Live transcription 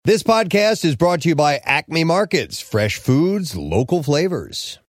This podcast is brought to you by Acme Markets, fresh foods, local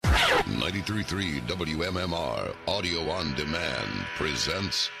flavors. 93.3 WMMR Audio on Demand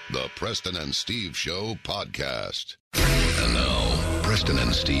presents the Preston and Steve Show podcast. And now, Preston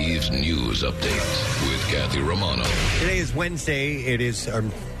and Steve's news update with Kathy Romano. Today is Wednesday. It is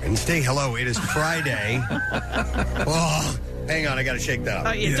Wednesday. Hello. It is Friday. Oh, hang on. I got to shake that up.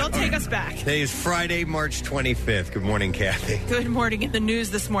 Oh, yeah, don't take us back. Today is Friday, March 25th. Good morning, Kathy. Good morning. In the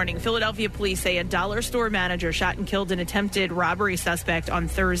news this morning, Philadelphia police say a dollar store manager shot and killed an attempted robbery suspect on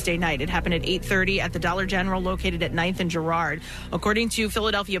Thursday night. It happened at 8:30 at the Dollar General located at 9th and Girard. According to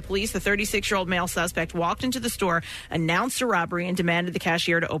Philadelphia police, the 36-year-old male suspect walked into the store, announced a robbery, and demanded the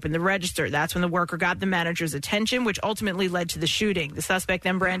cashier to open the register. That's when the worker got the manager's attention, which ultimately led to the shooting. The suspect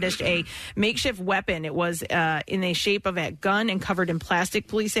then brandished a makeshift weapon. It was in the shape of a gun and covered in plastic,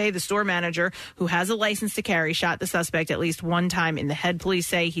 police say. The store manager, who has a license to carry, shot the suspect at least one time in the head. Police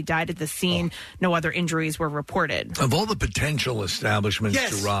say he died at the scene. No other injuries were reported. Of all the potential establishments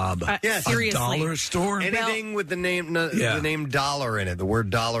to rob, seriously. a dollar store? Anything with the name dollar in it, the word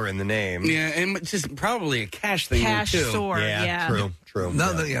dollar in the name. Yeah, and it's just probably a cash thing, Cash too. store, yeah. True.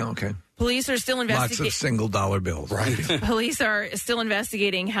 Okay. Police are still investigating. Lots of single dollar bills. Right. Police are still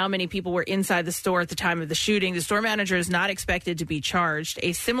investigating how many people were inside the store at the time of the shooting. The store manager is not expected to be charged.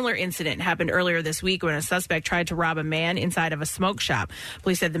 A similar incident happened earlier this week when a suspect tried to rob a man inside of a smoke shop.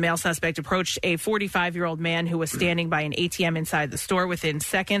 Police said the male suspect approached a 45-year-old man who was standing by an ATM inside the store. Within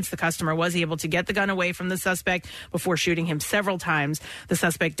seconds, the customer was able to get the gun away from the suspect before shooting him several times. The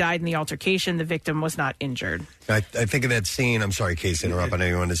suspect died in the altercation. The victim was not injured. I think of that scene. I'm sorry, Case, to interrupt. I know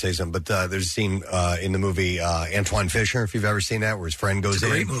you wanted to say something, but there's a scene in the movie Antoine Fisher, if you've ever seen that, where his friend goes in.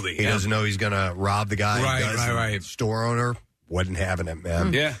 Great movie. He doesn't know he's going to rob the guy. Right. Store owner wasn't having it,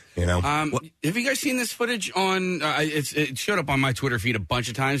 man. Yeah. You know? Have you guys seen this footage on, it showed up on my Twitter feed a bunch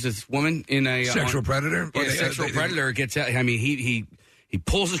of times, this woman in a... Sexual predator? Yeah, sexual predator gets out. I mean, he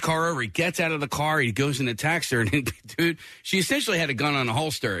pulls his car over, he gets out of the car, he goes and attacks her, and dude, she essentially had a gun on a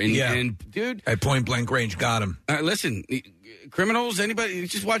holster. And dude... At point blank range, got him. Listen... Criminals, anybody,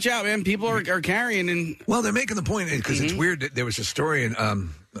 just watch out, man. People are carrying and... Well, they're making the point, because it's weird that there was a story, and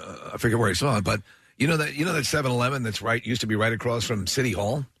I forget where I saw it, but you know that 7-Eleven that's used to be right across from City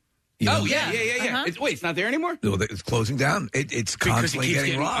Hall? Yeah. Uh-huh. It's not there anymore? No, it's closing down. It's constantly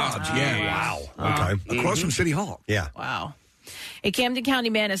getting robbed. Wow. Okay. Across from City Hall. Yeah. Wow. A Camden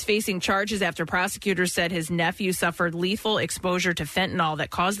County man is facing charges after prosecutors said his nephew suffered lethal exposure to fentanyl that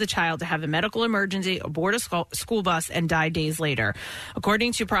caused the child to have a medical emergency aboard a school bus and die days later.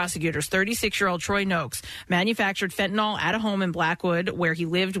 According to prosecutors, 36-year-old Troy Noakes manufactured fentanyl at a home in Blackwood where he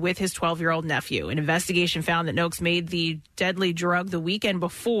lived with his 12-year-old nephew. An investigation found that Noakes made the deadly drug the weekend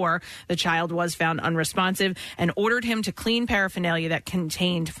before the child was found unresponsive and ordered him to clean paraphernalia that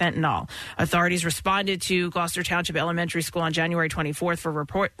contained fentanyl. Authorities responded to Gloucester Township Elementary School on January 24th for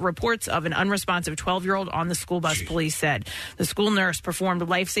reports of an unresponsive 12-year-old on the school bus, police said. The school nurse performed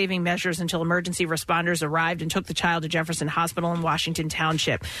life-saving measures until emergency responders arrived and took the child to Jefferson Hospital in Washington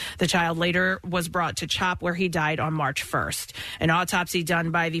Township. The child later was brought to CHOP, where he died on March 1st. An autopsy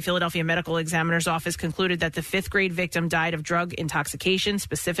done by the Philadelphia Medical Examiner's Office concluded that the fifth-grade victim died of drug intoxication,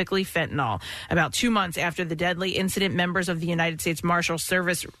 specifically fentanyl. About 2 months after the deadly incident, members of the United States Marshal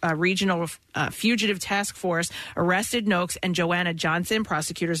Service Regional Fugitive Task Force arrested Noakes and Joanna Johnson.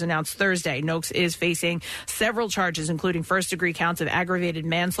 Prosecutors announced Thursday Noakes is facing several charges, including first-degree counts of aggravated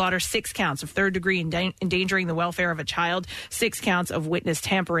manslaughter, 6 counts of third-degree endangering the welfare of a child, 6 counts of witness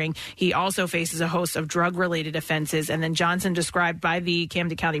tampering. He also faces a host of drug-related offenses. And then Johnson, described by the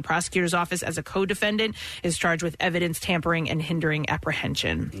Camden County Prosecutor's Office as a co-defendant, is charged with evidence tampering and hindering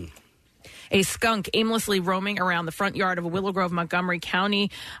apprehension. A skunk aimlessly roaming around the front yard of a Willow Grove, Montgomery County,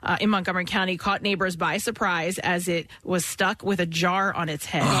 caught neighbors by surprise as it was stuck with a jar on its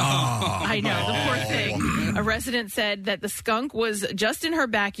head. I know, the poor thing. A resident said that the skunk was just in her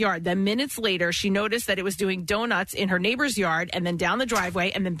backyard. Then minutes later, she noticed that it was doing donuts in her neighbor's yard and then down the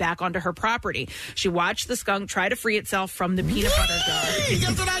driveway and then back onto her property. She watched the skunk try to free itself from the peanut butter jar.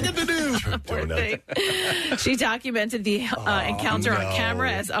 That's what I get to do. Poor thing. She documented the encounter on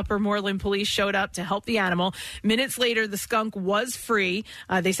camera as Upper Moreland police showed up to help the animal. Minutes later, the skunk was free.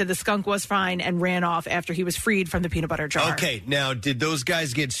 They said the skunk was fine and ran off after he was freed from the peanut butter jar. Okay, now, did those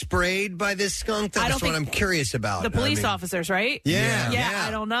guys get sprayed by this skunk? That's what I'm curious about. The police officers, right? Yeah.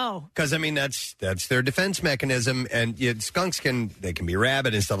 I don't know. Because, I mean, that's their defense mechanism, and skunks can be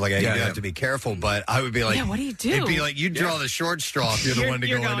rabid and stuff like that. You have to be careful, but I would be like... Yeah, what do you do? It'd be like you draw the short straw if you're the one to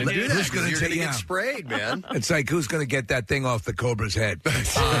go in and do that. Who's going to get sprayed, man? It's like, who's going to get that thing off the cobra's head?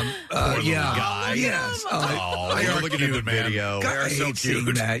 guy. Yes. You're looking at the video. They are so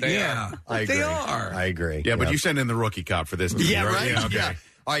cute. Yeah, they are. I agree. Yeah, but you sent in the rookie cop for this. Yeah, right? Yeah, okay. Yeah.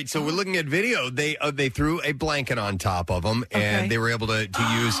 All right, so we're looking at video. They threw a blanket on top of them, and they were able to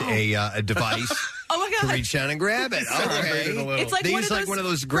use a device to reach down and grab it. Okay. It's like, they use like one of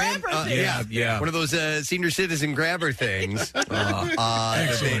those grabber things. one of those senior citizen grabber things.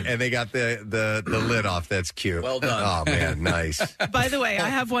 And they got the lid off. That's cute. Well done. Oh man, nice. By the way, I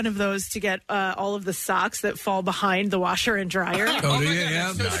have one of those to get all of the socks that fall behind the washer and dryer.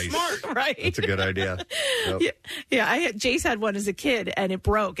 Yeah. So smart. Right? That's a good idea. Yep. Yeah. Jace had one as a kid, and it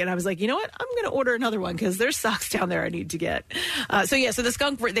broke, and I was like, you know what? I'm going to order another one because there's socks down there I need to get. So the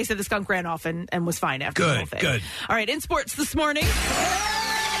skunk. They said the skunk ran off and was fine after the whole thing. Good. All right. In sports this morning.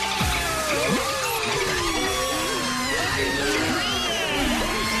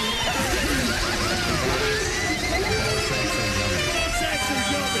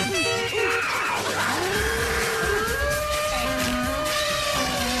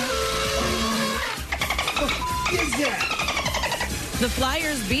 The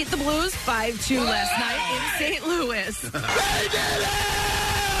Flyers beat the Blues 5-2 last night in St. Louis. They did it!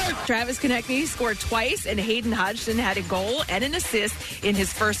 Travis Konechny scored twice, and Hayden Hodgson had a goal and an assist in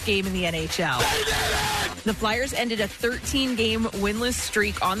his first game in the NHL. The Flyers ended a 13-game winless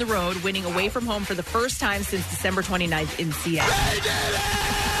streak on the road, winning away from home for the first time since December 29th in Seattle. They did it!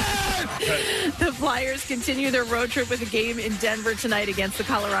 The Flyers continue their road trip with a game in Denver tonight against the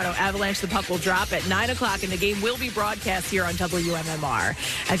Colorado Avalanche. The puck will drop at 9 o'clock, and the game will be broadcast here on WMMR.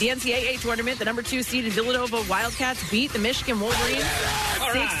 At the NCAA tournament, the number 2 seeded Villanova Wildcats beat the Michigan Wolverines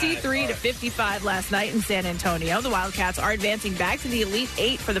 63-55 last night in San Antonio. The Wildcats are advancing back to the Elite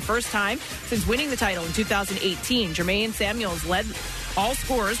Eight for the first time since winning the title in 2018. Jermaine Samuels led all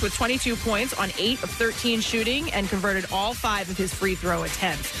scorers with 22 points on 8 of 13 shooting and converted all 5 of his free throw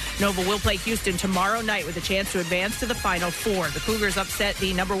attempts. Nova will play Houston tomorrow night with a chance to advance to the Final Four. The Cougars upset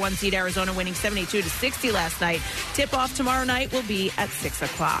the number 1 seed Arizona, winning 72-60 last night. Tip-off tomorrow night will be at 6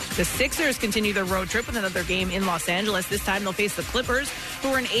 o'clock. The Sixers continue their road trip with another game in Los Angeles. This time they'll face the Clippers, who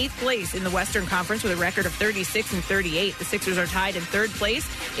are in 8th place in the Western Conference with a record of 36-38. The Sixers are tied in 3rd place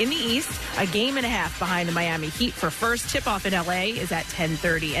in the East, a game and a half behind the Miami Heat for first. Tip-off in L.A. is at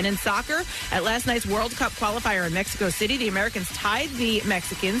 10:30. And in soccer, at last night's World Cup qualifier in Mexico City, the Americans tied the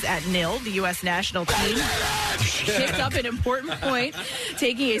Mexicans at 0. The U.S. national team picked up an important point,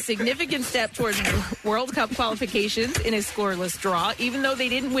 taking a significant step towards World Cup qualifications in a scoreless draw. Even though they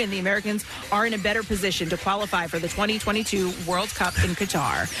didn't win, the Americans are in a better position to qualify for the 2022 World Cup in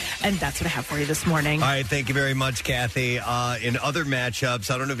Qatar. And that's what I have for you this morning. All right, thank you very much, Kathy. In other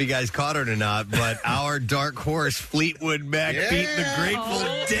matchups, I don't know if you guys caught it or not, but our dark horse Fleetwood Mac beat the Grateful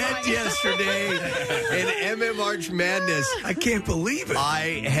Dead yesterday in MM March Madness. I can't believe it.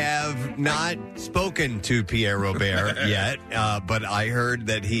 I have not spoken to Pierre Robert yet, but I heard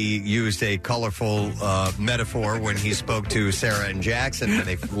that he used a colorful metaphor when he spoke to Sarah and Jackson, and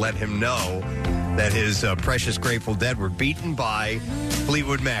they let him know that his precious Grateful Dead were beaten by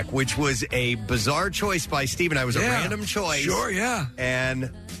Fleetwood Mac, which was a bizarre choice by Stephen. I was a random choice. Sure, yeah.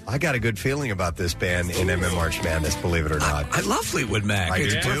 And I got a good feeling about this band in MM March Madness, believe it or not. I love Fleetwood Mac.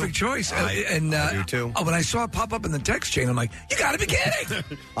 It's a perfect choice. I do too. Oh, when I saw it pop up in the text chain, I'm like, you got to be kidding.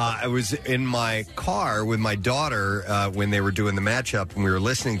 I was in my car with my daughter when they were doing the matchup, and we were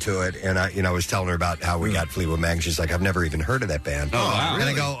listening to it, and I was telling her about how we got Fleetwood Mac. And she's like, I've never even heard of that band. Oh, wow. And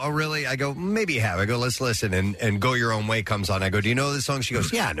I go, oh, really? I go, maybe you have. I go, let's listen. And Go Your Own Way comes on. I go, do you know this song? She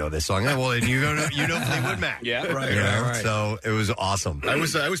goes, yeah, I know this song. Well, and you know Fleetwood Mac. Yeah. Right. So it was awesome.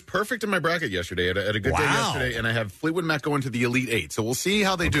 I was perfect in my bracket yesterday. I had a good day yesterday, and I have Fleetwood Mac going to the Elite Eight. So we'll see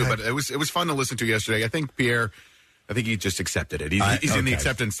how they do. But it was fun to listen to yesterday. I think Pierre, he just accepted it. He's in the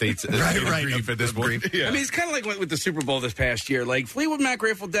acceptance states right at this point. Yeah. I mean, it's kind of like with the Super Bowl this past year. Like Fleetwood Mac,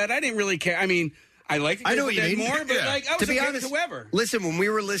 Grateful Dead, I didn't really care. I mean, I like the Grateful Dead more, but I was to be okay honest, with whoever. Listen, when we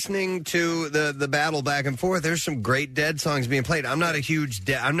were listening to the battle back and forth, there's some great Dead songs being played. I'm not a huge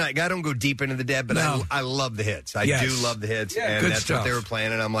Dead. I don't go deep into the Dead, but I love the hits. I do love the hits, and that's stuff. what they were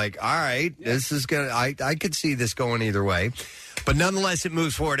playing. And I'm like, all right, this is gonna. I could see this going either way. But nonetheless, it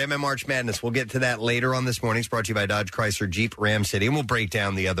moves forward. MM March Madness. We'll get to that later on this morning. It's brought to you by Dodge Chrysler Jeep Ram City, and we'll break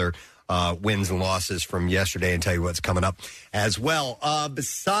down the other wins and losses from yesterday and tell you what's coming up as well.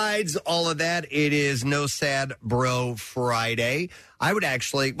 Besides all of that, it is No Sad Bro Friday. I would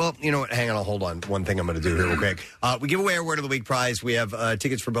actually, well, you know what? Hang on, hold on. One thing I'm going to do here real quick. We give away our Word of the Week prize. We have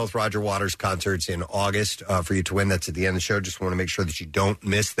tickets for both Roger Waters concerts in August for you to win. That's at the end of the show. Just want to make sure that you don't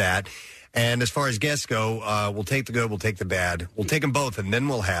miss that. And as far as guests go, we'll take the good, we'll take the bad. We'll take them both, and then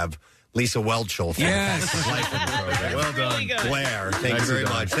we'll have Lisa Welch will Yes. Well done. Blair, thank you very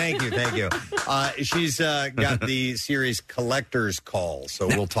much. Thank you. She's got the series Collector's Call, so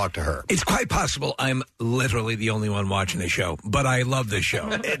we'll talk to her. It's quite possible I'm literally the only one watching the show, but I love this show.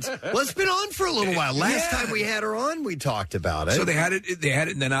 It's been on for a little while. Last time we had her on, we talked about it. So they had it,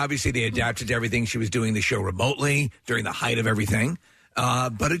 and then obviously they adapted to everything. She was doing the show remotely during the height of everything.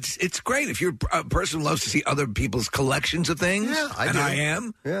 But it's great if you're a person who loves to see other people's collections of things. Yeah, I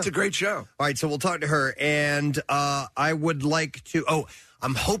am. Yeah. It's a great show. All right, so we'll talk to her, and I would like to.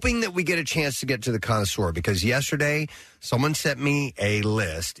 I'm hoping that we get a chance to get to the connoisseur because yesterday someone sent me a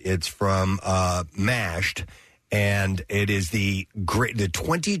list. It's from Mashed, and it is the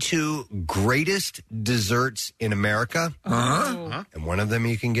 22 greatest desserts in America, and one of them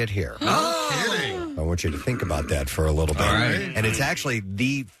you can get here. I want you to think about that for a little bit. All right. And it's actually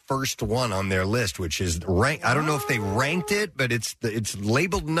the first one on their list, which is ranked. I don't know if they ranked it, but it's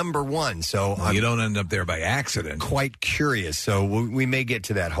labeled number one. So you don't end up there by accident. Quite curious. So we may get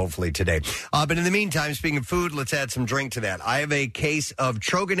to that hopefully today. But in the meantime, speaking of food, let's add some drink to that. I have a case of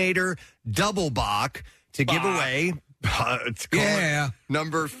Troganator Double Bach to give away. It's called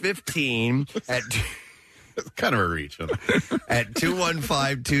number 15 at... It's kind of a reach. At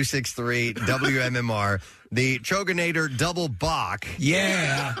 215-263-WMMR. The Troganator Double Bach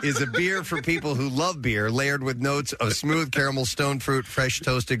is a beer for people who love beer, layered with notes of smooth caramel, stone fruit, fresh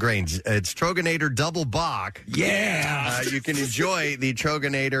toasted grains. It's Troganator Double Bach. You can enjoy the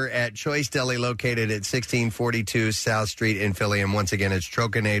Troganator at Choice Deli, located at 1642 South Street in Philly. And once again, it's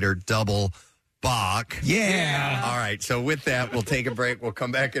Troganator Double Bach. All right, so with that, we'll take a break. We'll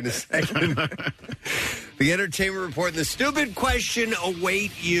come back in a second. The entertainment report and the stupid question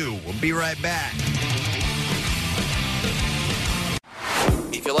await you. We'll be right back.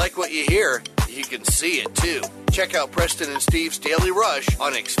 If you like what you hear, you can see it too. Check out Preston and Steve's Daily Rush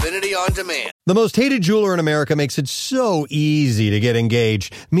on Xfinity On Demand. The most hated jeweler in America makes it so easy to get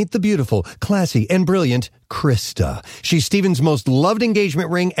engaged. Meet the beautiful, classy, and brilliant Krista. She's Steven's most loved engagement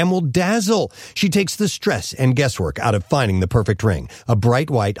ring and will dazzle. She takes the stress and guesswork out of finding the perfect ring. A bright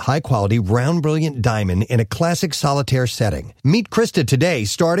white, high-quality, round, brilliant diamond in a classic solitaire setting. Meet Krista today,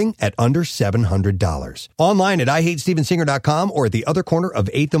 starting at under $700. Online at IHateStevenSinger.com or at the other corner of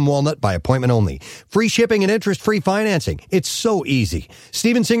 8th and Walnut by appointment only. Free shipping and interest-free financing. It's so easy.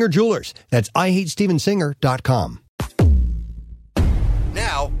 Steven Singer Jewelers. That's IHateStevenSinger.com.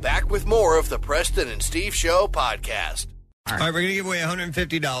 Now, back with more of the Preston and Steve Show podcast. All right, we're going to give away a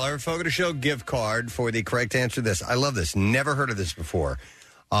 $150 Fogo de Show gift card for the correct answer to this. I love this. Never heard of this before.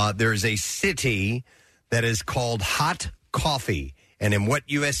 There's a city that is called Hot Coffee. And in what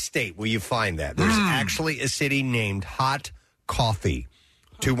U.S. state will you find that? There's actually a city named Hot Coffee.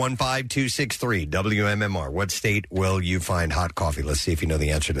 215-263-WMMR. What state will you find hot coffee? Let's see if you know the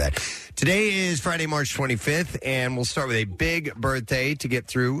answer to that. Today is Friday, March 25th, and we'll start with a big birthday to get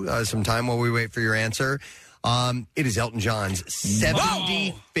through some time while we wait for your answer. It is Elton John's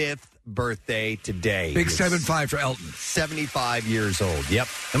 75th birthday today. Big 7-5 for Elton. 75 years old. Yep.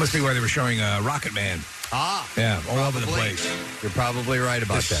 That must be why they were showing Rocket Man. Yeah, all over the place. You're probably right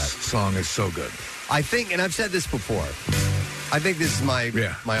about that. This song is so good. I think, and I've said this before, I think this is my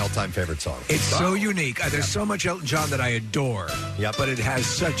all-time favorite song. It's so unique. There's so much Elton John that I adore, but it has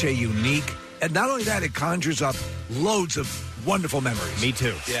such a unique, and not only that, it conjures up loads of wonderful memories. Me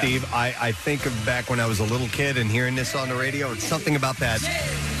too. Yeah. Steve, I think of back when I was a little kid and hearing this on the radio. It's something about that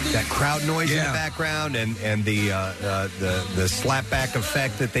crowd noise in the background and the slapback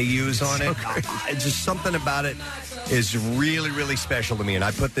effect that they use on it. It's just something about it is really, really special to me. And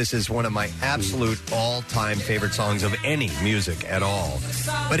I put this as one of my absolute all-time favorite songs of any music at all.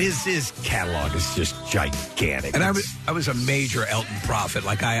 But his catalog is just gigantic. And I was a major Elton prophet.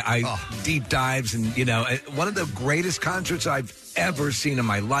 Like I deep dives and, one of the greatest concerts I've ever seen in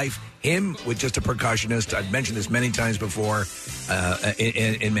my life. Him with just a percussionist. I've mentioned this many times before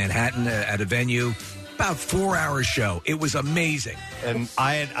in Manhattan at a venue. About 4-hour show. It was amazing. And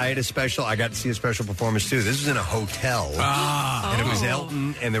I got to see a special performance too. This was in a hotel. And it was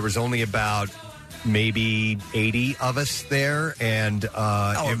Elton, and there was only about maybe 80 of us there. And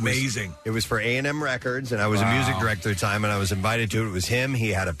amazing. It was for A&M Records, and I was a music director at the time, and I was invited to it. It was him. He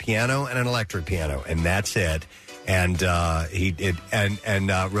had a piano and an electric piano, and that's it. And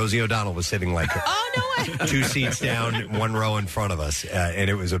Rosie O'Donnell was sitting like 2 seats down, 1 row in front of us, and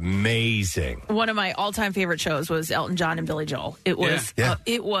it was amazing. One of my all-time favorite shows was Elton John and Billy Joel. It was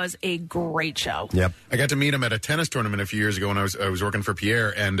it was a great show. Yep, I got to meet him at a tennis tournament a few years ago when I was working for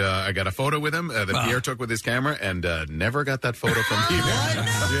Pierre, and I got a photo with him that Pierre took with his camera, and never got that photo from Pierre.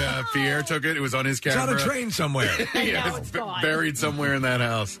 Yeah, Pierre took it. It was on his camera. It's on a train somewhere. It's buried somewhere in that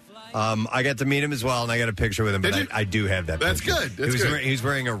house. I got to meet him as well, and I got a picture with him. But I do have that. That's picture. good. That's good. He was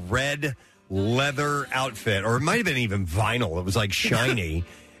wearing a red leather outfit, or it might have been even vinyl. It was like shiny.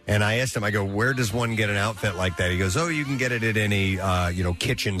 And I asked him, I go, where does one get an outfit like that? He goes, oh, you can get it at any,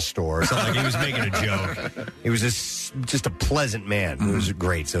 kitchen store. Something like he was making a joke. He was just a pleasant man. It was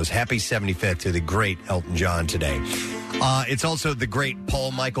great. So it was happy 75th to the great Elton John today. It's also the great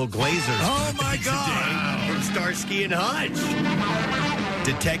Paul Michael Glazer's. Oh, my God. From Starsky and Hutch.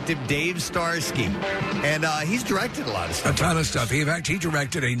 Detective Dave Starsky. And he's directed a lot of stuff. A ton of stuff. He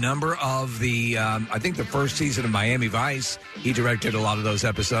directed a number of the, I think the first season of Miami Vice. He directed a lot of those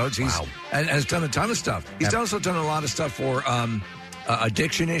episodes. And has done a ton of stuff. He's also done a lot of stuff for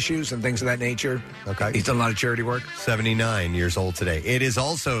addiction issues and things of that nature. Okay. He's done a lot of charity work. 79 years old today. It is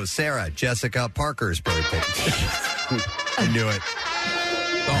also Sarah Jessica Parker's birthday. I knew it.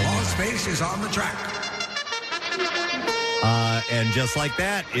 The horse face is on the track. And just like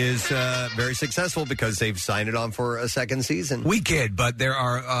that is very successful because they've signed it on for a second season. We kid, but there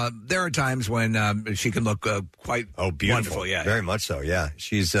are times when she can look quite beautiful. Wonderful. Yeah, very much so. Yeah,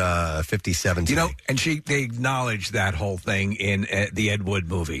 she's 57 today. And they acknowledged that whole thing in the Ed Wood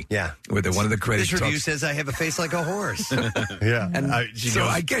movie. Yeah, where one of the critics. This review says I have a face like a horse. Yeah, and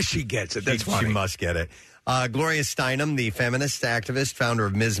I guess she gets it. That's funny. She must get it. Gloria Steinem, the feminist activist, founder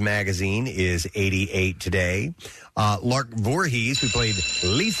of Ms. Magazine, is 88 today. Lark Voorhees, who played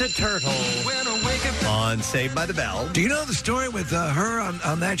Lisa Turtle on Saved by the Bell. Do you know the story with her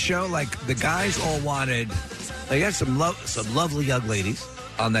on that show? Like, the guys all wanted... They had some lovely young ladies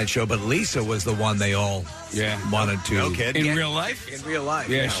on that show, but Lisa was the one they all wanted to... No kid. In real life? In real life.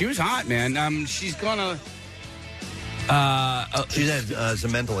 Yeah, she was hot, man. She's gonna... She's had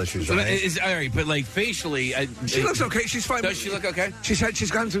some mental issues, right? All right, but like facially, she looks okay. She's fine. Does she look okay?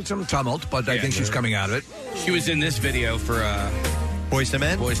 She's gone through some tumult, but I think she's coming out of it. She was in this video for Boyz II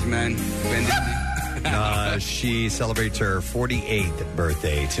Men. Boyz II Men. She celebrates her 48th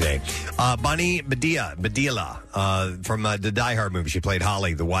birthday today. Bonnie Bedelia from the Die Hard movie. She played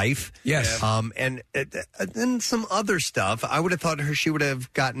Holly, the wife. Yes. And then some other stuff. I would have thought she would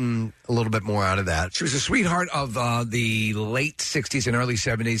have gotten a little bit more out of that. She was a sweetheart of the late 60s and early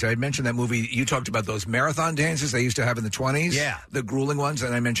 70s. I had mentioned that movie. You talked about those marathon dances they used to have in the 20s. Yeah. The grueling ones.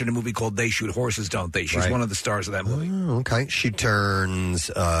 And I mentioned a movie called They Shoot Horses, Don't They? She's one of the stars of that movie. Oh, okay. She turns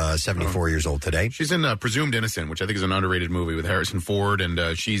 74 years old today. She's in Presumed Innocent, which I think is an underrated movie with Harrison Ford,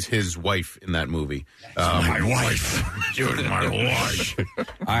 and she's his wife in that movie. My wife. You're my wife.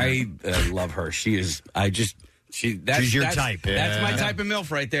 I love her. She is. She's your type. That's my type of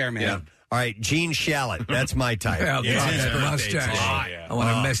MILF right there, man. Yeah. All right, Gene Shalit. That's my type. That mustache. I want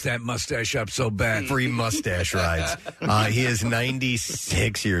to mess that mustache up so bad. Free mustache rides. He is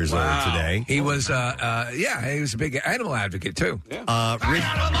 96 years old today. He was, he was a big animal advocate, too. Yeah.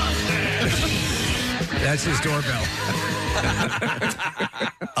 That's his doorbell.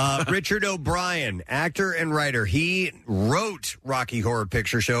 Richard O'Brien, actor and writer. He wrote Rocky Horror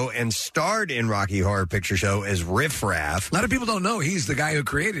Picture Show and starred in Rocky Horror Picture Show as Riff Raff. A lot of people don't know he's the guy who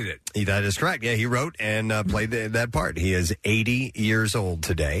created it. That is correct. Yeah, he wrote and played that part. He is 80 years old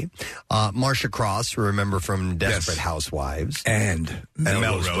today. Marcia Cross, who remember from Desperate Housewives. And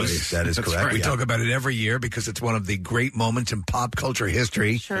Melrose Place. That is correct. Right. We talk about it every year because it's one of the great moments in pop culture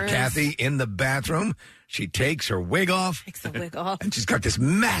history. Sure Kathy in the bathroom. She takes her wig off. Takes the wig off. And she's got this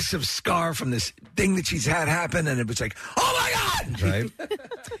massive scar from this thing that she's had happen. And it was like, oh, my God! Right.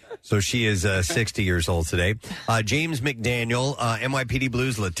 So she is 60 years old today. James McDaniel, NYPD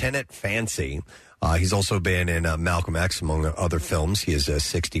Blues Lieutenant Fancy. He's also been in Malcolm X, among other films. He is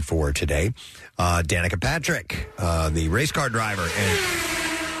 64 today. Danica Patrick, the race car driver. And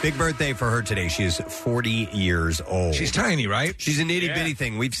big birthday for her today. She is 40 years old. She's tiny, right? She's an itty-bitty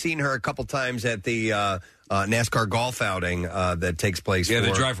thing. We've seen her a couple times at the NASCAR golf outing that takes place. Yeah,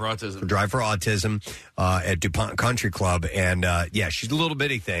 the Drive for Autism. Drive for Autism at DuPont Country Club. And, she's a little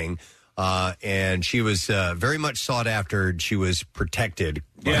bitty thing. And she was very much sought after. She was protected.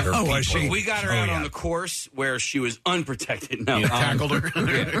 Yeah. By her was she? We got her out on the course where she was unprotected. No, tackled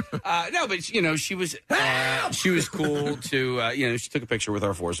her. No, but she was cool to. She took a picture with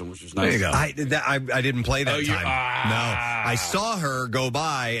our foursome, which was nice. There you go. I didn't play that time. No, I saw her go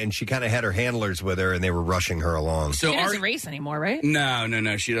by, and she kind of had her handlers with her, and they were rushing her along. So she doesn't race anymore, right?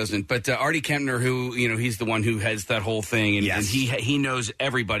 No, she doesn't. But Artie Kempner, who he's the one who heads that whole thing, and, and he knows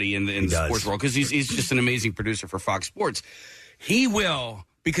everybody in the sports world because he's just an amazing producer for Fox Sports. He will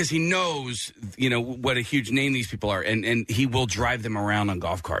because he knows, what a huge name these people are, and he will drive them around on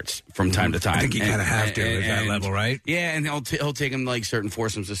golf carts from time to time. I think you kind of have to at that level, right? Yeah, and he'll take them like certain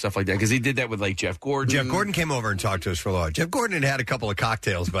foursomes and stuff like that, because he did that with like Jeff Gordon. Jeff Gordon came over and talked to us for a while. Jeff Gordon had a couple of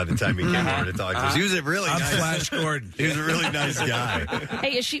cocktails by the time he came over to talk to us. He was a really nice Flash Gordon. He was a really nice guy.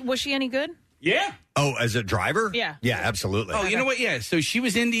 Hey, was she any good? Yeah. Oh, as a driver? Yeah. Yeah, absolutely. Oh, you know what? Yeah. So she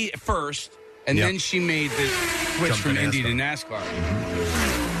was Indy first, and then she made the switch from Indy to NASCAR.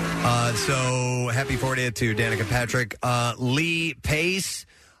 So happy 40th to Danica Patrick. Lee Pace,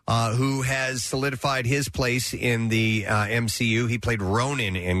 who has solidified his place in the MCU. He played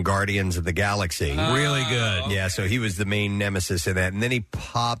Ronan in Guardians of the Galaxy. Really good. Yeah, so he was the main nemesis in that. And then he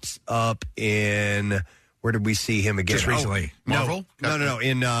pops up in... Where did we see him again? Just recently. Marvel? No.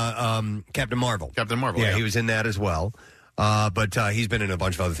 In Captain Marvel. Captain Marvel, Yeah, he was in that as well. But he's been in a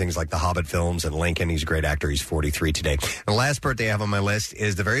bunch of other things like the Hobbit films and Lincoln. He's a great actor. He's 43 today. And the last birthday I have on my list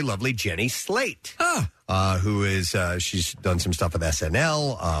is the very lovely Jenny Slate. Who is, she's done some stuff with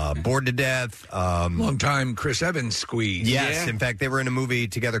SNL, Bored to Death. Long time Chris Evans squeeze. Yes. In fact, they were in a movie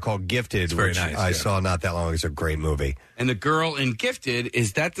together called Gifted, very which nice, I saw not that long ago. It's a great movie. And the girl in Gifted,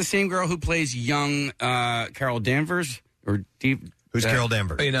 is that the same girl who plays young Carol Danvers? Or Who's Carol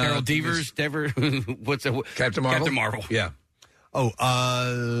Danvers? Carol Devers? What's that? Captain Marvel? Captain Marvel. Yeah. Oh,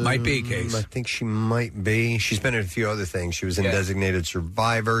 might be, Case. I think she might be. She's been in a few other things. She was in Designated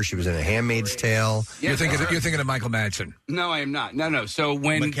Survivor. She was in A Handmaid's Tale. You're thinking of Michael Madsen. No, I am not. No. So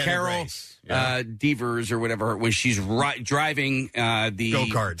when McKenna Carol Devers or whatever, when she's driving the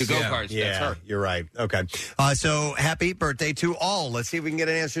go-karts. The go-karts, that's her. You're right. Okay. So happy birthday to all. Let's see if we can get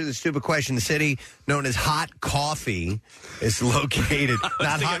an answer to the stupid question. The city known as Hot Coffee is located,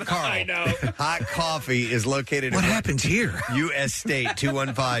 not Hot Carl. I know. Hot Coffee is located What in happens here? U.S. State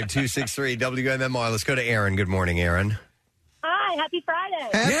 215-263 WMMR. Let's go to Aaron. Good morning, Aaron. Hi, happy Friday.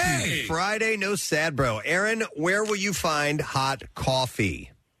 Happy Friday. No sad, bro. Aaron, where will you find Hot Coffee?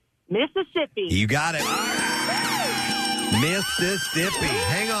 Mississippi. You got it. Mississippi.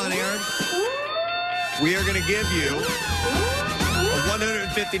 Hang on, Aaron. We are going to give you a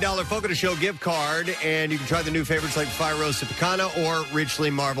 $150 Fogo Show gift card, and you can try the new favorites like Fire Roasted Picana or richly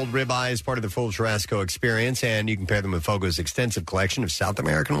marbled ribeye as part of the full Churrasco experience, and you can pair them with Fogo's extensive collection of South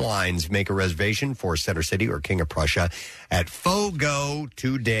American wines. Make a reservation for Center City or King of Prussia at Fogo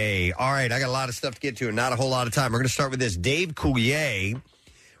today. All right, I got a lot of stuff to get to and not a whole lot of time. We're going to start with this. Dave Coulier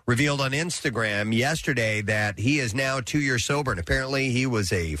revealed on Instagram yesterday that he is now 2 years sober, and apparently he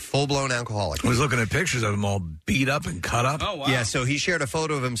was a full-blown alcoholic. I was looking at pictures of him all beat up and cut up. Oh, wow. Yeah, so he shared a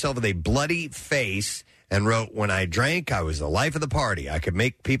photo of himself with a bloody face and wrote, "When I drank, I was the life of the party. I could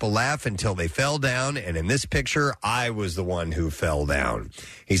make people laugh until they fell down, and in this picture, I was the one who fell down."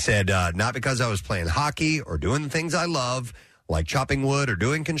 He said, "Not because I was playing hockey or doing the things I love, like chopping wood or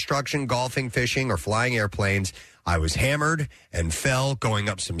doing construction, golfing, fishing, or flying airplanes. I was hammered and fell going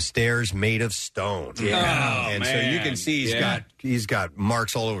up some stairs made of stone." Yeah. And so you can see he's got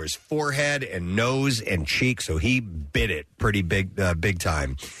marks all over his forehead and nose and cheek, so he bit it pretty big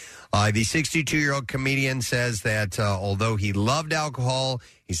time. The 62-year-old comedian says that although he loved alcohol,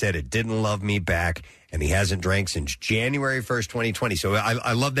 he said it didn't love me back, and he hasn't drank since January 1st, 2020. So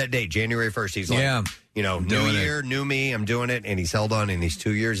I love that date, January 1st. He's like, new year, new me, I'm doing it, and he's held on, and he's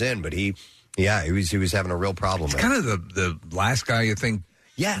 2 years in, but he was having a never problem. It's kind of the last guy you think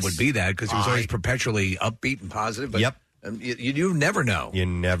would be that, because he was always perpetually upbeat and positive. But you never know. You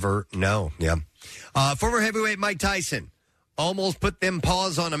never know, yeah. Former heavyweight Mike Tyson almost put them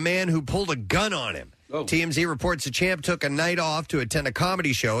paws on a man who pulled a gun on him. Oh. TMZ reports the champ took a night off to attend a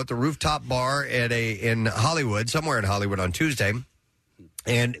comedy show at the rooftop bar in Hollywood, somewhere in Hollywood on Tuesday.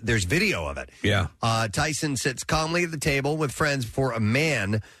 And there's video of it. Yeah. Tyson sits calmly at the table with friends before a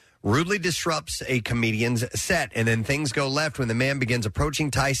man rudely disrupts a comedian's set, and then things go left when the man begins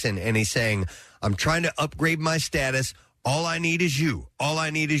approaching Tyson, and he's saying, "I'm trying to upgrade my status. All I need is you. All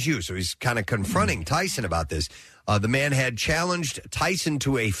I need is you." So he's kind of confronting Tyson about this. The man had challenged Tyson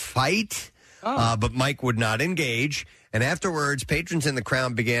to a fight, but Mike would not engage. And afterwards, patrons in the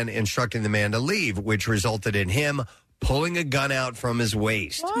crowd began instructing the man to leave, which resulted in him pulling a gun out from his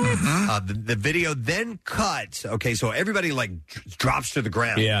waist. The video then cuts. Okay, so everybody drops to the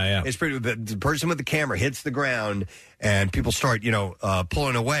ground. Yeah. It's pretty. The person with the camera hits the ground, and people start,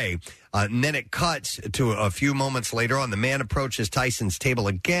 pulling away. And then it cuts to a few moments later on. The man approaches Tyson's table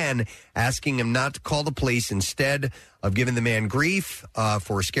again, asking him not to call the police. Instead of giving the man grief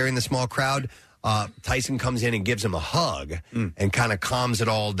for scaring the small crowd, Tyson comes in and gives him a hug and kind of calms it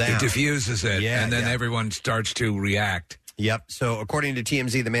all down. It diffuses it, and then everyone starts to react. Yep. So according to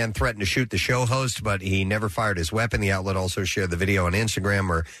TMZ, the man threatened to shoot the show host, but he never fired his weapon. The outlet also shared the video on Instagram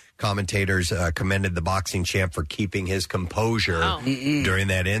where commentators commended the boxing champ for keeping his composure during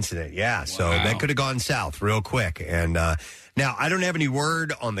that incident. Yeah. So that could have gone south real quick. And now, I don't have any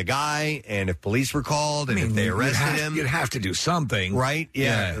word on the guy and if police were called and if they arrested him. You'd have to do something. Right?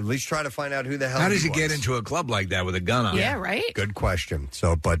 Yeah. At least try to find out who the hell How does he was. get into a club like that with a gun on? Yeah, right? Good question.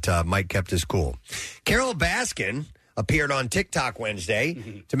 So, but Mike kept his cool. Carol Baskin appeared on TikTok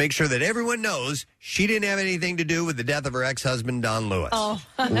Wednesday to make sure that everyone knows she didn't have anything to do with the death of her ex-husband, Don Lewis. Oh,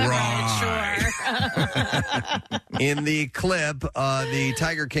 right. Sure. In the clip, the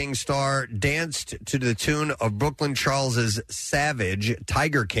Tiger King star danced to the tune of Brooklyn Charles's Savage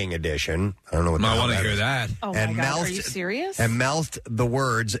Tiger King edition. I don't know what I want to hear that. Oh, my God. Are you serious? And mouthed the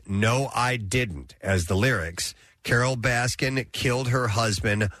words, "No, I didn't," as the lyrics. Carol Baskin killed her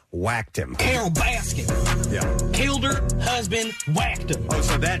husband, whacked him. Carol Baskin. Yeah. Killed her husband, whacked him. Oh,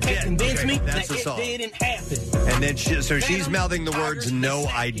 so that did. Convinced me That's that the song. it didn't happen. And then she's mouthing the words, "No,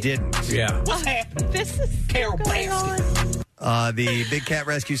 I didn't." Yeah. What's happening? This is Carol Baskin. The Big Cat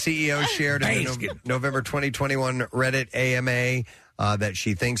Rescue CEO shared in the November 2021 Reddit AMA that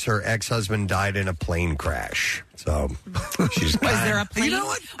she thinks her ex-husband died in a plane crash. So she's Was there a plane? You know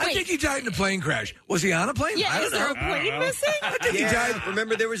what? I think he died in a plane crash. Was he on a plane? Yeah, I don't is there know. a plane missing? I think he died.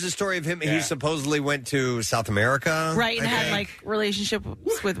 Remember, there was a story of him. He supposedly went to South America, Right, and had like relationships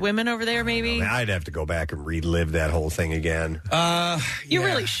with women over there, maybe. I'd have to go back and relive that whole thing again. You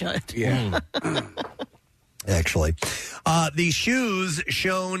really should. Yeah. Actually, the shoes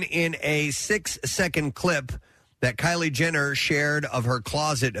shown in a 6-second clip that Kylie Jenner shared of her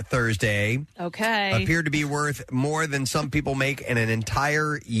closet Thursday Okay. appeared to be worth more than some people make in an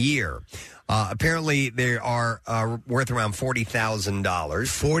entire year. Apparently, they are worth around $40,000.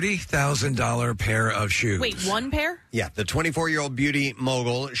 $40,000 pair of shoes. Wait, one pair? Yeah, the 24-year-old beauty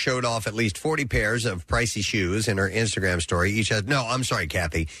mogul showed off at least 40 pairs of pricey shoes in her Instagram story.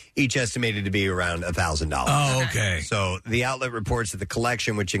 Kathy. Each estimated to be around $1,000. Oh, okay. So the outlet reports that the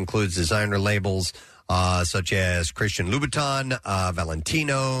collection, which includes designer labels such as Christian Louboutin,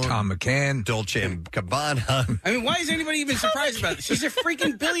 Valentino, Tom McCann, Dolce & Gabbana. I mean, why is anybody even surprised about this? She's a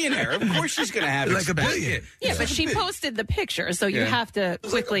freaking billionaire. Of course she's going to have like a billion. Yeah, but she posted the picture, so you have to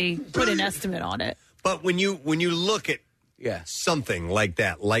quickly put an estimate on it. But when you look at something like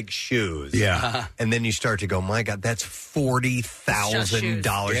that, like shoes, and then you start to go, my God, that's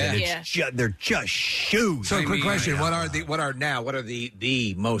 $40,000, and they're just shoes. So, quick question: what are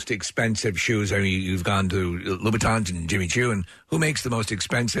the most expensive shoes? I mean, you've gone to Louboutins and Jimmy Choo, and who makes the most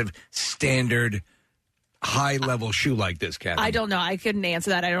expensive standard high-level shoe like this, Kathy? I don't know. I couldn't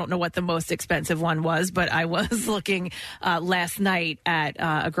answer that. I don't know what the most expensive one was, but I was looking last night at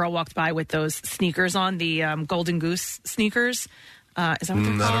a girl walked by with those sneakers on, the Golden Goose sneakers. Is that what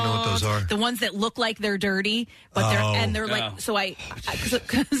they're called? I don't know what those are. The ones that look like they're dirty, but they're like. So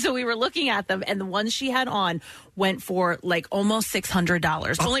so we were looking at them, and the ones she had on went for like almost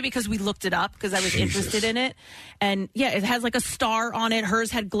 $600. Only because we looked it up because I was interested in it, and it has like a star on it.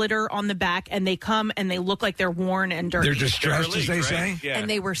 Hers had glitter on the back, and they come and they look like they're worn and dirty. They're distressed, as they say. Yeah. And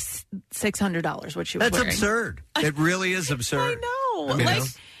they were $600. What she was That's wearing. absurd. It really is absurd. I know. I mean,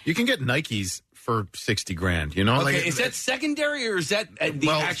 you can get Nikes for $60,000. You know, Okay, is that secondary or is that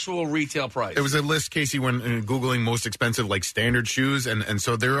the actual retail price? It was a list, Casey, when Googling most expensive like standard shoes, and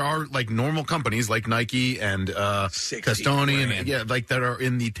so there are like normal companies like Nike and Testoni and like that are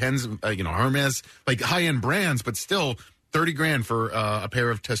in the tens, Hermes, like high end brands, but still $30,000 for a pair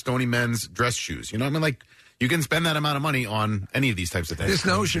of Testoni men's dress shoes. You know what I mean? Like, you can spend that amount of money on any of these types of things. This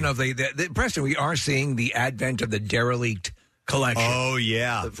notion of Preston, we are seeing the advent of the derelict collection. Oh,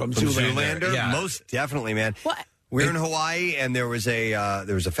 yeah. From Zoolander. Yeah. Most definitely, man. We were in Hawaii, and there was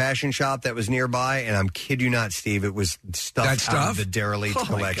a fashion shop that was nearby, and I'm kid you not, Steve, it was stuff out of the derelict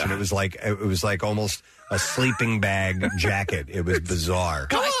collection. It was like almost a sleeping bag jacket. It was bizarre.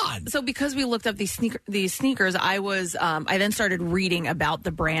 Come on! So because we looked up these sneakers, I was I then started reading about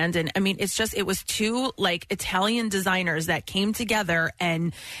the brand, and I mean it was two like Italian designers that came together,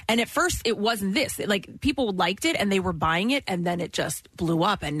 and at first it wasn't this. Like people liked it and they were buying it, and then it just blew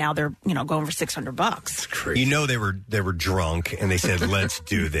up, and now they're going for $600. Crazy. They were drunk, and they said, "Let's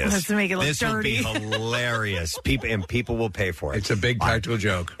do this. Let's make it look dirty. This will be hilarious. People will pay for it." It's a big practical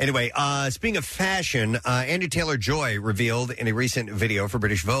joke. Anyway, speaking of fashion, Anya Taylor-Joy revealed in a recent video for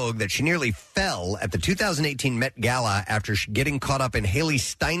British Vogue that she nearly fell at the 2018 Met Gala after getting caught up in Haley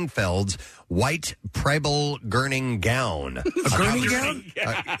Steinfeld's white Prebble gurning gown. A gurning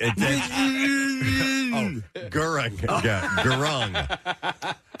gown? Gurung. Yeah, gurung.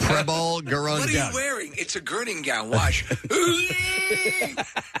 Trebol Gurung. What are you wearing? It's a gurning gown. Wash.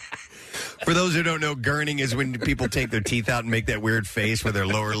 For those who don't know, gurning is when people take their teeth out and make that weird face where their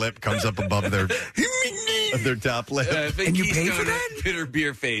lower lip comes up above their top lip. And you pay for that? Bitter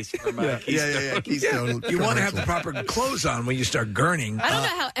beer face. For my Keystone. You want to have the proper clothes on when you start gurning. I don't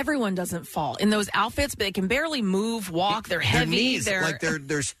know how everyone doesn't fall in those outfits, but they can barely move, walk. They're heavy. Their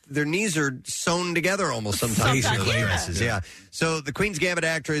knees, their knees are sewn together almost sometimes in those dresses. Yeah. So the Queen's Gambit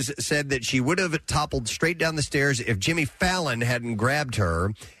actress said that she would have toppled straight down the stairs if Jimmy Fallon hadn't grabbed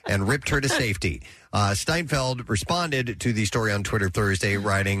her and ripped her to safety. Steinfeld responded to the story on Twitter Thursday,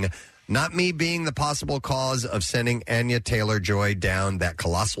 writing, "Not me being the possible cause of sending Anya Taylor-Joy down that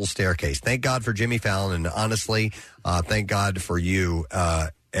colossal staircase. Thank God for Jimmy Fallon, and honestly, thank God for you,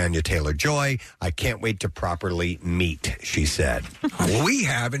 Anya Taylor-Joy. I can't wait to properly meet," she said. We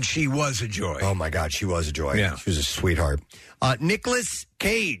have, and she was a joy. Oh, my God, she was a joy. Yeah. She was a sweetheart. Nicolas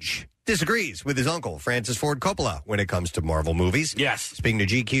Cage disagrees with his uncle, Francis Ford Coppola, when it comes to Marvel movies. Yes. Speaking to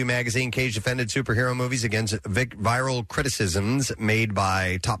GQ magazine, Cage defended superhero movies against viral criticisms made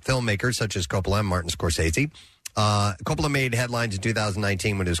by top filmmakers such as Coppola and Martin Scorsese. Coppola made headlines in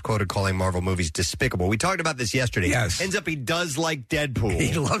 2019 when he was quoted calling Marvel movies despicable. We talked about this yesterday. Yes. Ends up he does like Deadpool.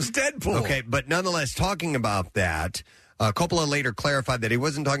 He loves Deadpool. Okay, but nonetheless, talking about that, Coppola later clarified that he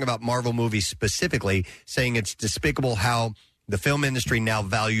wasn't talking about Marvel movies specifically, saying it's despicable how the film industry now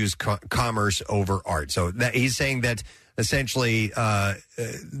values commerce over art. So that he's saying that essentially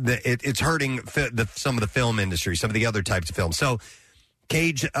it's hurting some of the film industry, some of the other types of films. So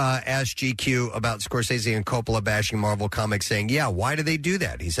Cage asked GQ about Scorsese and Coppola bashing Marvel Comics, saying, yeah, why do they do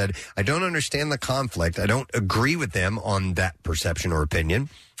that? He said, I don't understand the conflict. I don't agree with them on that perception or opinion.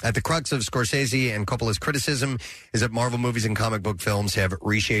 At the crux of Scorsese and Coppola's criticism is that Marvel movies and comic book films have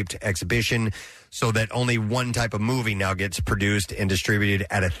reshaped exhibition so that only one type of movie now gets produced and distributed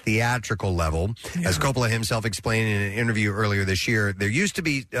at a theatrical level. Yeah. As Coppola himself explained in an interview earlier this year, there used to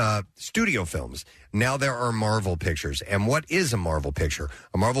be studio films. Now there are Marvel pictures. And what is a Marvel picture?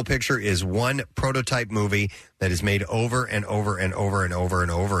 A Marvel picture is one prototype movie that is made over and over and over and over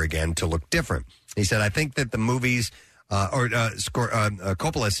and over again to look different. He said, I think that the movies...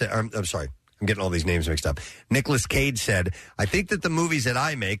 Coppola said, I'm sorry, I'm getting all these names mixed up. Nicolas Cage said, I think that the movies that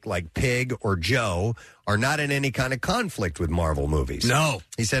I make, like Pig or Joe, are not in any kind of conflict with Marvel movies. No.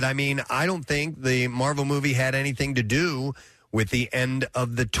 He said, I mean, I don't think the Marvel movie had anything to do with the end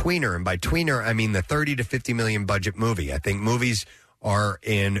of the tweener. And by tweener, I mean the 30 to 50 million budget movie. I think movies are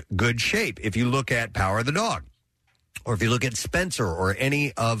in good shape. If you look at Power of the Dog, or if you look at Spencer or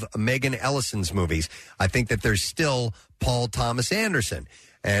any of Megan Ellison's movies, I think that there's still Paul Thomas Anderson.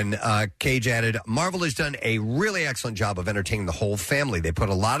 And Cage added, Marvel has done a really excellent job of entertaining the whole family. They put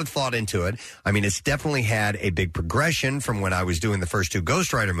a lot of thought into it. I mean, it's definitely had a big progression from when I was doing the first two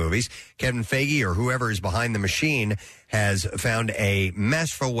Ghost Rider movies. Kevin Feige or whoever is behind the machine has found a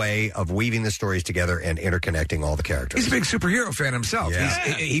masterful way of weaving the stories together and interconnecting all the characters. He's a big superhero fan himself.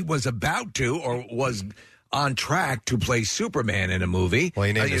 Yeah. He was about to or was on track to play Superman in a movie. Well,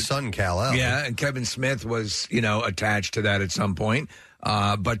 he named his son Kal-El. Yeah, and Kevin Smith was, attached to that at some point.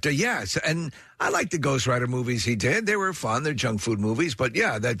 Yes, and I like the Ghost Rider movies he did. They were fun. They're junk food movies. But,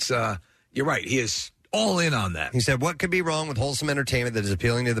 yeah, that's, you're right. He is all in on that. He said, what could be wrong with wholesome entertainment that is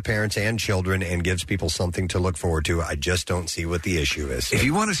appealing to the parents and children and gives people something to look forward to? I just don't see what the issue is. If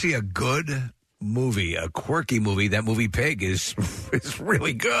you want to see a good movie, a quirky movie, that movie Pig is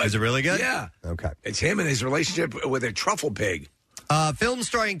really good. Is it really good? Yeah. Okay. It's him and his relationship with a truffle pig. Films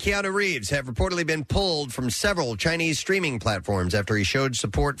starring Keanu Reeves have reportedly been pulled from several Chinese streaming platforms after he showed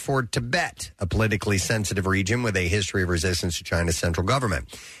support for Tibet, a politically sensitive region with a history of resistance to China's central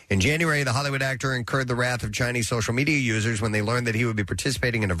government. In January, the Hollywood actor incurred the wrath of Chinese social media users when they learned that he would be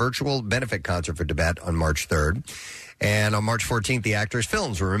participating in a virtual benefit concert for Tibet on March 3rd. And on March 14th, the actor's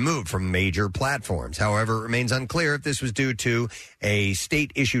films were removed from major platforms. However, it remains unclear if this was due to a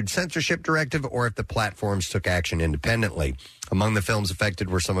state-issued censorship directive or if the platforms took action independently. Among the films affected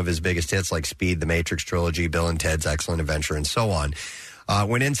were some of his biggest hits like Speed, The Matrix Trilogy, Bill and Ted's Excellent Adventure, and so on.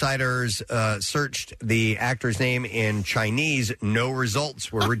 When insiders searched the actor's name in Chinese, no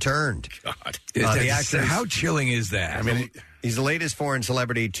results were returned. God. How chilling is that? I mean, he's the latest foreign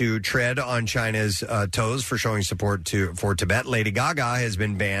celebrity to tread on China's toes for showing support for Tibet. Lady Gaga has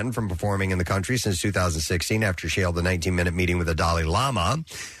been banned from performing in the country since 2016 after she held a 19-minute meeting with the Dalai Lama.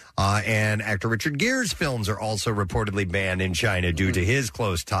 And actor Richard Gere's films are also reportedly banned in China due to his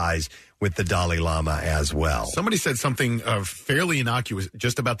close ties with the Dalai Lama as well. Somebody said something fairly innocuous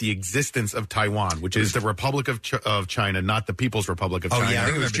just about the existence of Taiwan, which is the Republic of China, not the People's Republic of China. Oh, yeah, I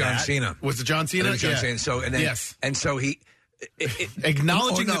think it was John Cena. Was it John Cena? John Cena. So, and then, yes. And so he...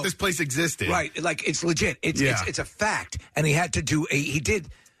 acknowledging that this place existed. Right, like it's legit. It's a fact. And he had to do he did.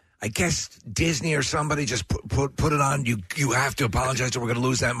 I guess Disney or somebody just put it on. You have to apologize, or we're going to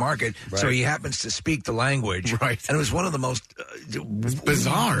lose that market. Right. So he happens to speak the language, right? And it was one of the most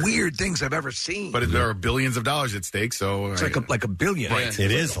bizarre, weird things I've ever seen. But there are billions of dollars at stake, so it's like a billion. Right. It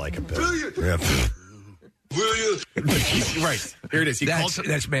is like a billion. Right. Here it is.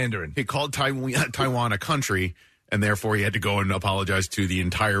 That's Mandarin. He called Taiwan a country, and therefore he had to go and apologize to the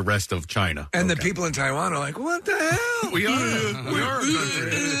entire rest of China. And the people in Taiwan are like, what the hell? We are a country.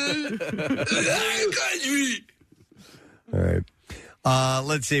 All right.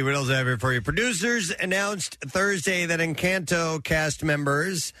 Let's see. What else I have here for you? Producers announced Thursday that Encanto cast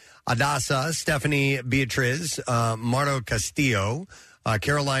members Adasa, Stephanie Beatriz, Marto Castillo,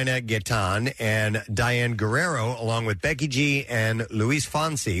 Carolina Gaetan, and Diane Guerrero, along with Becky G and Luis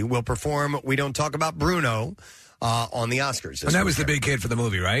Fonsi, will perform We Don't Talk About Bruno on the Oscars. And that was the big hit for the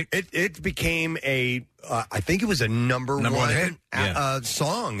movie, right? It became I think it was a number one hit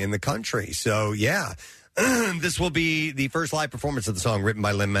song in the country. So, yeah. This will be the first live performance of the song written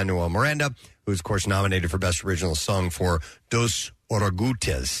by Lin-Manuel Miranda, who's, of course, nominated for Best Original Song for Dos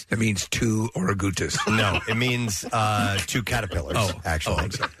Orangutes. It means two orangutes. No, it means two caterpillars, actually.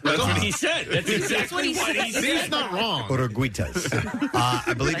 That's what he said. That's exactly what he said. He's not wrong. Orangutes.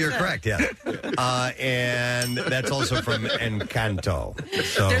 I believe you're correct, yeah. And that's also from Encanto.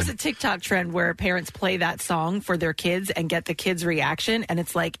 So. There's a TikTok trend where parents play that song for their kids and get the kids' reaction, and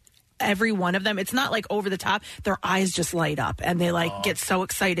it's like, every one of them, it's not like over the top, their eyes just light up and they get so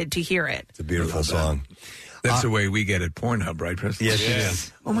excited to hear it. It's a beautiful song. That's the way we get at Pornhub, right, Preston? Yes, it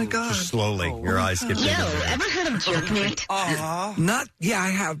is. Oh my God! Just slowly, your eyes get bigger. Ever heard of JokeNet? I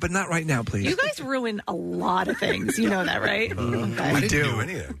have, but not right now, please. You guys ruin a lot of things. You know that, right? Okay. We do.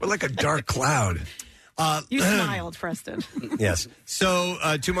 We're like a dark cloud. You smiled, Preston. Yes. So,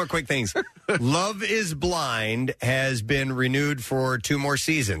 two more quick things. Love is Blind has been renewed for 2 more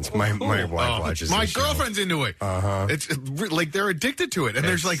seasons. My wife watches My this show. girlfriend's into it. It's like they're addicted to it. And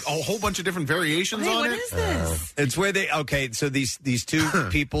there's like a whole bunch of different variations on what it. is this? It's where so these two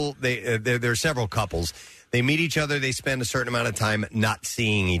people, there are several couples. They meet each other. They spend a certain amount of time not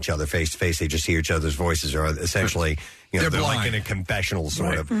seeing each other face to face. They just hear each other's voices, or essentially, they're like in a confessional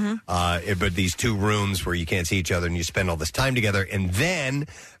sort of. Mm-hmm. But these 2 rooms where you can't see each other, and you spend all this time together, and then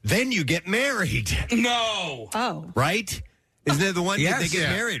you get married. No. Oh. Right? Isn't that the one that they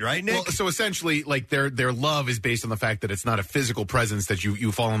get married, right, Nick? Well, so essentially, like their love is based on the fact that it's not a physical presence that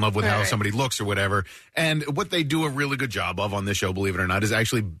you fall in love with how somebody looks or whatever. And what they do a really good job of on this show, believe it or not, is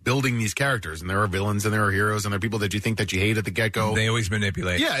actually building these characters. And there are villains and there are heroes and there are people that you think that you hate at the get-go. They always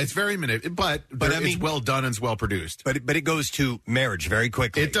manipulate. Yeah, it's very manipulative, but I mean, it's well done and it's well produced. But it goes to marriage very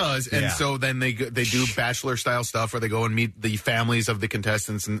quickly. It does, and so then they do bachelor style stuff where they go and meet the families of the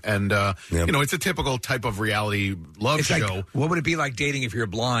contestants, and it's a typical type of reality love show. Like, what would it be like dating if you're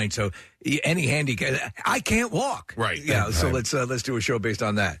blind? So any handicap, I can't walk. Right. Yeah. So let's do a show based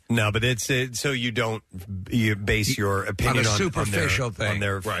on that. No, but it's so you base your opinion on a superficial thing on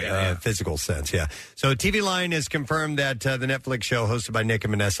their physical sense. Yeah. So TV Line has confirmed that the Netflix show hosted by Nick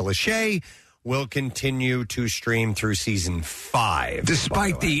and Vanessa Lachey will continue to stream through season 5.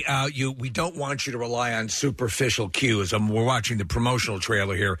 Despite we don't want you to rely on superficial cues. We're watching the promotional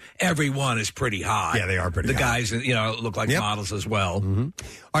trailer here. Everyone is pretty hot. Yeah, they are pretty hot. The guys, look like models as well. Mm-hmm. All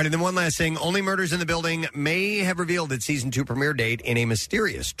right, and then one last thing. Only Murders in the Building may have revealed its season 2 premiere date in a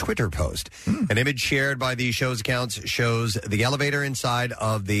mysterious Twitter post. An image shared by the show's accounts shows the elevator inside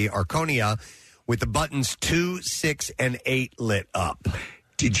of the Arconia with the buttons 2, 6, and 8 lit up.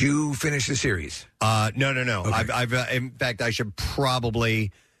 Did you finish the series? No. Okay. I've in fact, I should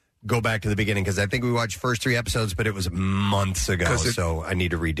probably go back to the beginning because I think we watched the first 3 episodes, but it was months ago, so I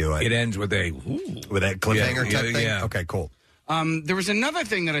need to redo it. It ends with that cliffhanger type thing? Yeah. Okay, cool. There was another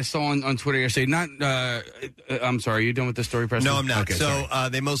thing that I saw on Twitter yesterday. I'm sorry, are you done with the story, Preston? No, I'm not. Okay, so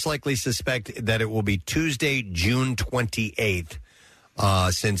they most likely suspect that it will be Tuesday, June 28th.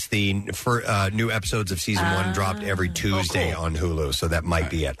 Since the new episodes of season 1 dropped every Tuesday on Hulu, so that might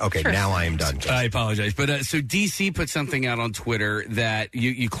be it. Okay, now I am done. I apologize, but so DC put something out on Twitter that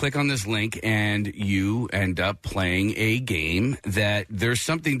you click on this link and you end up playing a game that there's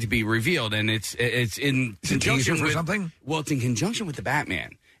something to be revealed, and it's in conjunction with something. Well, it's in conjunction with the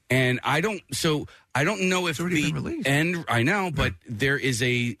Batman, and I don't know if the end. I know, but there is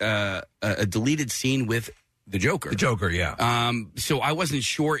a deleted scene with the Joker. The Joker, yeah. So I wasn't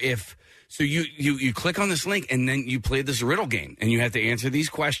sure if... So you click on this link and then you play this riddle game and you have to answer these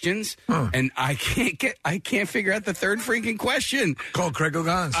questions. And I can't figure out the third freaking question. Call Craig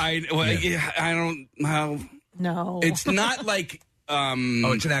O'Gons. I don't know. No. It's not like...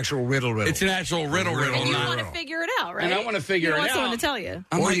 it's an actual riddle. It's an actual riddle. You not- want to figure it out, right? And I want to figure you it want out. someone to tell you.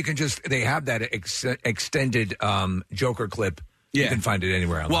 Or you can just, they have that extended Joker clip. Yeah. You can find it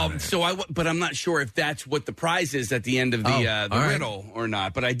anywhere. Well, but I'm not sure if that's what the prize is at the end of the riddle or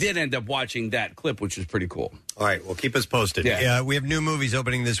not. But I did end up watching that clip, which was pretty cool. All right, well, keep us posted. Yeah. We have new movies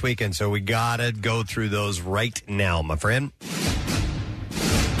opening this weekend, so we got to go through those right now, my friend.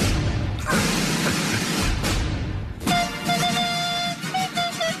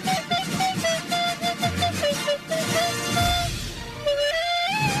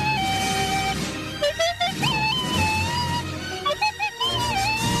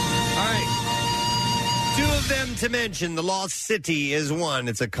 To mention, The Lost City is one.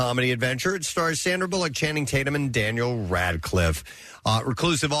 It's a comedy adventure. It stars Sandra Bullock, Channing Tatum, and Daniel Radcliffe.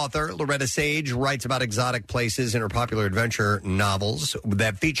 Reclusive author Loretta Sage writes about exotic places in her popular adventure novels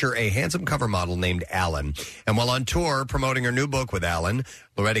that feature a handsome cover model named Alan. And while on tour promoting her new book with Alan,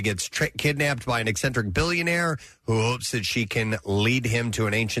 Loretta gets kidnapped by an eccentric billionaire who hopes that she can lead him to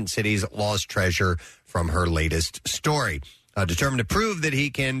an ancient city's lost treasure from her latest story. Determined to prove that he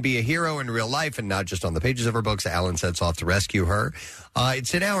can be a hero in real life and not just on the pages of her books, Alan sets off to rescue her.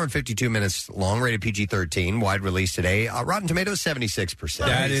 It's an hour and 52 minutes long, rated PG-13, wide release today. Rotten Tomatoes, 76%.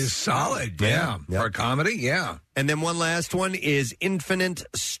 That is solid, yeah. For a comedy, yeah. And then one last one is Infinite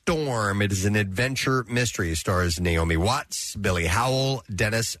Storm. It is an adventure mystery. It stars Naomi Watts, Billy Howell,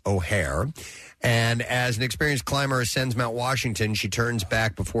 Dennis O'Hare. And as an experienced climber ascends Mount Washington, she turns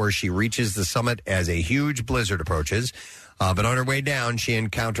back before she reaches the summit as a huge blizzard approaches. But on her way down, she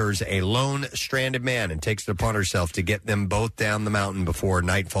encounters a lone, stranded man and takes it upon herself to get them both down the mountain before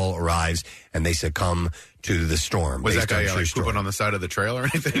nightfall arrives and they succumb to the storm. Was that guy pooping on the side of the trail or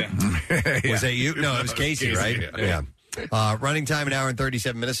anything? Was that you? No, it was Casey, right? Yeah. Running time, an hour and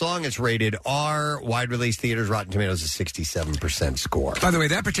 37 minutes long. It's rated R. Wide release theaters. Rotten Tomatoes is 67% score. By the way,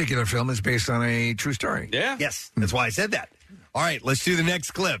 that particular film is based on a true story. Yeah. Yes, that's why I said that. All right, let's do the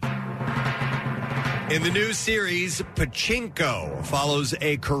next clip. In the new series, Pachinko follows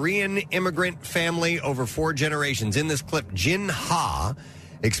a Korean immigrant family over 4 generations. In this clip, Jin Ha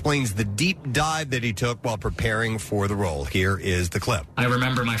explains the deep dive that he took while preparing for the role. Here is the clip. I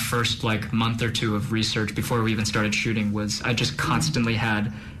remember my first month or two of research before we even started shooting was I just constantly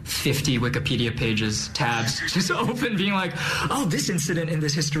had 50 Wikipedia pages, tabs just open, being like, oh, this incident in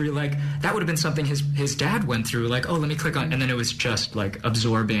this history, that would have been something his dad went through. Oh, let me click on, and then it was just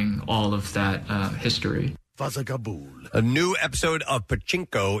absorbing all of that history. A new episode of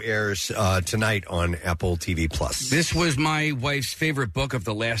Pachinko airs tonight on Apple TV+. This was my wife's favorite book of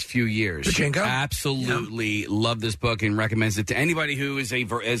the last few years. Pachinko? Absolutely love this book and recommends it to anybody who is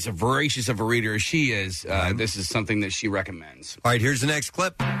as voracious of a reader as she is. This is something that she recommends. All right, here's the next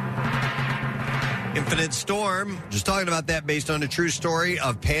clip. Infinite Storm, just talking about that based on a true story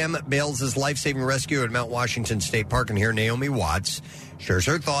of Pam Bales' life-saving rescue at Mount Washington State Park. And here Naomi Watts shares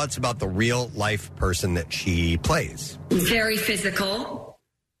her thoughts about the real-life person that she plays. Very physical.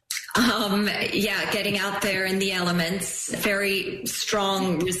 Getting out there in the elements. Very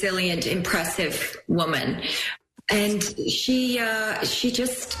strong, resilient, impressive woman. And she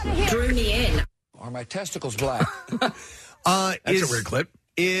just drew me in. Are my testicles black? That's a weird clip.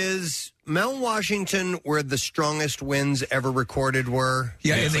 Is Mount Washington where the strongest winds ever recorded were?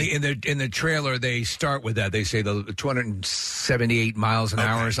 Yeah, in the trailer they start with that. They say the 278 miles an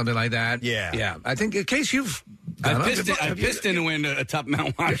hour or something like that. Yeah. I think in case you've I pissed in the wind atop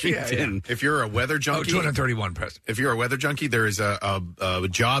Mount Washington. Yeah. If you're a weather junkie, 231 Preston. If you're a weather junkie, there is a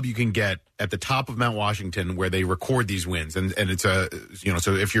job you can get at the top of Mount Washington where they record these winds, and it's so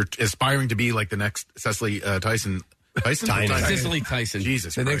if you're aspiring to be like the next Cicely Tyson. Cicely Tyson.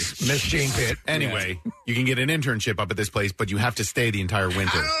 Jesus the Christ. next Miss Jane Pitt. Anyway, you can get an internship up at this place, but you have to stay the entire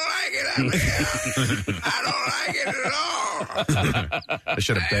winter. I don't like it up here. I don't like it at all. I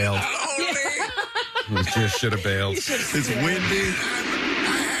should have bailed. Just should have bailed. It's windy.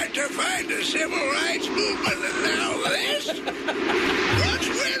 I had to find a civil rights movement, and now this? What's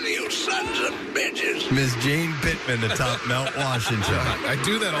with you sons of bitches? Miss Jane Pittman atop Mount Washington. I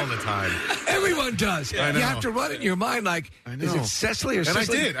do that all the time. Everyone does. I know. You have to run it in your mind is it Cecily or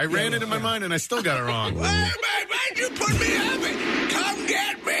Cecily? And I did. I ran it in my mind, and I still got it wrong. Why'd you put me up it? Come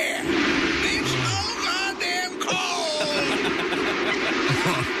get me. It's so goddamn cold.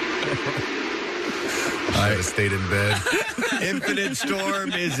 I should have stayed in bed. Infinite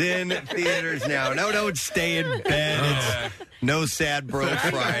Storm is in theaters now. No, don't stay in bed. No sad broke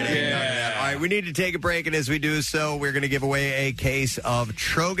Friday. None of that. All right, we need to take a break, and as we do so, we're going to give away a case of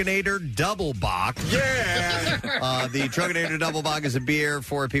Troganator Double Bock. Yeah! The Troganator Double Bock is a beer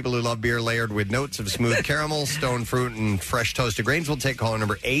for people who love beer layered with notes of smooth caramel, stone fruit, and fresh toasted grains. We'll take caller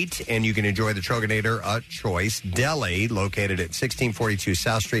number 8, and you can enjoy the Troganator Choice Deli, located at 1642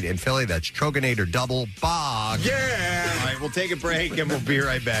 South Street in Philly. That's Troganator Double Bock. Yeah! All right, we'll take a break, and we'll be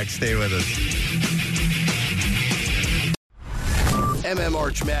right back. Stay with us.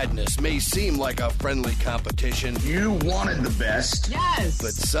 March Madness may seem like a friendly competition. You wanted the best. Yes!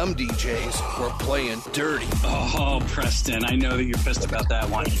 But some DJs were playing dirty. Oh, Preston, I know that you're pissed about that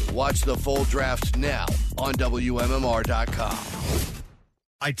one. Watch the full draft now on WMMR.com.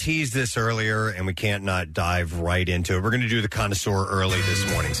 I teased this earlier, and we can't not dive right into it. We're going to do the connoisseur early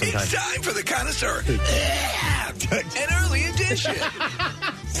this morning. It's time for the connoisseur. An early edition.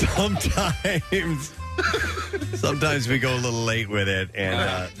 Sometimes we go a little late with it,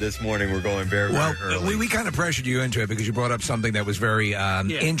 and this morning we're going very, very early. We kind of pressured you into it because you brought up something that was very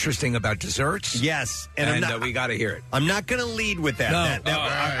interesting about desserts. Yes, and we got to hear it. I'm not going to lead with that. No.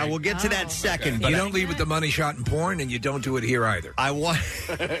 I will get to that second. Okay. But you don't lead with the money shot in porn, and you don't do it here either. I want.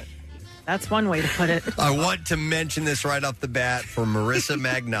 That's one way to put it. I want to mention this right off the bat for Marissa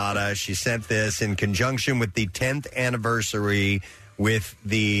Magnata. She sent this in conjunction with the 10th anniversary with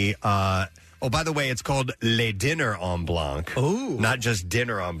the. Oh, by the way, it's called Le Dinner en Blanc. Ooh. Not just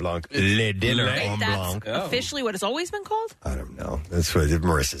Dinner en Blanc. Le Dinner en Blanc. That's officially what it's always been called? I don't know. That's what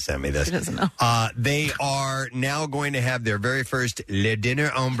Marissa sent me this. She doesn't know. They are now going to have their very first Le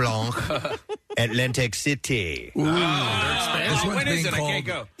Dinner en Blanc at Atlantic City. Ooh. When is it? I can't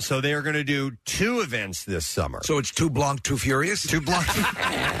go. So they are going to do 2 events this summer. So it's Too Blanc, Too Furious? Too Blanc.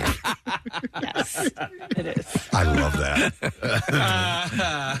 Yes, it is. I love that.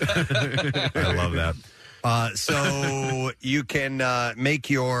 I love that. So you can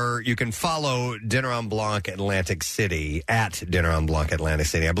you can follow Dinner en Blanc Atlantic City at Dinner en Blanc Atlantic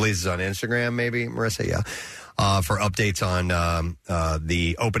City. I believe it's on Instagram, maybe, Marissa. Yeah. For updates on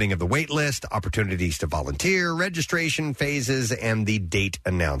the opening of the wait list, opportunities to volunteer, registration phases, and the date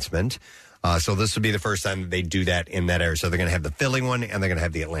announcement. So this will be the first time they do that in that area. So they're going to have the Philly one, and they're going to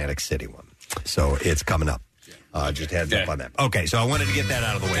have the Atlantic City one. So it's coming up. Just heads up on that. Okay, so I wanted to get that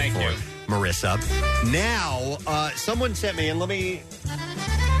out of the way for Marissa. Now, someone sent me, and let me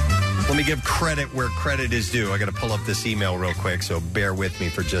give credit where credit is due. I got to pull up this email real quick, so bear with me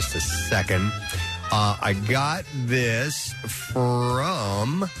for just a second. I got this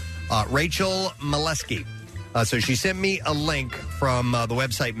from Rachel Molesky. So she sent me a link from the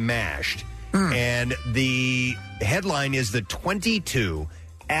website Mashed, and the headline is the 22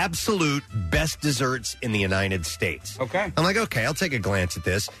 absolute best desserts in the United States. Okay. I'm like, okay, I'll take a glance at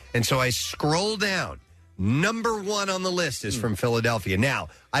this. And so I scroll down. Number 1 on the list is from Philadelphia. Now,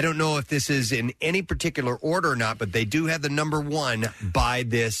 I don't know if this is in any particular order or not, but they do have the number 1 by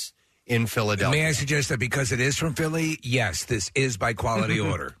this in Philadelphia. May I suggest that because it is from Philly, yes, this is by quality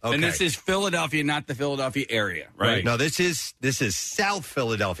order. Okay. And this is Philadelphia, not the Philadelphia area, right? No, this is South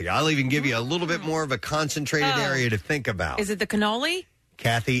Philadelphia. I'll even give you a little bit more of a concentrated area to think about. Is it the cannoli?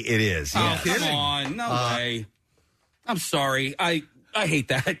 Kathy, it is. Oh, come on. No way. I'm sorry. I hate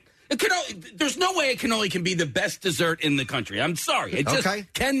that. There's no way a cannoli can be the best dessert in the country. I'm sorry. It just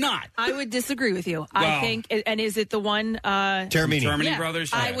cannot. I would disagree with you. I think, and is it the one? Termini. Termini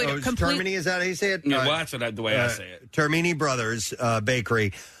Brothers? I would Termini, is that how you say it? Yeah, well, that's the way I say it. Termini Brothers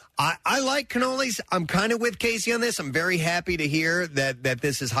Bakery. I like cannolis. I'm kind of with Casey on this. I'm very happy to hear that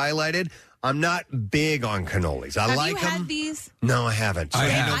this is highlighted. I'm not big on cannolis. I like them. Have you had these? No, I haven't. So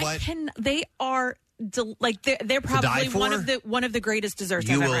you know what? They are they're probably one of the greatest desserts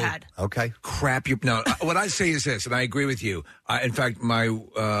I've ever had. Okay. Crap. What I say is this, and I agree with you. In fact, my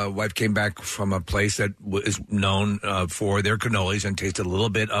wife came back from a place that is known for their cannolis and tasted a little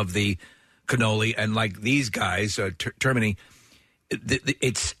bit of the cannoli. And like these guys, Termini,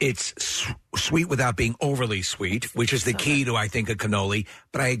 it's sweet without being overly sweet, which is the key to, I think, a cannoli.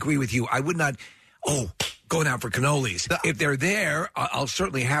 But I agree with you. I would not, going out for cannolis. If they're there, I'll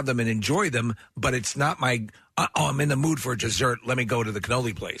certainly have them and enjoy them, but it's not my, I'm in the mood for a dessert, let me go to the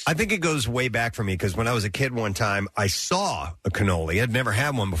cannoli place. I think it goes way back for me because when I was a kid one time, I saw a cannoli. I'd never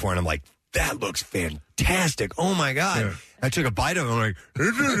had one before, and I'm like, that looks fantastic. Oh, my God. Yeah. I took a bite of it. I'm like,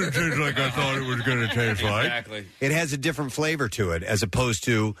 it doesn't taste like I thought it was going to taste like. Exactly. It has a different flavor to it as opposed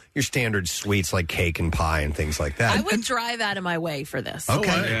to your standard sweets like cake and pie and things like that. I would drive out of my way for this.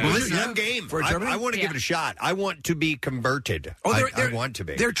 Okay. Well, listen, I'm game. I want to give it a shot. I want to be converted. I want to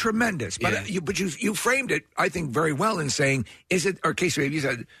be. They're tremendous. But, you framed it, I think, very well in saying, is it, or Casey, you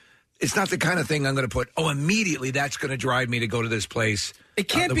said, it's not the kind of thing I'm going to put, immediately that's going to drive me to go to this place. It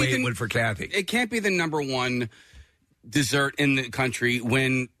can't the be way it would for Kathy. It can't be the number one dessert in the country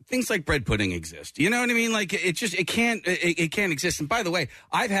when things like bread pudding exist. You know what I mean? Like it can't exist. And by the way,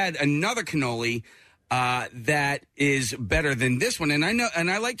 I've had another cannoli that is better than this one, and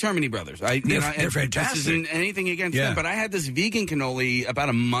I like Termini Brothers. They're fantastic. This isn't anything against them, but I had this vegan cannoli about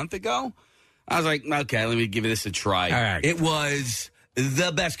a month ago. I was like, okay, let me give this a try. All right. It was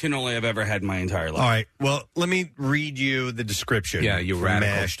the best cannoli I've ever had in my entire life. All right. Well, let me read you the description. Yeah, you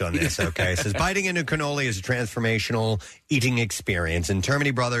radical. Mashed on this. Okay. It says, biting into cannoli is a transformational eating experience. And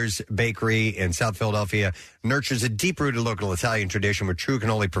Termini Brothers Bakery in South Philadelphia nurtures a deep-rooted local Italian tradition with true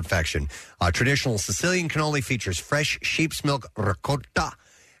cannoli perfection. Traditional Sicilian cannoli features fresh sheep's milk ricotta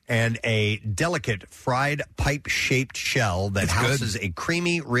and a delicate fried pipe-shaped shell that houses a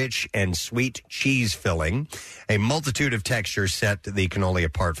creamy, rich, and sweet cheese filling. A multitude of textures set the cannoli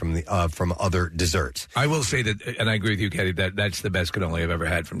apart from other desserts. I will say that, and I agree with you, Katie, that's the best cannoli I've ever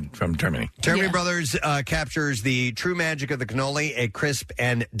had from Termini. Termini Brothers captures the true magic of the cannoli, a crisp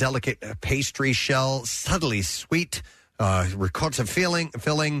and delicate pastry shell, subtly sweet, ricotta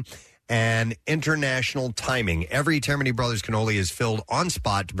filling, and international timing. Every Termini Brothers cannoli is filled on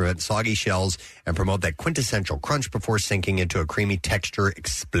spot to prevent soggy shells and promote that quintessential crunch before sinking into a creamy texture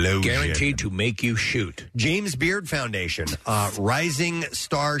explosion. Guaranteed to make you shoot. James Beard Foundation, Rising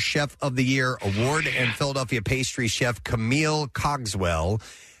Star Chef of the Year award, and Philadelphia pastry chef Camille Cogswell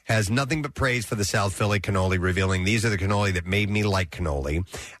has nothing but praise for the South Philly cannoli, revealing these are the cannoli that made me like cannoli.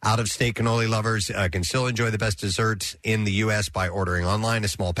 Out-of-state cannoli lovers can still enjoy the best desserts in the U.S. by ordering online. A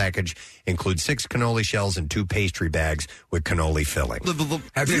small package includes 6 cannoli shells and 2 pastry bags with cannoli filling.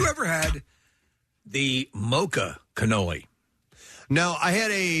 Have you ever had the mocha cannoli? No, I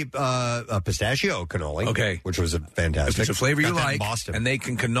had a pistachio cannoli, which was a fantastic. If it's a flavor you Got that in like, Boston. and they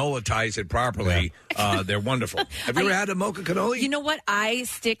can cannolitize it properly, they're wonderful. Have you ever had a mocha cannoli? You know what? I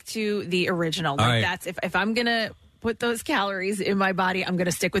stick to the original. All right. That's if I'm gonna put those calories in my body, I'm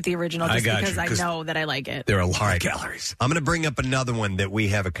gonna stick with the original just because I know that I like it. There are a lot of calories. I'm going to bring up another one that we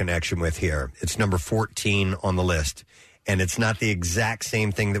have a connection with here. It's number 14 on the list, and it's not the exact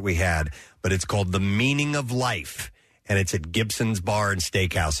same thing that we had, but it's called The Meaning of Life. And it's at Gibson's Bar and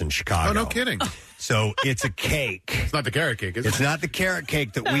Steakhouse in Chicago. Oh, no kidding. So it's a cake. It's not the carrot cake, is it? It's not the carrot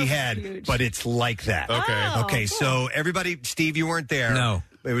cake that we had, but it's like that. Okay. Okay, so everybody, Steve, you weren't there. No.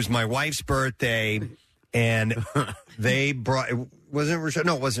 It was my wife's birthday, and they brought, wasn't it Rochelle?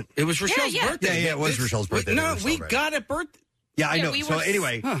 No, it wasn't. It was Rochelle's birthday. Yeah, it was Rochelle's birthday. No, we got a birthday. Yeah, I know. So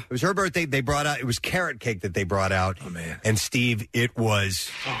anyway, it was her birthday. They brought out, it was carrot cake that they brought out. Oh, man. And Steve, it was,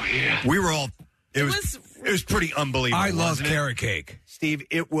 we were all, it was pretty unbelievable. I love wasn't it? carrot cake. Steve,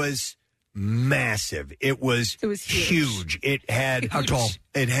 it was massive. It was huge. It had How tall?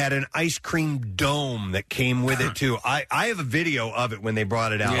 It had an ice cream dome that came with it too. I have a video of it when they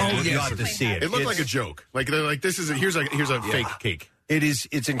brought it out. Yeah. You got to see it. It looked like a joke. Like they're like this is here's a fake cake.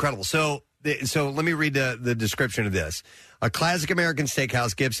 It's incredible. So let me read the description of this. A classic American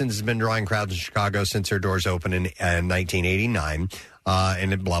steakhouse, Gibson's has been drawing crowds in Chicago since their doors opened in 1989,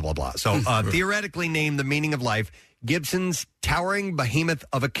 and blah, blah, blah. So theoretically named The Meaning of Life, Gibson's towering behemoth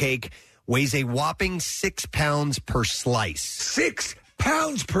of a cake weighs a whopping 6 pounds per slice. 6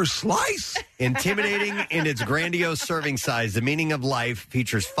 pounds per slice? Intimidating in its grandiose serving size, The Meaning of Life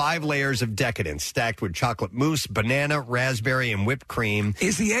features 5 layers of decadence stacked with chocolate mousse, banana, raspberry, and whipped cream.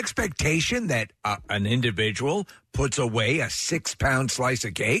 Is the expectation that an individual puts away a 6-pound slice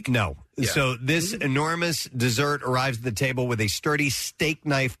of cake? No. So this enormous dessert arrives at the table with a sturdy steak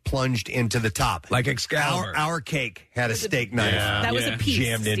knife plunged into the top. Like Excalibur. Our cake had a steak knife That was a piece,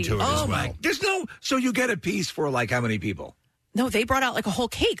 jammed into Steve. it as Oh, well. my. There's no. So you get a piece for like how many people? No, they brought out like a whole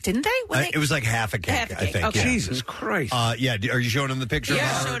cake, didn't they? It was like half a cake, Half a I cake, think. okay. Yeah. Jesus Christ. Yeah, are you showing him the picture? Yeah,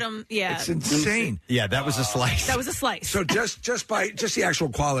 of I our- showed them. Yeah, It's insane. Yeah, that was a slice. that was a slice. So just the actual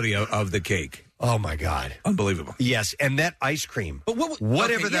quality of the cake. Oh, my God. Unbelievable. Yes, and that ice cream. But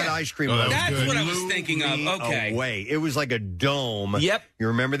whatever okay, that yeah. ice cream Oh, that was. was That's good. what I was blew thinking of. me Okay. away. It was like a dome. Yep. You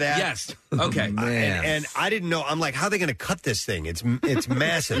remember that? Yes. Okay. And I didn't know. I'm like, how are they going to cut this thing? It's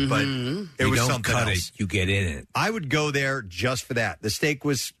massive, but it You was don't something cut else. it. You get in it. I would go there just for that. The steak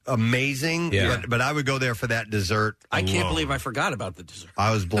was amazing, Yeah. but I would go there for that dessert. I can't alone. believe I forgot about the dessert.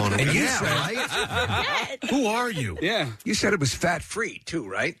 I was blown away. And you Yeah, said- right? Who are you? Yeah. You said it was fat free too,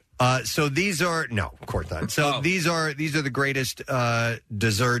 right? So these are no, of course not. So these are the greatest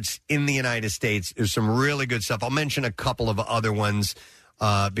desserts in the United States. There's some really good stuff. I'll mention a couple of other ones.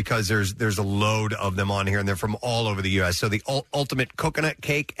 because there's a load of them on here, and they're from all over the U.S. So the ultimate coconut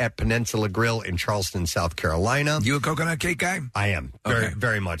cake at Peninsula Grill in Charleston, South Carolina. You a coconut cake guy? I am.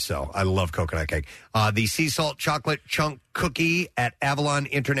 Very much so. I love coconut cake. The sea salt chocolate chunk cookie at Avalon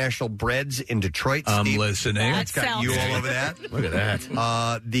International Breads in Detroit. I'm Steve, listening. It's got you all over that. Look at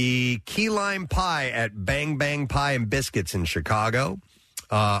that. The key lime pie at Bang Bang Pie and Biscuits in Chicago.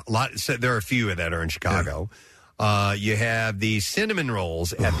 So there are a few that are in Chicago. You have the cinnamon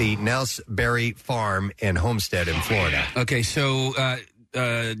rolls at the Nelsberry Farm and Homestead in Florida. Okay, so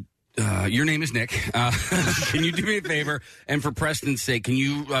your name is Nick. Can you do me a favor? And for Preston's sake, can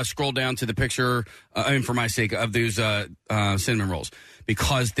you scroll down to the picture, and for my sake, of those cinnamon rolls?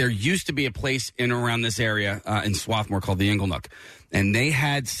 Because there used to be a place in around this area in Swarthmore called the Inglenook. And they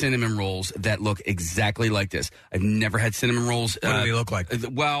had cinnamon rolls that look exactly like this. I've never had cinnamon rolls. What do they look like?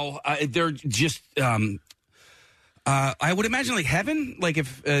 Well, they're just... I would imagine like heaven, like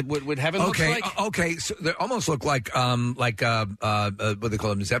if what heaven looks like. Okay, so they almost look like what do they call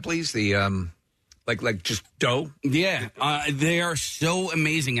them? Zeppelis, the like just dough. Yeah, they are so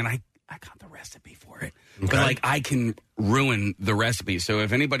amazing, and I got the recipe for it. Okay. But like I can ruin the recipe. So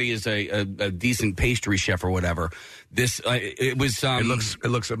if anybody is a decent pastry chef or whatever, this it was. It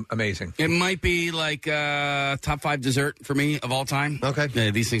looks amazing. It might be like top 5 dessert for me of all time. Okay,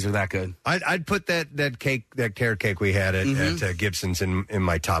 yeah, these things are that good. I'd put that carrot cake we had at Gibson's in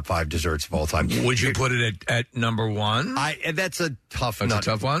my top 5 desserts of all time. Would you put it at number 1? That's a tough. That's a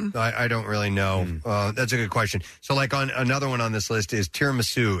tough one. I don't really know. That's a good question. So like on another one on this list is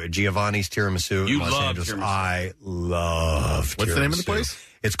tiramisu at Giovanni's Tiramisu in Los Angeles. Tiramisu. I love. What's tiramisu. the name of the place?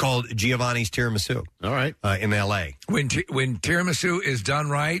 It's called Giovanni's Tiramisu. All right. In L.A. When tiramisu is done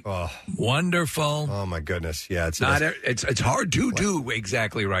right, wonderful. Oh my goodness, yeah, it's hard to do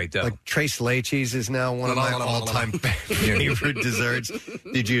exactly right though. Like Tres Leches is now one of my all-time favorite desserts.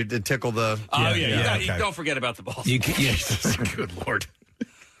 Did you tickle the? Oh yeah. Okay. Don't forget about the balls. Yes. Good Lord.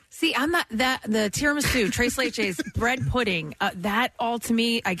 See, I'm not that the tiramisu, Tres Leches, bread pudding. That all to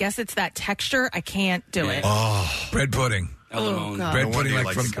me, I guess it's that texture. I can't do it. Oh, bread pudding. Oh, God. Bread pudding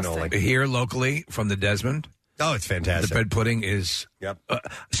like from cannoli. Here locally from the Desmond. Oh, it's fantastic. The bread pudding is. Yep.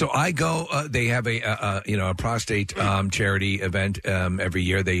 So I go. They have a prostate charity event every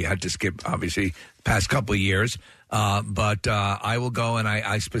year. They had to skip obviously past couple of years, but I will go and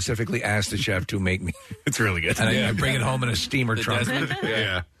I specifically ask the chef to make me. It's really good. And I bring it home in a steamer trunk.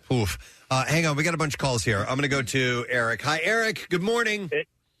 Yeah. Oof. Hang on, we got a bunch of calls here. I'm going to go to Eric. Hi, Eric. Good morning.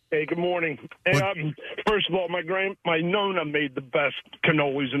 Hey, good morning. Hey, first of all, my Nona made the best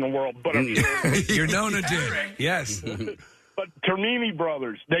cannolis in the world. But your Nona did, yes. But Ternini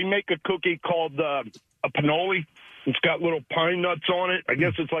Brothers, they make a cookie called a panoli. It's got little pine nuts on it. I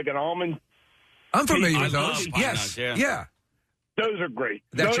guess it's like an almond. I'm familiar with love those. pine Yes, nuts, yeah. Those are great.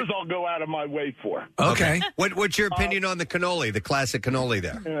 Those I'll go out of my way for. Okay. What's your opinion on the cannoli, the classic cannoli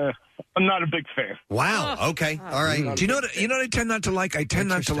there? I'm not a big fan. Wow. Okay. All right. Do you know what I tend not to like? I tend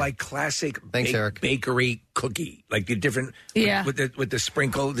not to like classic Eric. bakery cookie, like the different with the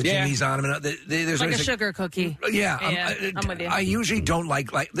sprinkle, the chimneys on them. There's like a sugar cookie. Yeah, I'm with you. I usually don't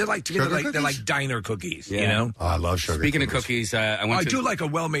like they're like diner cookies. Yeah. You know. Oh, I love sugar. Speaking of cookies, I do like a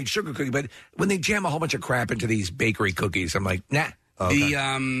well-made sugar cookie, but when they jam a whole bunch of crap into these bakery cookies, I'm like, nah. Okay.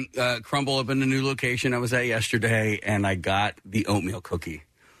 The Crumble opened a new location I was at yesterday, and I got the oatmeal cookie.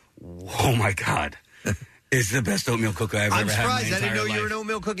 Oh, my God. It's the best oatmeal cookie I've I'm ever had in my surprised. I didn't know entire you were an life.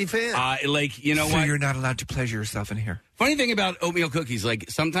 oatmeal cookie fan. So what? you're not allowed to pleasure yourself in here. Funny thing about oatmeal cookies,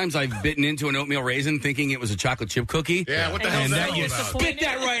 like sometimes I've bitten into an oatmeal raisin thinking it was a chocolate chip cookie. Yeah, what the hell is that all you about? spit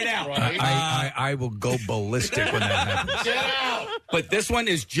that right out. I will go ballistic when that happens. Get out! But this one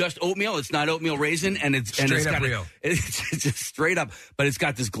is just oatmeal. It's not oatmeal raisin, and it's Straight up got real. It's just straight up, but it's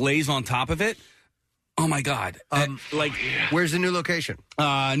got this glaze on top of it. Oh my God! Where's the new location?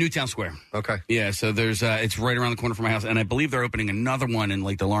 Newtown Square. Okay. Yeah, so there's it's right around the corner from my house, and I believe they're opening another one in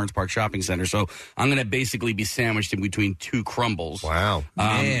like the Lawrence Park Shopping Center. So I'm going to basically be sandwiched in between two crumbles. Wow,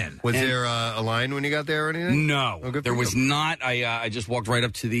 man! Was there a line when you got there or anything? No, there was not. I just walked right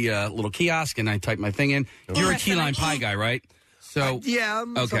up to the little kiosk and I typed my thing in. You're a key lime pie guy, right? So yeah,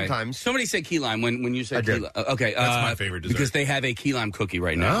 okay. sometimes. Somebody say key lime when you say key lime. Okay, that's my favorite dessert because they have a key lime cookie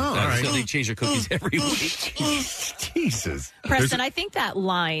right now. Oh, all right. So they change their cookies every week. Jesus, Preston, I think that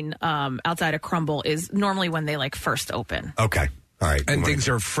line outside of Crumble is normally when they like first open. Okay. All right. And things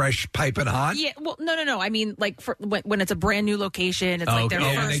are fresh, piping hot? Yeah, well, no. I mean, like when it's a brand new location, it's like their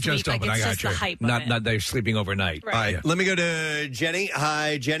first when they just week. open, Like, it's I just got you. the hype of it. Not they're sleeping overnight. Right. All right. Let me go to Jenny.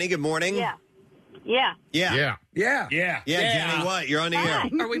 Hi, Jenny. Good morning. Yeah. Yeah. Yeah. Jenny, what? You're on the air.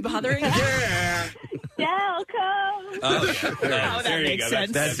 Are we bothering? Yeah. Delco. There you go.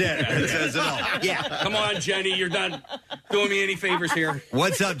 That's it. That says it all. Yeah. Come on, Jenny. You're not doing me any favors here.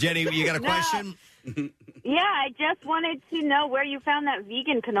 What's up, Jenny? You got a question? Yeah, I just wanted to know where you found that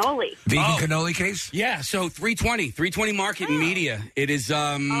vegan cannoli. Cannoli case? Yeah, so 320 Market and Media. It is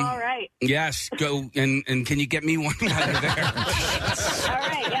All right. Yes, go and can you get me one while you're there? All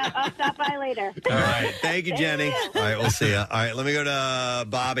right, yeah, I'll stop by later. All right. Thank you, Jenny. All right, we'll see you. All right, let me go to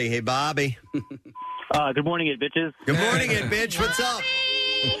Bobby. Hey, Bobby. Good morning, it bitches. Good morning, it bitch. What's up?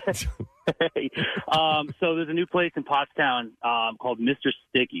 So there's a new place in Pottstown called Mr.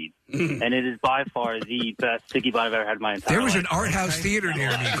 Sticky's, and it is by far the best sticky bun I've ever had in my entire There was life. an art house theater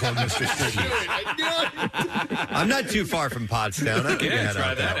near me called Mr. Sticky. I'm not too far from Pottstown. I can head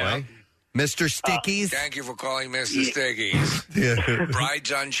out that way. Mr. Sticky's. Thank you for calling Mr. Sticky's.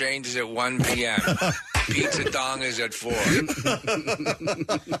 Brides Unchained is at 1 p.m. Pizza Dong is at 4.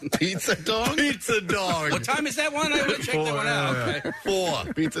 Pizza Dong? Pizza Dong. What time is that one? I would have checked that one out. Okay.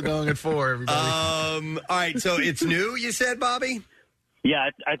 4. Pizza Dong at 4, everybody. All right, so it's new, you said, Bobby?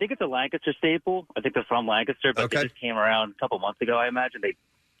 Yeah, I think it's a Lancaster staple. I think they're from Lancaster, but they just came around a couple months ago, I imagine. They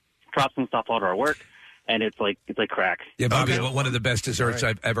dropped some stuff out of our work, and it's like crack. Yeah, Bobby, one of the best desserts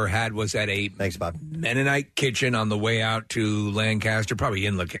I've ever had was at a Mennonite kitchen on the way out to Lancaster, probably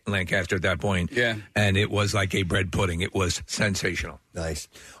in Lancaster at that point. Yeah. And it was like a bread pudding. It was sensational. Nice.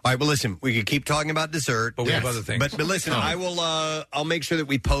 All right, well, listen, we could keep talking about dessert. But we have other things. But listen, I will. I'll make sure that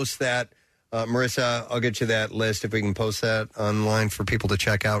we post that. Marissa, I'll get you that list if we can post that online for people to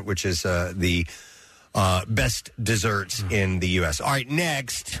check out, which is the best desserts in the U.S. All right,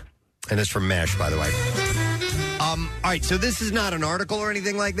 next, and it's from MASH, by the way. All right, so this is not an article or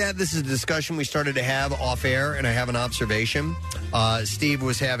anything like that. This is a discussion we started to have off air, and I have an observation. Steve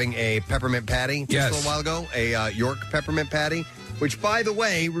was having a peppermint patty just a little while ago, a York peppermint patty, which, by the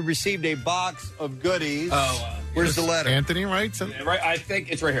way, we received a box of goodies. Where's the letter? Anthony, right? Right, I think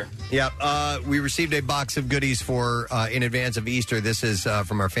it's right here. Yep. We received a box of goodies for in advance of Easter. This is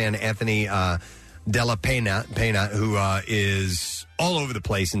from our fan, Anthony Della Pena, who is all over the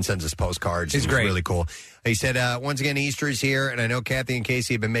place and sends us postcards. He's great. Really cool. He said, once again, Easter is here, and I know Kathy and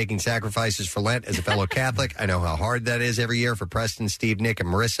Casey have been making sacrifices for Lent. As a fellow Catholic, I know how hard that is every year for Preston, Steve, Nick, and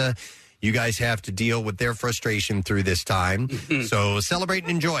Marissa. You guys have to deal with their frustration through this time. So celebrate and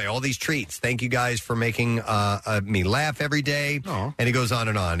enjoy all these treats. Thank you guys for making me laugh every day. And he goes on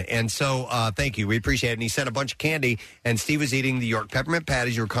and on. And so thank you. We appreciate it. And he sent a bunch of candy. And Steve was eating the York peppermint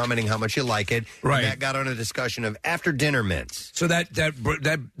patties. You were commenting how much you like it. Right. And that got on a discussion of after dinner mints. So that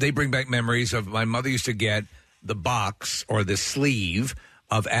they bring back memories of my mother used to get the box or the sleeve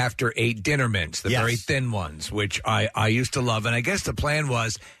of after 8 dinner mints, the very thin ones, which I used to love. And I guess the plan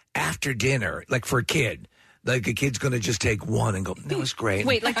was after dinner, like for a kid, like a kid's going to just take one and go, that was great.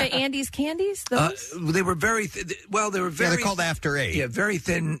 Wait, like the Andes candies? Those? They were very, they were very. they're called after 8. Yeah, very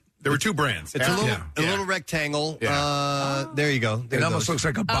thin. There were 2 brands. It's a little rectangle. There you go. There it almost looks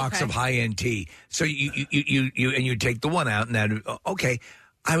like a box of high-end tea. So you take the one out and then,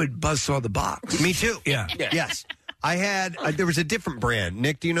 I would buzzsaw the box. Me too. Yeah. Yes. I had, there was a different brand.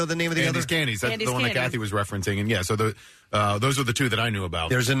 Nick, do you know the name of the other? Candies. That's Andy's the one that Candies. Kathy was referencing. And so those were the 2 that I knew about.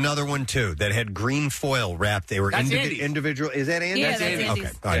 There's another one, too, that had green foil wrapped. They were individual. Is that Andy? Yeah, that's Andy's. Okay.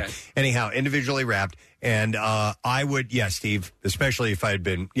 All right. Yeah. Anyhow, individually wrapped. And I would, Steve, especially if I had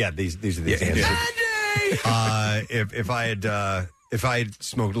been, these are the Andy. If I had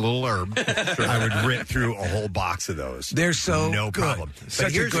smoked a little herb, I would rip through a whole box of those. They're so no good. problem.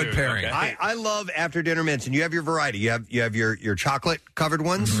 Such a good pairing. I love after dinner mints, and you have your variety. You have your chocolate covered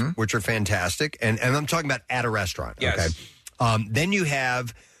ones, which are fantastic, and I'm talking about at a restaurant. Yes. Okay. Then you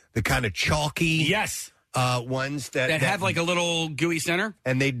have the kind of chalky ones that have like a little gooey center,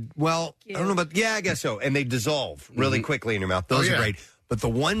 and I don't know about I guess so, and they dissolve really quickly in your mouth. Those are great. But the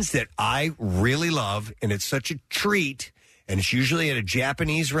ones that I really love, and it's such a treat. And it's usually at a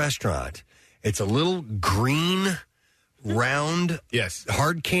Japanese restaurant. It's a little green, round,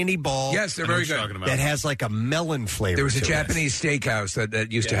 hard candy ball. Yes, they're very good. That has like a melon flavor. There was a to Japanese steakhouse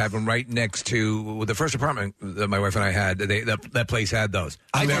that used to have them right next to the first apartment that my wife and I had. That place had those.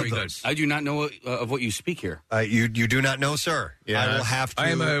 Very good. I do not know of what you speak here. You do not know, sir. Yeah. I will have to. I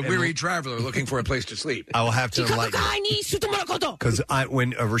am a weary traveler looking for a place to sleep. I will have to enlighten you. Because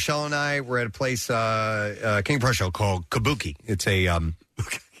when Rochelle and I were at a place, King Prussia, called Kabuki. It's a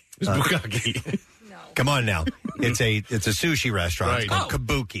Bukaki. Come on now. It's a sushi restaurant. It's called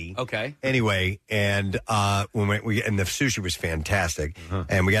Kabuki. Okay. Anyway, and when and the sushi was fantastic.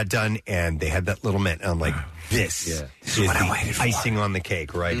 And we got done, and they had that little mint. And I'm like, this is what I the waited for. icing on the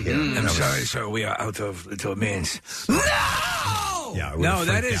cake right here. I'm sorry, sir. We are out of little mints. No! No, Yeah, I would've no,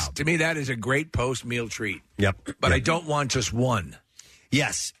 that freaked is out. to me that is a great post-meal treat. Yep. But Yep. I don't want just one.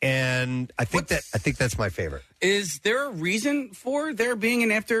 Yes, and I think that's my favorite. Is there a reason for there being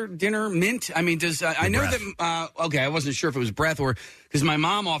an after dinner mint? I mean, does I know that? Okay, I wasn't sure if it was breath or because my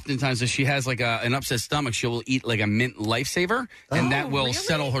mom oftentimes, if she has like an upset stomach, she will eat like a mint lifesaver, and that will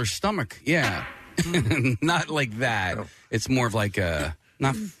settle her stomach. Yeah, not like that. It's more of like a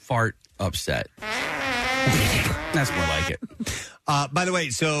not fart upset. That's more like it. By the way,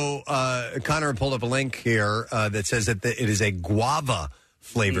 so Connor pulled up a link here that says that it is a guava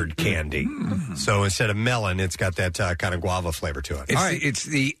flavored candy. So instead of melon, it's got that kind of guava flavor to it.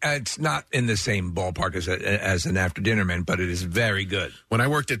 It's not in the same ballpark as an after dinner mint, but it is very good. When I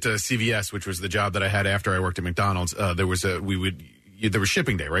worked at CVS, which was the job that I had after I worked at McDonald's, there was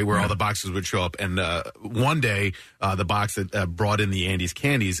shipping day, right, where all the boxes would show up. And one day, the box that brought in the Andes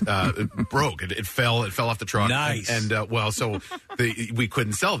candies broke. It fell off the truck. Nice. So we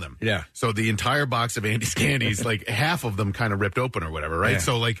couldn't sell them. Yeah. So the entire box of Andes candies, like half of them, kind of ripped open or whatever, right? Yeah.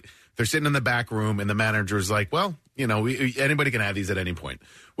 So like they're sitting in the back room, and the manager is like, "Well, anybody can have these at any point,"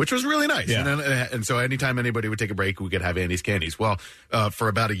 which was really nice. Yeah. And so anytime anybody would take a break, we could have Andes candies. Well, for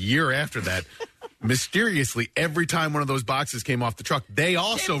about a year after that. Mysteriously, every time one of those boxes came off the truck, they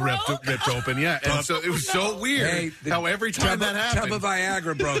also ripped open. Yeah, and so it was so weird how every time that happened, tub of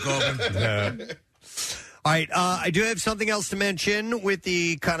Viagra broke open. All right, I do have something else to mention with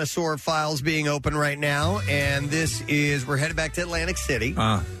the connoisseur files being open right now, and this is we're headed back to Atlantic City.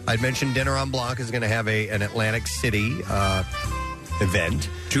 I'd mentioned Dinner on Blanc is going to have an Atlantic City event.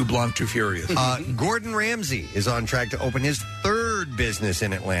 Too Blanc, too furious. Gordon Ramsay is on track to open his third business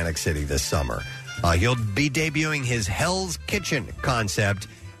in Atlantic City this summer. He'll be debuting his Hell's Kitchen concept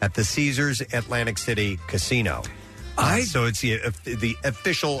at the Caesars Atlantic City Casino. So it's the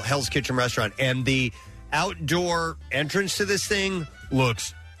official Hell's Kitchen restaurant, and the outdoor entrance to this thing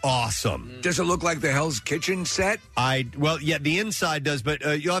looks awesome. Does it look like the Hell's Kitchen set? The inside does,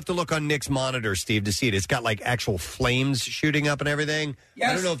 but you'll have to look on Nick's monitor, Steve, to see it. It's got like actual flames shooting up and everything. Yes.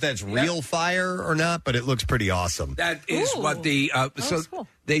 I don't know if that's real fire or not, but it looks pretty awesome. That is what the cool.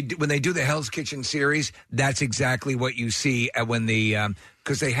 when they do the Hell's Kitchen series, that's exactly what you see when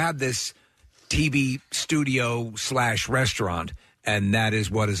because they have this TV studio / restaurant. And that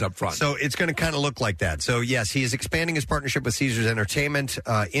is what is up front. So it's going to kind of look like that. So, yes, he is expanding his partnership with Caesars Entertainment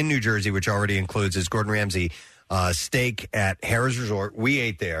in New Jersey, which already includes his Gordon Ramsay steak at Harrah's Resort. We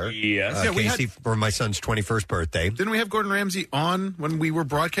ate there. Yes. Casey, for my son's 21st birthday. Didn't we have Gordon Ramsay on when we were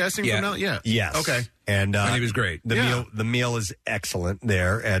broadcasting from now? Yeah. Yes. Okay. And he was great. The meal is excellent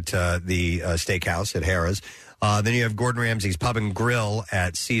there at the steakhouse at Harrah's. Then you have Gordon Ramsay's Pub and Grill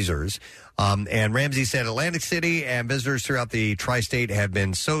at Caesars. And Ramsay said Atlantic City and visitors throughout the tri-state have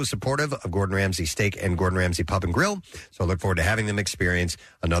been so supportive of Gordon Ramsay Steak and Gordon Ramsay Pub and Grill. So I look forward to having them experience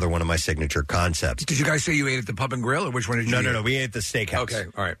another one of my signature concepts. Did you guys say you ate at the Pub and Grill, or which one did you eat? No. We ate at the steakhouse. Okay,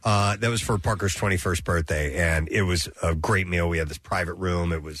 all right. That was for Parker's 21st birthday, and it was a great meal. We had this private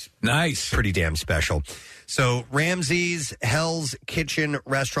room. It was nice. Pretty damn special. So Ramsay's Hell's Kitchen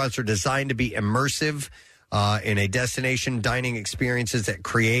restaurants are designed to be immersive in a destination dining experiences that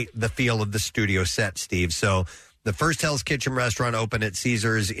create the feel of the studio set, Steve. So the first Hell's Kitchen restaurant opened at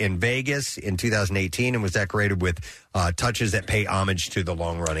Caesars in Vegas in 2018 and was decorated with touches that pay homage to the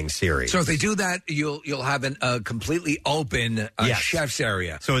long-running series. So if they do that, you'll have a completely open chef's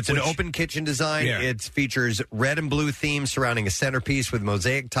area. So it's an open kitchen design. Yeah. It features red and blue themes surrounding a centerpiece with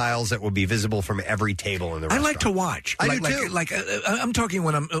mosaic tiles that will be visible from every table in the I restaurant. like to watch. I do too. I'm talking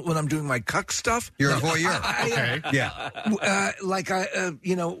when I'm doing my cuck stuff. You're a voyeur. Okay. Yeah.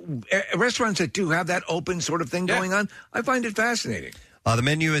 Restaurants that do have that open sort of thing going on, I find it fascinating. The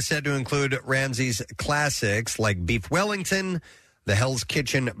menu is said to include Ramsay's classics like beef Wellington, the Hell's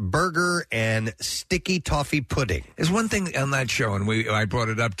Kitchen burger, and sticky toffee pudding. There's one thing on that show, and I brought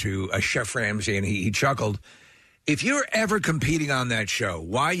it up to Chef Ramsay, and he chuckled. If you're ever competing on that show,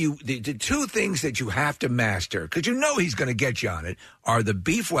 the two things that you have to master, because you know he's going to get you on it, are the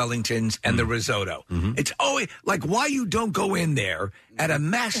beef Wellingtons and the risotto. Mm-hmm. It's always like why you don't go in there at a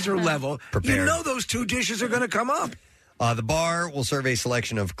master level. Prepared. You know those two dishes are going to come up. The bar will serve a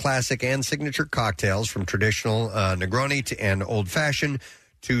selection of classic and signature cocktails from traditional Negroni and old-fashioned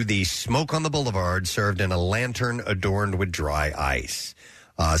to the Smoke on the Boulevard served in a lantern adorned with dry ice.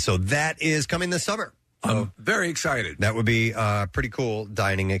 So that is coming this summer. I'm very excited. That would be a pretty cool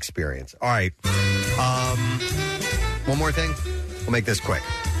dining experience. All right. One more thing. We'll make this quick.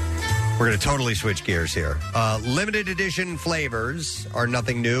 We're going to totally switch gears here. Limited edition flavors are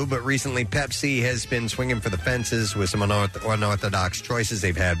nothing new, but recently Pepsi has been swinging for the fences with some unorthodox choices.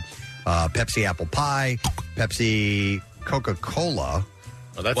 They've had Pepsi apple pie, Pepsi Coca-Cola.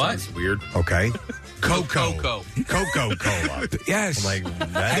 Oh, that sounds weird. Okay. Coca-Cola. Coca-Cola. Yes. I'm like,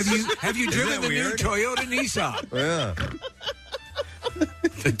 that's, have you driven the new Toyota Nissan? Yeah.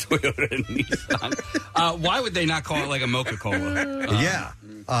 The Toyota and Nissan. Why would they not call it like a Mocha-Cola? Yeah.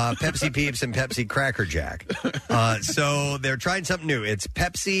 Pepsi Peeps and Pepsi Cracker Jack. So they're trying something new. It's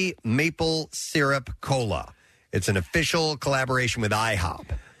Pepsi Maple Syrup Cola. It's an official collaboration with IHOP.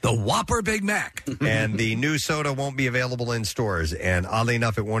 The Whopper Big Mac. And the new soda won't be available in stores. And oddly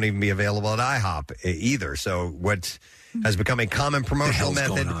enough, it won't even be available at IHOP either. So what has become a common promotional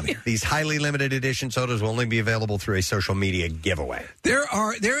method, these highly limited edition sodas will only be available through a social media giveaway. There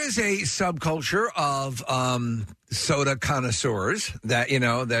is a subculture of soda connoisseurs that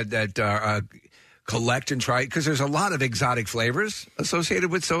collect and try, because there's a lot of exotic flavors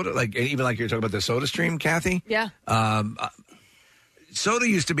associated with soda, like even like you're talking about the Soda Stream, Kathy. Yeah. Soda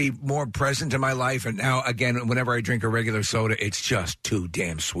used to be more present in my life, and now, again, whenever I drink a regular soda, it's just too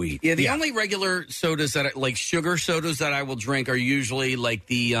damn sweet. Yeah, the only regular sodas that like sugar sodas that I will drink are usually like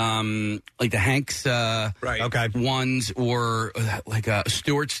the Hank's ones, or like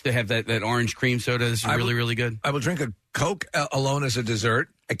Stewart's. They have that orange cream soda that's really good. I will drink a Coke alone as a dessert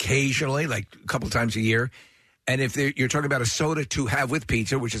occasionally, like a couple times a year. And if you're talking about a soda to have with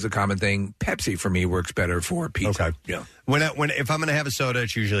pizza, which is a common thing, Pepsi for me works better for pizza. Okay. Yeah. If I'm going to have a soda,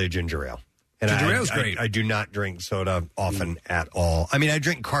 it's usually a ginger ale. And Ginger ale's great. I do not drink soda often at all. I mean, I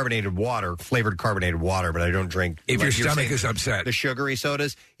drink flavored carbonated water, but I don't drink. If like your you're stomach saying, is upset. the sugary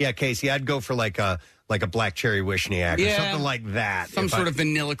sodas. Yeah, Casey, I'd go for like a black cherry Wishniak or something like that. Some sort of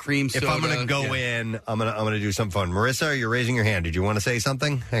vanilla cream soda. If I'm going to go in, I'm going to do something fun. Marissa, you're raising your hand. Did you want to say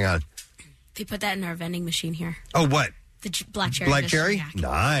something? Hang on. They put that in our vending machine here. Oh, what? The black cherry. Black cherry? Wishniak.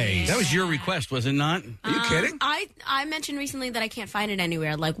 Nice. That was your request, was it not? Are you kidding? I mentioned recently that I can't find it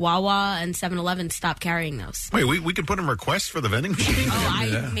anywhere. Like Wawa and 7-Eleven stopped carrying those. Wait, we could put in requests for the vending machine?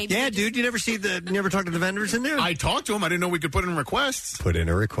 Yeah, dude, you never talk to the vendors in there? I talked to them. I didn't know we could put in requests. Put in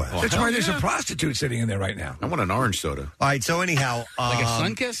a request. That's why there's a prostitute sitting in there right now. I want an orange soda. All right, so anyhow. Like a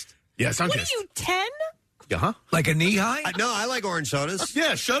Sunkist? Yeah, Sunkist. What are you, 10? Yeah, huh? Like a knee high? No, I like orange sodas.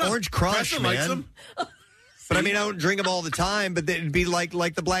 Yeah, shut up. Orange Crush, Preston man. likes them. But I mean, I don't drink them all the time. But it'd be like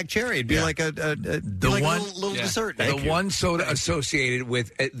the black cherry. It'd be like a little dessert. The one soda associated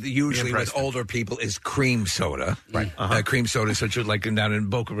with usually with older people is cream soda. Right. Cream soda, such as like down in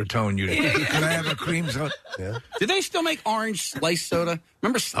Boca Raton. Can I have a cream soda? Yeah. Do they still make orange Slice soda?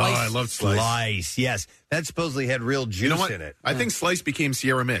 Remember Slice? Oh, I love Slice. Slice, yes. That supposedly had real juice You know what? in it. I think Slice became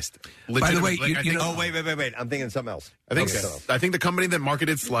Sierra Mist. By the way, Oh, wait. I'm thinking of something else. I think the company that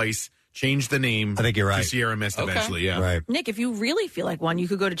marketed Slice changed the name. I think you're right. To Sierra Mist eventually. Yeah. Right. Nick, if you really feel like one, you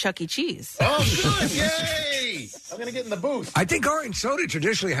could go to Chuck E. Cheese. Oh, good! Yay! I'm gonna get in the booth. I think orange soda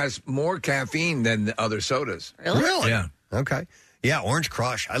traditionally has more caffeine than the other sodas. Really? Yeah. Okay. Yeah, Orange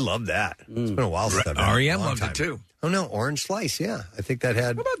Crush. I love that. It's been a while since I've had it. REM A long loved time. it too. Oh, no, Orange Slice, yeah. I think that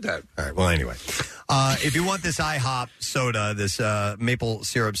had... How about that? All right, well, anyway. If you want this IHOP soda, this maple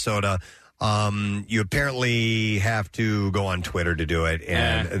syrup soda, you apparently have to go on Twitter to do it,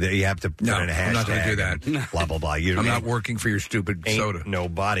 and you have to put in a hashtag. I'm not going to do that. Blah, blah, blah. I'm not working for your stupid soda.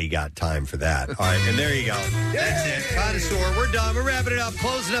 Nobody got time for that. All right, and there you go. That's it. Connoisseur, we're done. We're wrapping it up.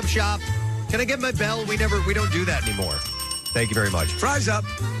 Closing up shop. Can I get my bell? We don't do that anymore. Thank you very much. Fries up.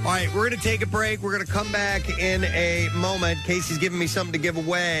 All right, we're going to take a break. We're going to come back in a moment. Casey's giving me something to give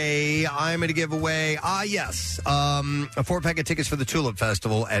away. I'm going to give away, a 4-pack of tickets for the Tulip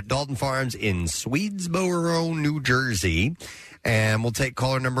Festival at Dalton Farms in Swedesboro, New Jersey. And we'll take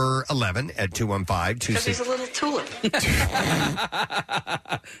caller number 11 at 215-26... Because he's a little tulip.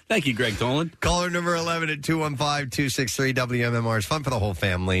 Thank you, Greg Tolan. Caller number 11 at 215-263-WMMR is fun for the whole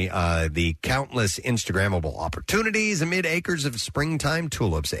family. The countless Instagrammable opportunities amid acres of springtime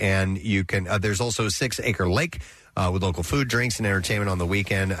tulips. And you can, there's also a 6-acre lake with local food, drinks, and entertainment on the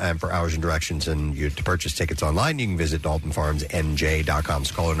weekend. And for hours and directions and to purchase tickets online, you can visit DaltonFarmsNJ.com.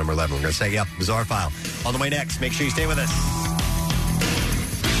 So caller number 11. We're going to say, Bizarre File. On the way next. Make sure you stay with us.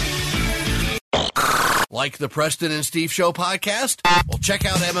 Like the Preston and Steve Show podcast? Well, check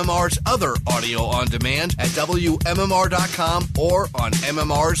out MMR's other audio on demand at WMMR.com or on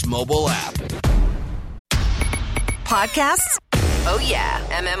MMR's mobile app. Podcasts? Oh, yeah.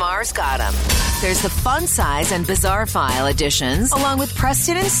 MMR's got them. There's the Fun Size and Bizarre File editions, along with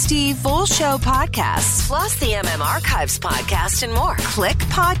Preston and Steve full show podcasts, plus the MM Archives podcast and more. Click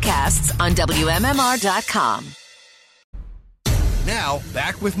podcasts on WMMR.com. Now,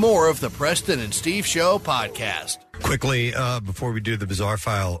 back with more of the Preston and Steve Show podcast. Quickly, before we do the Bizarre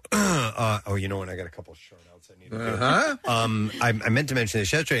File, you know what? I got a couple of shout-outs I need I meant to mention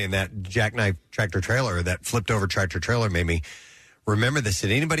this yesterday, and that jackknife tractor trailer, that flipped over tractor trailer, made me remember this.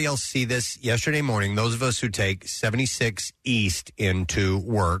 Did anybody else see this yesterday morning? Those of us who take 76 East into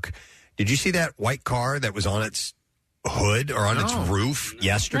work, did you see that white car that was on its hood or on its roof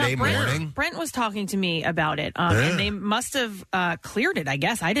yesterday morning? Brent was talking to me about it, and they must have cleared it, I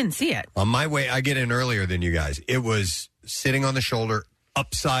guess. I didn't see it. On my way, I get in earlier than you guys. It was sitting on the shoulder,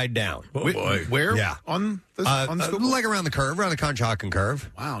 upside down. Oh, boy. Where? Yeah. On the school bus? Like around the curve, around the Conshohocken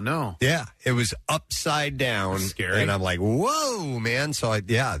curve. Wow, no. Yeah, it was upside down. That's scary. And I'm like, whoa, man. So, I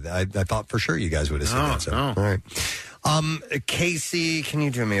thought for sure you guys would have seen that. So, all right. Casey, can you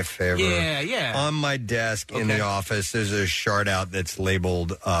do me a favor? Yeah. On my desk in the office, there's a shard out that's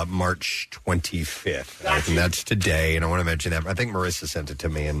labeled March 25th. And that's today, and I want to mention that. I think Marissa sent it to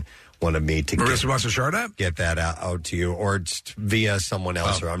me and wanted me to Marissa wants a shard out? Get that out to you, or it's via someone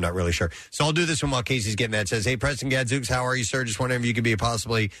else, or I'm not really sure. So I'll do this one while Casey's getting that. It says, hey, Preston Gadzooks, how are you, sir? Just wondering if you could be if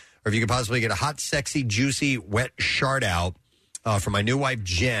you could possibly get a hot, sexy, juicy, wet shard out for my new wife,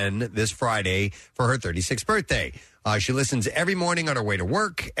 Jen, this Friday for her 36th birthday. She listens every morning on her way to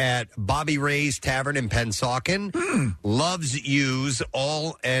work at Bobby Ray's Tavern in Pensauken. Loves yous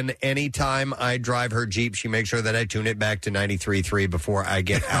all and any time I drive her Jeep, she makes sure that I tune it back to 93.3 before I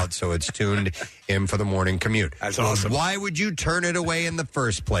get out, so it's tuned in for the morning commute. That's awesome. Why would you turn it away in the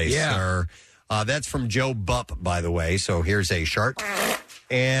first place, sir? That's from Joe Bupp, by the way. So here's a chart.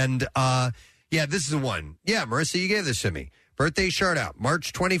 And, this is the one. Yeah, Marissa, you gave this to me. Birthday shout out,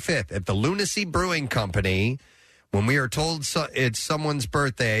 March 25th at the Lunacy Brewing Company. When we are told it's someone's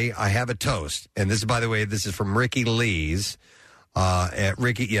birthday, I have a toast. And this is, by the way, this is from Ricky Lee's.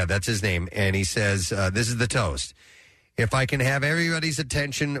 Ricky, that's his name. And he says, this is the toast. If I can have everybody's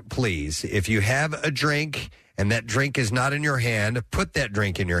attention, please. If you have a drink and that drink is not in your hand, put that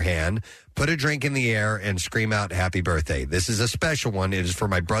drink in your hand, put a drink in the air, and scream out happy birthday. This is a special one. It is for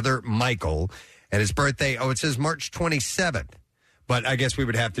my brother, Michael. And his birthday, it says March 27th. But I guess we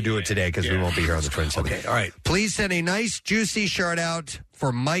would have to do it today because we won't be here on the 27th. Okay, all right. Please send a nice, juicy shout out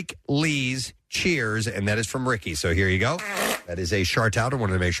for Mike Lee's. Cheers. And that is from Ricky. So here you go. That is a shout out. I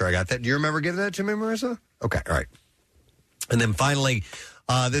wanted to make sure I got that. Do you remember giving that to me, Marissa? Okay, all right. And then finally,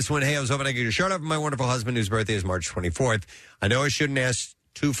 this one, hey, I was hoping I could get a shout out for my wonderful husband whose birthday is March 24th. I know I shouldn't ask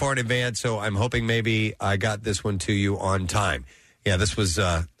too far in advance, so I'm hoping maybe I got this one to you on time. Yeah, this was,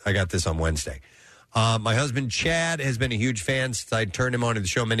 I got this on Wednesday. My husband, Chad, has been a huge fan since I turned him on to the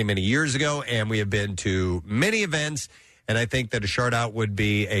show many, many years ago, and we have been to many events, and I think that a shout out would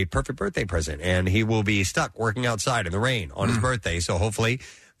be a perfect birthday present, and he will be stuck working outside in the rain on his birthday, so hopefully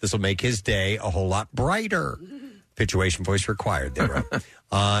this will make his day a whole lot brighter. Punctuation voice required there.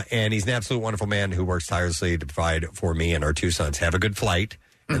 And he's an absolute wonderful man who works tirelessly to provide for me and our two sons. Have a good flight,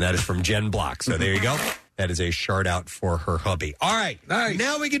 and that is from Jen Block. So there you go. That is a shout out for her hubby. All right. Nice.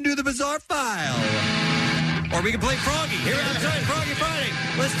 Now we can do the Bizarre File. Or we can play Froggy. Here we go. Froggy Friday.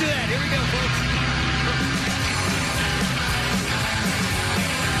 Let's do that. Here we go, folks.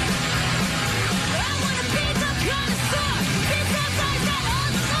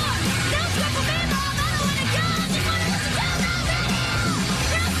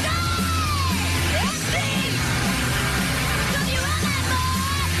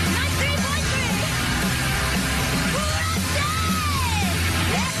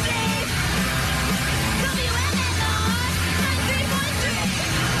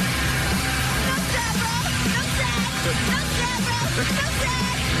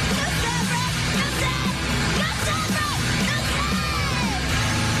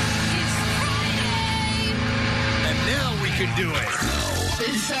 Do it.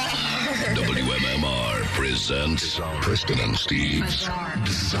 WMMR presents Preston and Steve's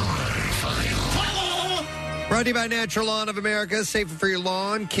Bizarre File. Brought to you by Natural Lawn of America. Safer for your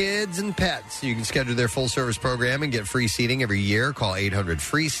lawn, kids, and pets. You can schedule their full-service program and get free seeding every year. Call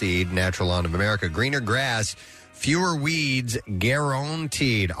 800-FREE-SEED. Natural Lawn of America. Greener grass, fewer weeds,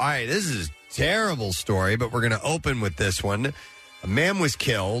 guaranteed. All right, this is a terrible story, but we're going to open with this one. A man was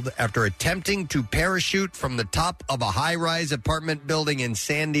killed after attempting to parachute from the top of a high-rise apartment building in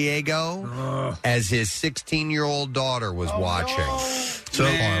San Diego as his 16-year-old daughter was watching. No. So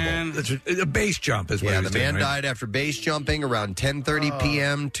horrible. It's a base jump is what he was the man doing, right? died after base jumping around 10:30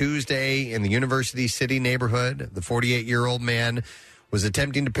 p.m. Tuesday in the University City neighborhood. The 48-year-old man was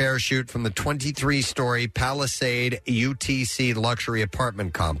attempting to parachute from the 23-story Palisade UTC luxury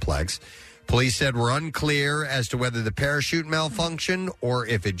apartment complex. Police said we're unclear as to whether the parachute malfunctioned or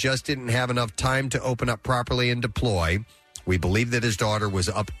if it just didn't have enough time to open up properly and deploy. We believe that his daughter was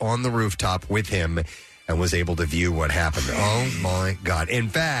up on the rooftop with him and was able to view what happened. Oh, my God. In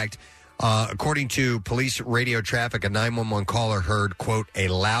fact, According to police radio traffic, a 911 caller heard, quote, a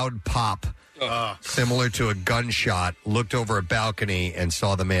loud pop similar to a gunshot, looked over a balcony and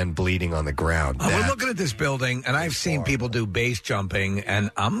saw the man bleeding on the ground. We're looking at this building, and I've seen people do base jumping,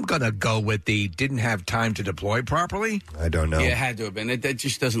 and I'm going to go with the didn't have time to deploy properly. I don't know. Yeah, it had to have been. It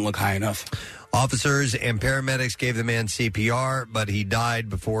just doesn't look high enough. Officers and paramedics gave the man CPR, but he died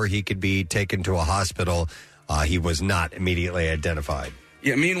before he could be taken to a hospital. He was not immediately identified.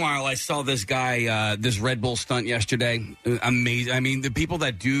 Yeah, meanwhile, I saw this guy, this Red Bull stunt yesterday. Amazing. I mean, the people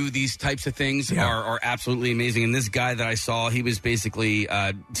that do these types of things are absolutely amazing. And this guy that I saw, he was basically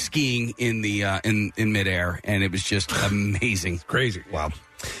skiing in the in midair, and it was just amazing. Crazy. Wow.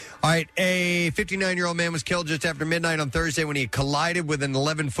 All right, a 59-year-old man was killed just after midnight on Thursday when he collided with an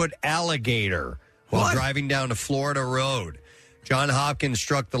 11-foot alligator while driving down a Florida road. John Hopkins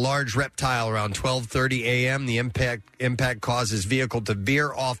struck the large reptile around 12:30 a.m. The impact caused his vehicle to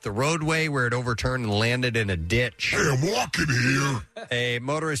veer off the roadway, where it overturned and landed in a ditch. Hey, I'm walking here. A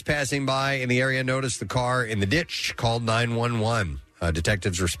motorist passing by in the area noticed the car in the ditch, called 911.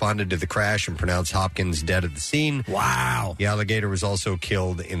 Detectives responded to the crash and pronounced Hopkins dead at the scene. Wow. The alligator was also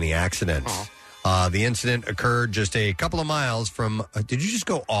killed in the accident. The incident occurred just a couple of miles from... did you just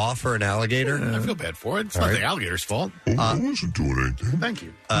go off for an alligator? I feel bad for it. It's not the alligator's fault. I wasn't doing anything. Thank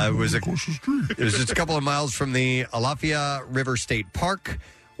you. It was across the street. It was just a couple of miles from the Alafia River State Park,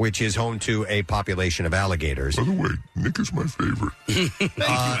 which is home to a population of alligators. By the way, Nick is my favorite. Thank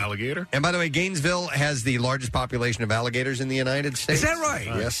you, alligator. And by the way, Gainesville has the largest population of alligators in the United States. Is that right?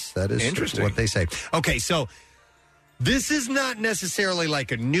 Yes, that is Interesting. what they say. Okay, so... this is not necessarily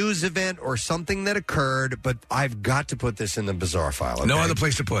like a news event or something that occurred, but I've got to put this in the bizarre file. Okay? No other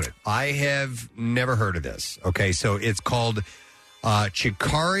place to put it. I have never heard of this. Okay, so it's called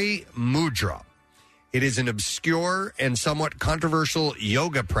Chikari Mudra. It is an obscure and somewhat controversial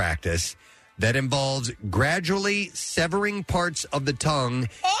yoga practice that involves gradually severing parts of the tongue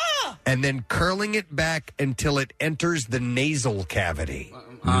and then curling it back until it enters the nasal cavity.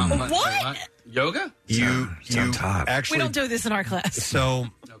 What? Yoga? You actually we don't do this in our class. So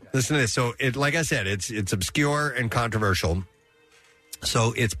listen to this. So it, like I said, it's obscure and controversial.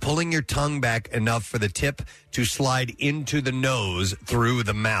 So it's pulling your tongue back enough for the tip to slide into the nose through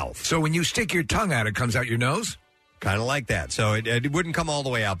the mouth. So when you stick your tongue out, it comes out your nose? Kind of like that. So it wouldn't come all the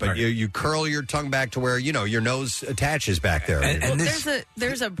way out, but you curl your tongue back to where, your nose attaches back there. And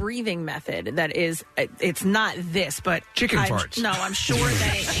there's a breathing method that is, it's not this, but chicken farts. No, I'm sure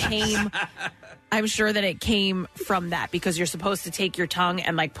that it came. I'm sure that it came from that because you're supposed to take your tongue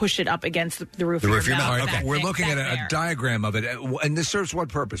and like push it up against the roof of your mouth. Okay. We're looking at a diagram of it, and this serves what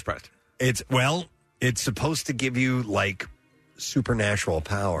purpose, Preston? It's supposed to give you like supernatural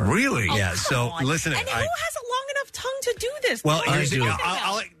power. Really? Yeah. So listen, and who has a long enough tongue to do this? Well, Why here's are you the- doing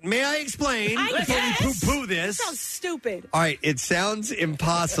I'll- that? may I explain before we poo-poo this? Sounds stupid. All right, it sounds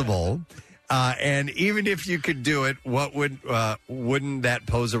impossible, and even if you could do it, wouldn't that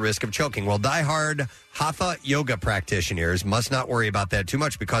pose a risk of choking? Well, diehard Hatha yoga practitioners must not worry about that too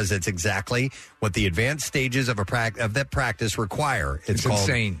much because it's exactly what the advanced stages of that practice require. It's called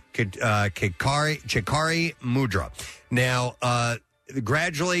insane. Chikari Mudra. Now,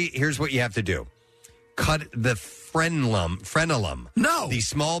 gradually, here's what you have to do. Cut the frenulum. No. The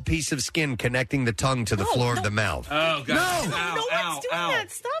small piece of skin connecting the tongue to the floor of the mouth. Oh, God. No one's doing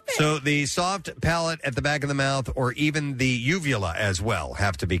that. Stop it. So the soft palate at the back of the mouth or even the uvula as well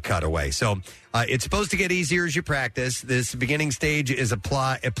have to be cut away. So it's supposed to get easier as you practice. This beginning stage is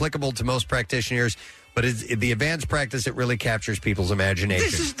applicable to most practitioners, but the advanced practice, it really captures people's imagination.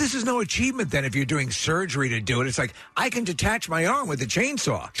 This is no achievement then if you're doing surgery to do it. It's like, I can detach my arm with a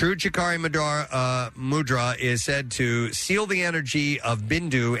chainsaw. True Chikari Mudra is said to seal the energy of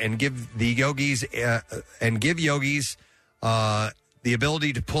Bindu and give the yogis the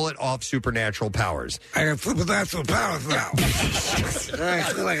ability to pull it off supernatural powers. I have supernatural powers now. I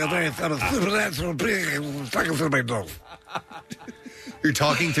feel like I'm very supernatural being stuck through my nose. You're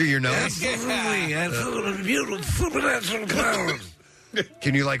talking through your nose? Absolutely. I have beautiful supernatural powers.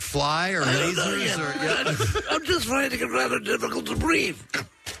 Can you, like, fly or lasers? I'm just finding it rather difficult to breathe.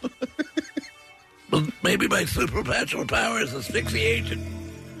 But maybe my supernatural power is asphyxiation.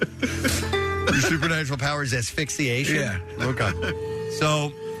 Your supernatural power is asphyxiation? Yeah. Okay.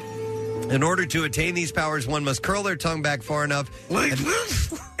 So, in order to attain these powers, one must curl their tongue back far enough. Like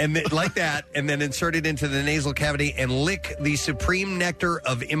this? Like that, and then insert it into the nasal cavity and lick the supreme nectar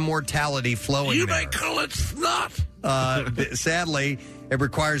of immortality flowing You there. may call it snot. Sadly, it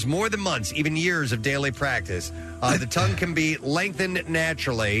requires more than months, even years of daily practice. The tongue can be lengthened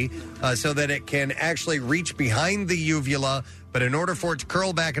naturally so that it can actually reach behind the uvula, But in order for it to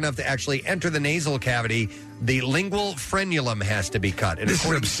curl back enough to actually enter the nasal cavity, the lingual frenulum has to be cut. And this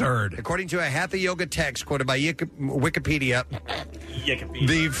is absurd. According to a Hatha Yoga text quoted by Wikipedia,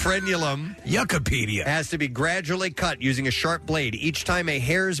 the frenulum has to be gradually cut using a sharp blade. Each time a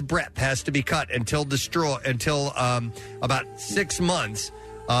hair's breadth has to be cut until about 6 months.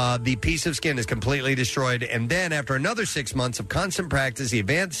 The piece of skin is completely destroyed, and then after another 6 months of constant practice, the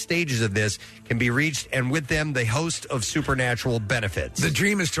advanced stages of this can be reached, and with them, the host of supernatural benefits. The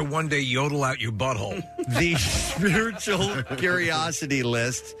dream is to one day yodel out your butthole. The spiritual curiosity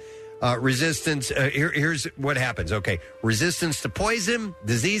list. Resistance. Here's what happens. Okay. Resistance to poison,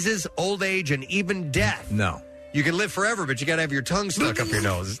 diseases, old age, and even death. No. You can live forever, but you got to have your tongue stuck up your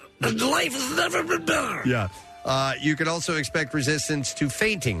nose. Life has never been better. Yeah. You can also expect resistance to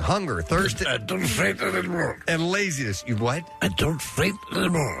fainting, hunger, thirst. I don't faint anymore. And laziness. You what? I don't faint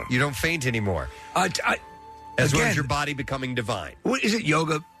anymore. You don't faint anymore. As well as your body becoming divine. What is it,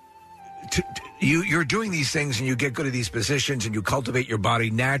 yoga? You're doing these things and you get good at these positions and you cultivate your body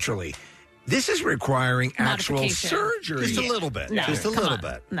naturally. This is requiring actual surgery. Just a little bit. No, Just a little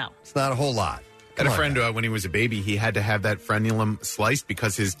bit. No. It's not a whole lot. Had a friend when he was a baby, he had to have that frenulum sliced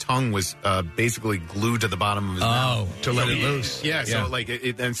because his tongue was basically glued to the bottom of his mouth. To let it loose. Yeah, so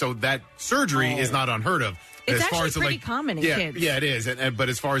and so that surgery is not unheard of. It's as far actually as pretty common in kids. Yeah, it is. But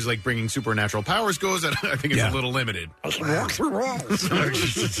as far as like bringing supernatural powers goes, I think it's a little limited.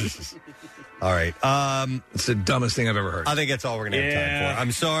 All right. It's the dumbest thing I've ever heard. I think that's all we're going to have time for.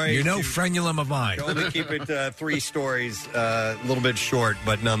 I'm sorry. You know frenulum of mine. To only keep it 3 stories, a little bit short,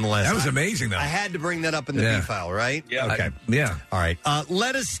 but nonetheless. That was amazing, though. I had to bring that up in the B-file, right? Yeah. Okay. Yeah. All right.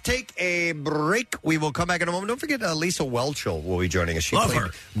 Let us take a break. We will come back in a moment. Don't forget Lisa Welchel will be joining us. She Love played her.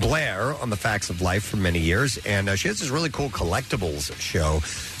 Blair on The Facts of Life for many years, and she has this really cool collectibles show.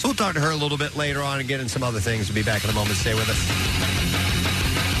 So we'll talk to her a little bit later on and get into some other things. We'll be back in a moment. Stay with us.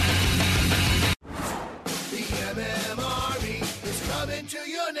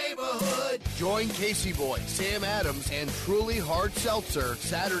 Join Casey Boy, Sam Adams, and Truly Hard Seltzer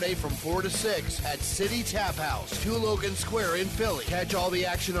Saturday from 4 to 6 at City Tap House, 2 Logan Square in Philly. Catch all the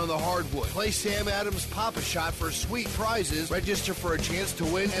action on the hardwood. Play Sam Adams Pop-A-Shot for sweet prizes. Register for a chance to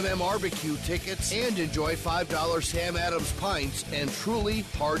win MMRBQ tickets and enjoy $5 Sam Adams pints and Truly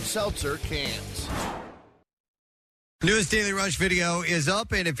Hard Seltzer cans. Newest Daily Rush video is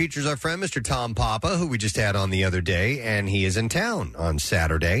up, and it features our friend, Mr. Tom Papa, who we just had on the other day, and he is in town on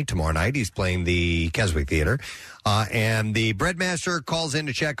Saturday. Tomorrow night, he's playing the Keswick Theater. And the breadmaster calls in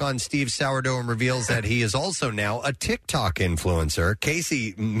to check on Steve's sourdough and reveals that he is also now a TikTok influencer.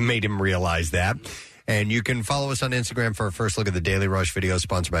 Casey made him realize that. And you can follow us on Instagram for a first look at the Daily Rush video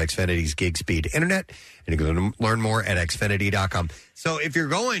sponsored by Xfinity's Gig Speed Internet. And you can learn more at Xfinity.com. So if you're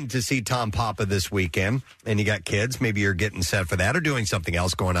going to see Tom Papa this weekend and you got kids, maybe you're getting set for that or doing something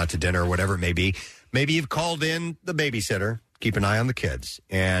else, going out to dinner or whatever it may be. Maybe you've called in the babysitter. Keep an eye on the kids.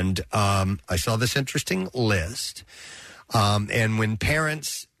 And I saw this interesting list. And when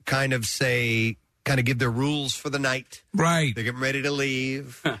parents kind of give their rules for the night. Right. They're getting ready to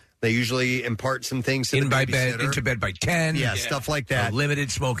leave. They usually impart some things to the babysitter. Into bed by 10. Yeah, stuff like that. Limited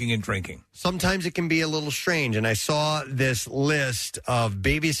smoking and drinking. Sometimes it can be a little strange, and I saw this list of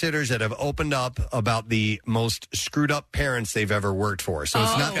babysitters that have opened up about the most screwed up parents they've ever worked for. So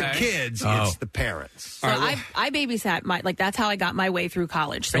it's not the kids, it's the parents. So I babysat that's how I got my way through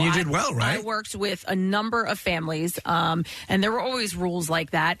college. So and you did well, right? I worked with a number of families, and there were always rules like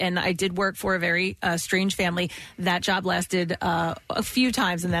that. And I did work for a very strange family. That job lasted a few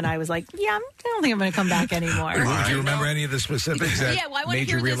times, and then I was like, I don't think I'm going to come back anymore. Do you remember any of the specifics that made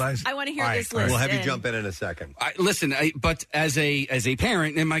you realize? I want to hear this list. We'll have you jump in a second. But as a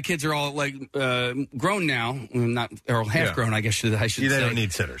parent, and my kids are all grown now, they're all half grown, I guess I should say. They don't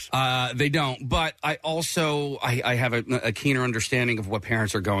need sitters. They don't. But I also I have a keener understanding of what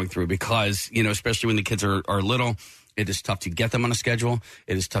parents are going through because, especially when the kids are little, it is tough to get them on a schedule.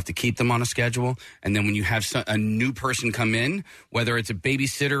 It is tough to keep them on a schedule. And then when you have a new person come in, whether it's a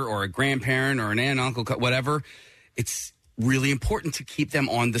babysitter or a grandparent or an aunt, uncle, whatever, it's really important to keep them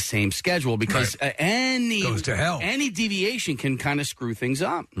on the same schedule because any goes to hell. Any deviation can kind of screw things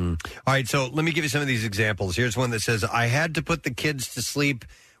up. All right, so let me give you some of these examples. Here's one that says, I had to put the kids to sleep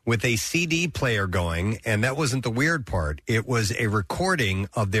with a CD player going, and that wasn't the weird part. It was a recording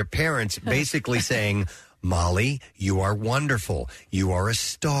of their parents basically saying, Molly, you are wonderful. You are a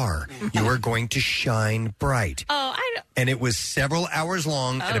star. You are going to shine bright. And it was several hours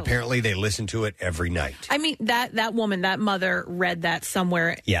long, and apparently they listened to it every night. I mean, that woman, that mother read that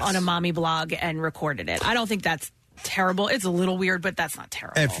somewhere on a mommy blog and recorded it. I don't think that's terrible. It's a little weird, but that's not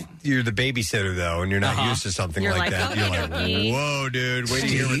terrible. If you're the babysitter, though, and you're not used to something You're like like, that, okay, you're like, okay. whoa, dude, wait to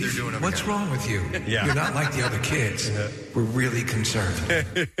hear what they're doing over What's here. wrong with you? Yeah. You're not like the other kids. We're really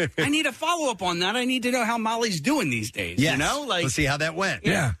conservative. I need a follow-up on that. I need to know how Molly's doing these days. Yes. You know? Like, Let's see how that went.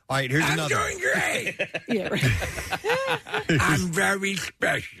 Yeah. All right, here's I'm another. doing great. Yeah, right. I'm very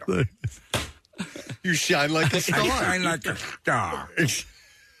special. You shine like a star. I shine like a star.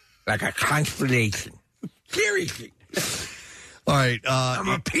 Like a constellation. Seriously. All right. I'm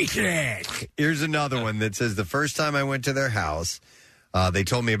a piece of ass. Here's another one that says the first time I went to their house, they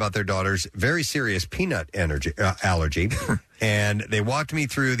told me about their daughter's very serious peanut allergy. And they walked me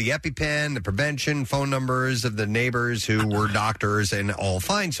through the EpiPen, the prevention, phone numbers of the neighbors who were doctors, and all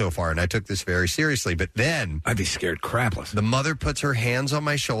fine so far. And I took this very seriously. But then I'd be scared crapless. The mother puts her hands on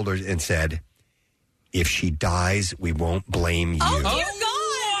my shoulders and said, if she dies, we won't blame you. Oh, dear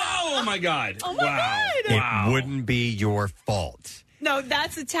God. oh my God. Oh, my God. It wouldn't be your fault. No,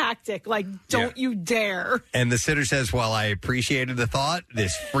 that's a tactic. Like, don't you dare. And the sitter says, while I appreciated the thought,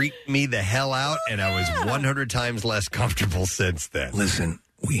 this freaked me the hell out, and I was 100 times less comfortable since then. Listen,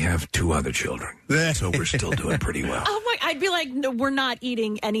 we have 2 other children, so we're still doing pretty well. Oh my! I'd be like, no, we're not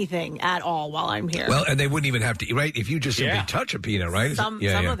eating anything at all while I'm here. Well, and they wouldn't even have to eat, right? If you just simply touch a peanut, right? Some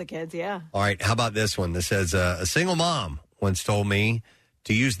of the kids, yeah. All right, how about this one? This says, a single mom once told me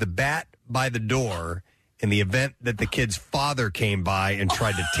to use the bat by the door in the event that the kid's father came by and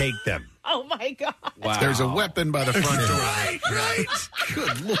tried to take them. Oh, my God. Wow. There's a weapon by the front door. Right.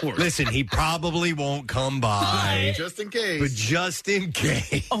 Good Lord. Listen, he probably won't come by. Just in case. But just in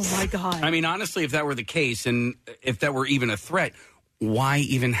case. Oh, my God. I mean, honestly, if that were the case and if that were even a threat, why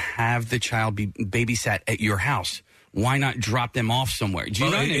even have the child be babysat at your house? Why not drop them off somewhere? Do you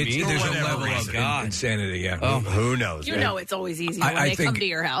know what I mean? There's a level of insanity, yeah. Oh, who knows? You know it's always easier when they come to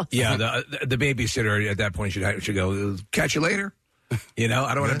your house. Yeah, the babysitter at that point should go, catch you later. You know,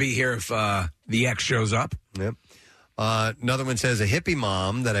 I don't want to be here if the ex shows up. Yep. Another one says, a hippie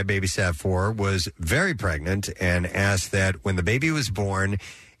mom that I babysat for was very pregnant and asked that when the baby was born,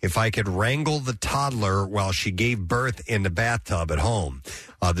 if I could wrangle the toddler while she gave birth in the bathtub at home.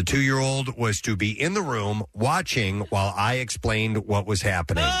 The 2-year-old was to be in the room watching while I explained what was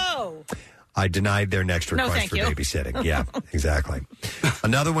happening. Oh. I denied their next No, request thank for you. babysitting. Yeah, exactly.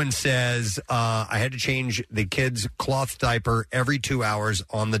 Another one says, I had to change the kid's cloth diaper every 2 hours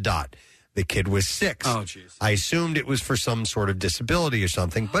on the dot. The kid was 6. Oh, jeez. I assumed it was for some sort of disability or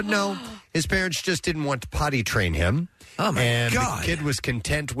something, but no, his parents just didn't want to potty train him. Oh, my and God. the kid was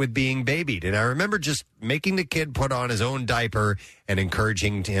content with being babied. And I remember just making the kid put on his own diaper and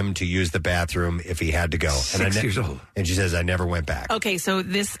encouraging him to use the bathroom if he had to go. 6 years old. And she says, I never went back. Okay, so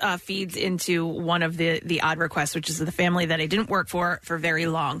this feeds into one of the odd requests, which is the family that I didn't work for very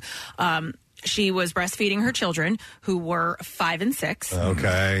long. She was breastfeeding her children who were 5 and 6.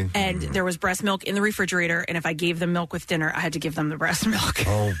 Okay. And there was breast milk in the refrigerator. And if I gave them milk with dinner, I had to give them the breast milk.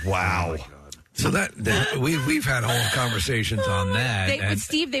 Oh, wow. So that we've had whole conversations on that.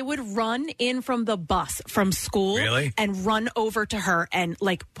 Steve, they would run in from the bus from school and run over to her and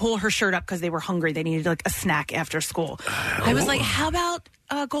like pull her shirt up because they were hungry. They needed like a snack after school. I was like, how about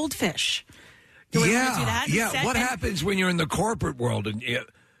goldfish? Do we want to do that? Yeah. What happens when you're in the corporate world and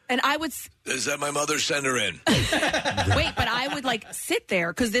I would. Is that my mother? Send her in. Wait, but I would like sit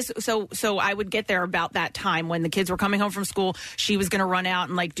there because so I would get there about that time when the kids were coming home from school. She was going to run out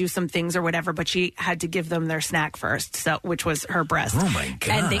and like do some things or whatever, but she had to give them their snack first, so which was her breast. Oh my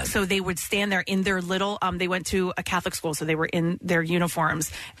God! And they would stand there in their little. They went to a Catholic school, so they were in their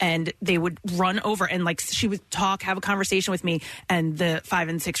uniforms, and they would run over and like she would have a conversation with me, and the 5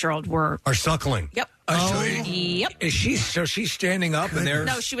 and 6-year-old are suckling. Yep. Yep. Is she's standing up and they're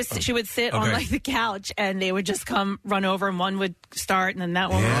no, she would sit on like the couch and they would just come run over and one would start and then that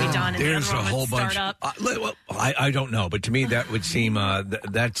one would be done and there's the other a one whole would bunch. start up. I don't know, but to me that would seem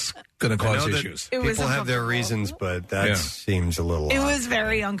that's going to cause issues. People have their reasons, but that seems a little It odd. was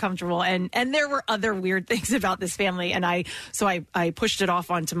very uncomfortable, and there were other weird things about this family, and I pushed it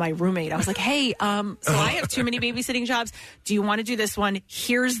off onto my roommate. I was like, "Hey, so I have too many babysitting jobs. Do you want to do this one?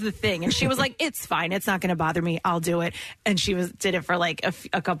 Here's the thing." And she was like, "It's fine. It's not going to bother me. I'll do it." And she did it for like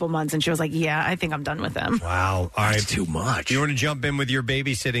a couple months, and she was like, "Yeah, I think I'm done with them." Wow. All right. That's too much. If you want to jump in with your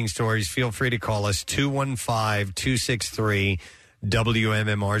babysitting stories, feel free to call us 215-263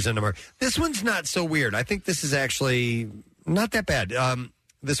 WMMR's the number. This one's not so weird. I think this is actually not that bad.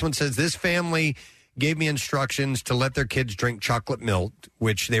 This one says, this family gave me instructions to let their kids drink chocolate milk,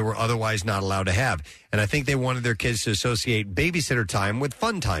 which they were otherwise not allowed to have. And I think they wanted their kids to associate babysitter time with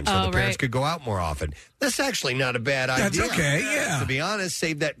fun time so the parents could go out more often. That's actually not a bad idea. That's okay, yeah. To be honest,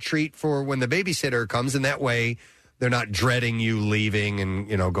 save that treat for when the babysitter comes, and that way they're not dreading you leaving and,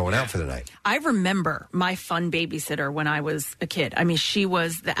 going out for the night. I remember my fun babysitter when I was a kid. I mean, she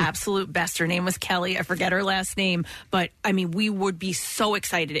was the absolute best. Her name was Kelly. I forget her last name. But, I mean, we would be so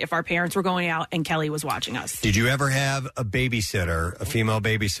excited if our parents were going out and Kelly was watching us. Did you ever have a babysitter, a female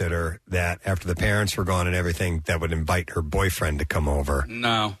babysitter, that after the parents were gone and everything, that would invite her boyfriend to come over?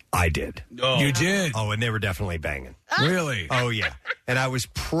 No. I did. Oh. You did? Oh, and they were definitely banging. Really? Oh, yeah. And I was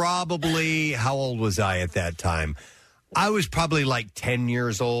probably, how old was I at that time? I was probably like 10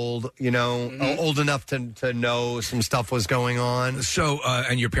 years old, old enough to know some stuff was going on. So,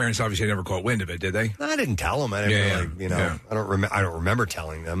 and your parents obviously never caught wind of it, did they? I didn't tell them. I didn't really, I don't remember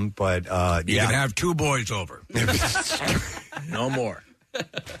telling them, but you can have 2 boys over. No more.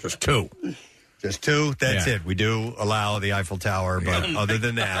 Just 2. Just 2? That's it. We do allow the Eiffel Tower, but other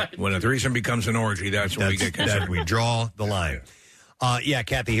than that. When a threesome becomes an orgy, that's when we get concerned. We draw the line.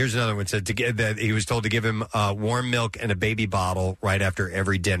 Kathy, here's another one. Said that he was told to give him warm milk and a baby bottle right after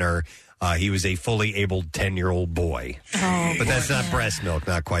every dinner. He was a fully able 10-year-old boy. Oh, but that's not breast milk,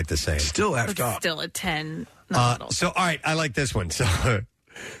 not quite the same. Still effed up. Still a 10. So, all right, I like this one. So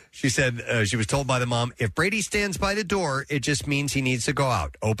she said she was told by the mom, if Brady stands by the door, it just means he needs to go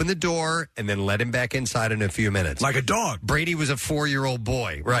out. Open the door and then let him back inside in a few minutes. Like a dog. Brady was a 4-year-old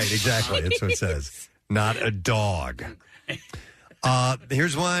boy. Right, exactly. That's what it says. Not a dog.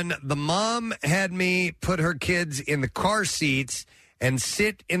 Here's one. The mom had me put her kids in the car seats and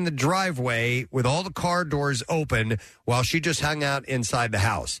sit in the driveway with all the car doors open while she just hung out inside the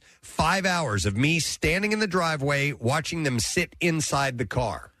house. 5 hours of me standing in the driveway watching them sit inside the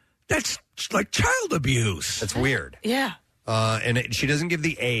car. That's like child abuse. That's weird. Yeah. And she doesn't give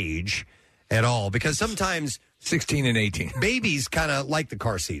the age at all because sometimes 16 and 18 babies kind of like the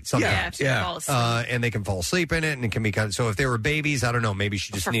car seat sometimes. Yeah. And they can fall asleep in it, and it can be kind of. So if they were babies, I don't know. Maybe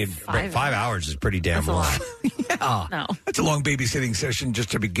she just needed 5 hours is pretty damn long. No, that's a long babysitting session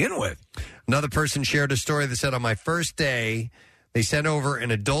just to begin with. Another person shared a story that said, on my first day, they sent over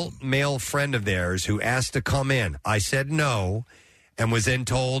an adult male friend of theirs who asked to come in. I said no, and was then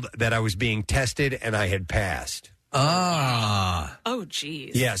told that I was being tested and I had passed. Oh,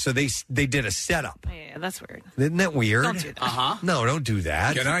 geez. Yeah, so they did a setup. Yeah, that's weird. Isn't that weird? Don't do that. No, don't do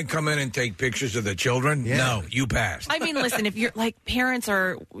that. Can I come in and take pictures of the children? Yeah. No, you passed. I mean, listen, if you're like parents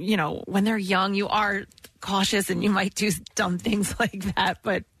are, when they're young, you are cautious and you might do dumb things like that,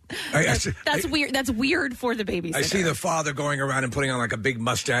 but that's weird. That's weird for the babysitter. I see the father going around and putting on like a big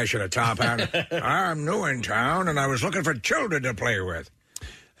mustache and a top hat. I'm new in town and I was looking for children to play with.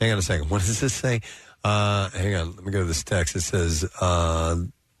 Hang on a second. What does this say? Hang on. Let me go to this text. It says, so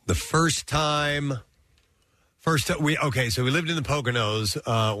we lived in the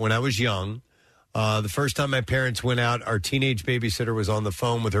Poconos when I was young. The first time my parents went out, our teenage babysitter was on the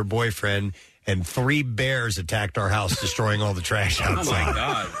phone with her boyfriend, and 3 bears attacked our house, destroying all the trash outside. Oh, my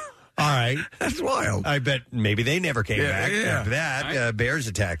God. All right. That's wild. I bet maybe they never came back. After that, bears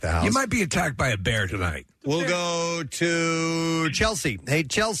attacked the house. You might be attacked by a bear tonight. We'll go to Chelsea. Hey,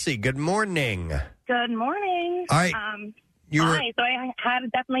 Chelsea, good morning. Good morning. All right. Hi. So I had to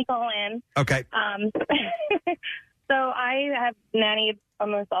definitely call in. Okay. So I have nannied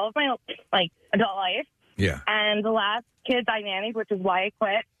almost all of my adult life. Yeah. And the last kids I nannied, which is why I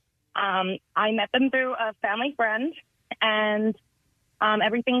quit, I met them through a family friend, and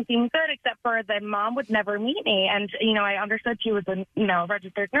everything seemed good except for the mom would never meet me. And, I understood she was a,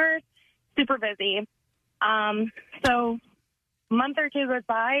 registered nurse, super busy. So a month or two goes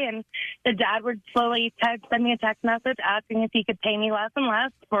by, and the dad would slowly send me a text message asking if he could pay me less and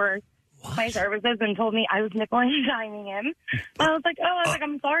less for my services, and told me I was nickel and diming him. I was like,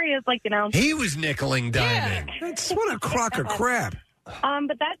 I'm sorry. It's like, He was nickel and diming. That's what a crock of crap.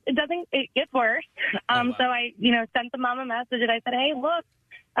 But it gets worse. So I, sent the mom a message, and I said, hey, look,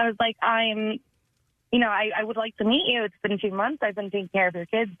 I was like, I would like to meet you. It's been 2 months. I've been taking care of your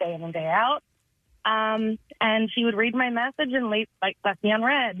kids day in and day out. And she would read my message and left me on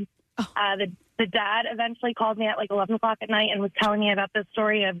red. The dad eventually called me at 11 o'clock at night and was telling me about this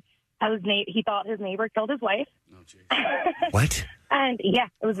story of how he thought his neighbor killed his wife. What? And yeah,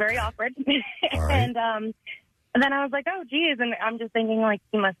 it was very awkward. All right. And then I was like, oh, geez. And I'm just thinking,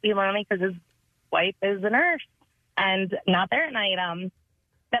 he must be lonely because his wife is a nurse and not there at night. And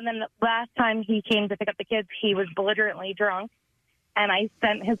then the last time he came to pick up the kids, he was belligerently drunk. And I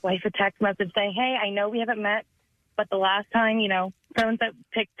sent his wife a text message saying, hey, I know we haven't met, but the last time, so-and-so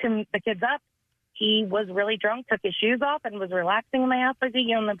picked the kids up, he was really drunk, took his shoes off, and was relaxing in my house like a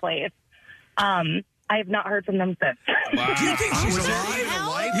human place. I have not heard from them since. Wow. Do you think she's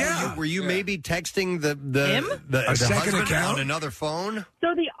alive? Yeah. Were you maybe texting the second husband account on another phone?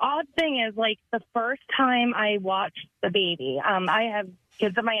 So the odd thing is, like, the first time I watched the baby, I have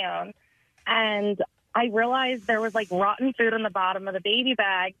kids of my own, and I realized there was, like, rotten food on the bottom of the baby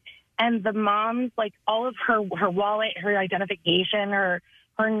bag, and the mom's, like, all of her wallet, her identification, her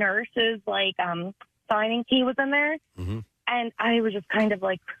nurse's, like, signing key was in there. Mm-hmm. And I was just kind of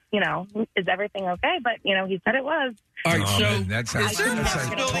like, is everything okay? But, he said it was. All right, so that sounds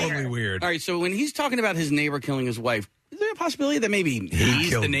totally weird. All right, so when he's talking about his neighbor killing his wife, is there a possibility that maybe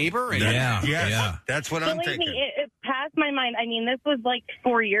he's the neighbor? Yeah. That's what I'm Believe thinking. me, it passed my mind. I mean, this was like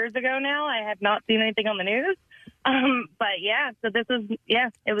 4 years ago now. I have not seen anything on the news. But yeah, so this is,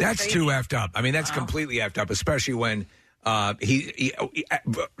 it was That's crazy. too effed up. I mean, that's completely effed up, especially when he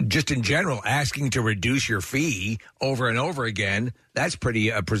just in general asking to reduce your fee over and over again. That's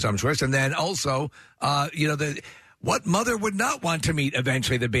pretty presumptuous. And then also, what mother would not want to meet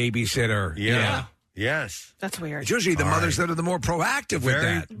eventually the babysitter? Yeah. Yes. That's weird. It's usually the mothers that are the more proactive with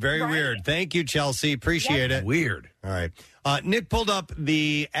that. Very weird. Thank you, Chelsea. Appreciate it. Weird. All right. Nick pulled up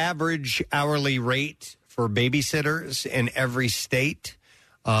the average hourly rate for babysitters in every state.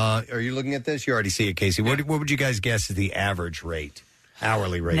 Are you looking at this? You already see it, Casey. What would you guys guess is the average rate,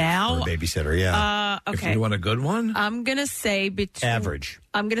 hourly rate Now? for a babysitter? Yeah. Okay. If you want a good one? I'm going to say between... Average.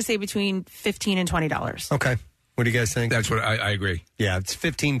 I'm going to say between $15 and $20. Okay. What do you guys think? That's what I agree. Yeah, it's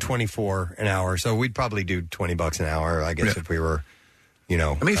 $15.24 an hour. So we'd probably do $20 an hour, I guess, if we were, I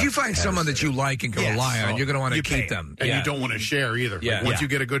mean, if you find someone that you like and can rely on, you're going to want to keep them. And you don't want to share either. Yeah. Like, once you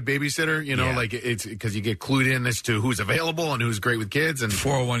get a good babysitter, like it's because you get clued in as to who's available and who's great with kids and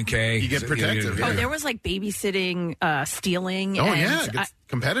 401k. You get protective. Oh, there was like babysitting, stealing. Oh, and yeah, it gets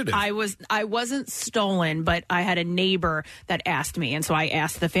competitive. I wasn't stolen, but I had a neighbor that asked me, and so I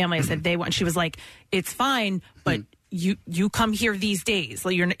asked the family. I said they want. She was like, "It's fine, but." You come here these days.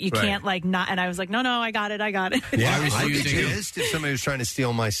 Like you can't like not. And I was like, no, I got it. Yeah, I was using this if somebody was trying to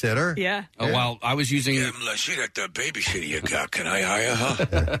steal my sitter. Yeah. Oh, well, I was using. She got the babysitter you got. Can I hire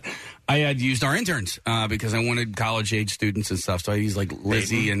her? I had used our interns because I wanted college age students and stuff. So I used like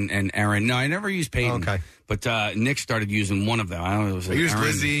Lizzie and Aaron. No, I never used Peyton. Okay. But Nick started using one of them. I don't know. It was I used Aaron.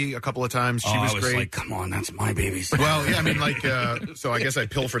 Lizzie a couple of times. She was great. Like, come on, that's my babysitter. Well, yeah, I mean, like, so I guess I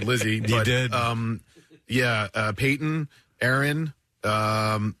pilfered Lizzie. You did. Peyton, Aaron,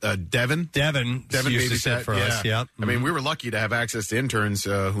 Devin used to sit for us. Yep. I mean, we were lucky to have access to interns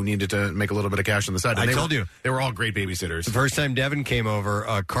who needed to make a little bit of cash on the side. And I told you. They were all great babysitters. The first time Devin came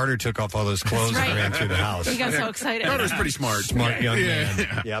over, Carter took off all those clothes and ran through the house. He got so excited. Carter's pretty smart. Smart young man.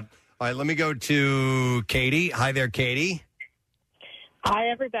 Yeah. Yep. All right, let me go to Katie. Hi there, Katie. Hi,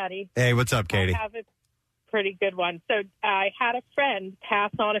 everybody. Hey, what's up, Katie? I have a pretty good one. So I had a friend pass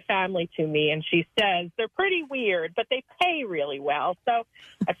on a family to me, and she says they're pretty weird, but they pay really well. So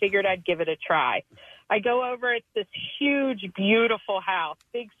I figured I'd give it a try. I go over. It's this huge, beautiful house,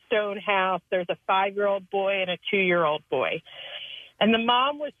 big stone house. There's a 5-year-old boy and a 2-year-old boy. And the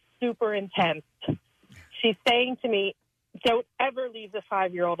mom was super intense. She's saying to me, don't ever leave the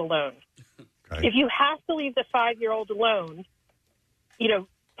 5-year-old alone. Okay. If you have to leave the 5-year-old alone,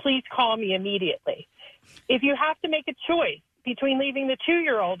 please call me immediately. If you have to make a choice between leaving the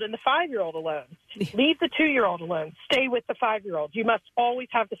 2-year-old and the 5-year-old alone, leave the 2-year-old alone. Stay with the 5-year-old. You must always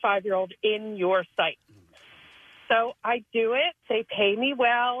have the 5-year-old in your sight. So I do it. They pay me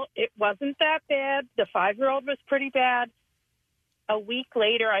well. It wasn't that bad. The 5-year-old was pretty bad. A week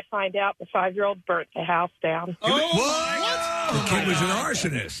later, I find out the 5-year-old burnt the house down. What? The kid was an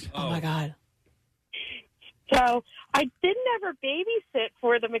arsonist. Oh, my God. So I didn't ever babysit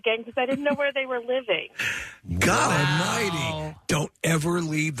for them again because I didn't know where they were living. God almighty. Don't ever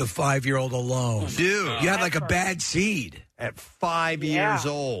leave the 5-year-old alone. Dude. You had like a bad seed. At 5 years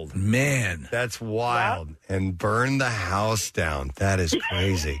old. Man. That's wild. Yep. And burn the house down. That is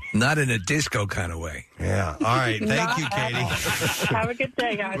crazy. Not in a disco kind of way. Yeah. All right. Thank you, Katie. Have a good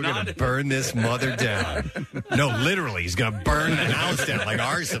day, guys. We're going to burn this mother down. No, literally. He's going to burn the house down like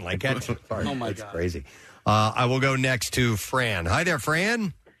arson. Like that's Oh, my That's God. crazy. I will go next to Fran. Hi there,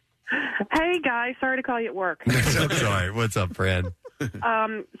 Fran. Hey, guys. Sorry to call you at work. That's all right. What's up, Fran?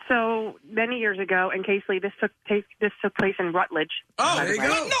 So many years ago, and Casey, this took place in Rutledge. Oh, there you go.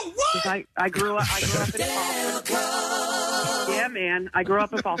 No, what? I grew up in Folsom. Yeah, man. I grew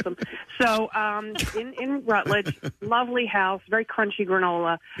up in Folsom. So in Rutledge, lovely house, very crunchy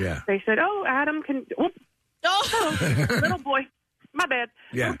granola. Yeah. They said, "Oh, Adam can." Little boy, my bad.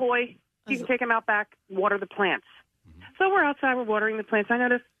 Yeah. Little boy, you can take him out back, water the plants. So we're outside, we're watering the plants. I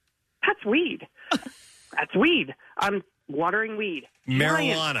noticed that's weed. That's weed. I'm watering weed.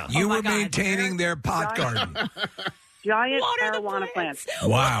 Marijuana. You were maintaining their pot garden. Giant marijuana plants.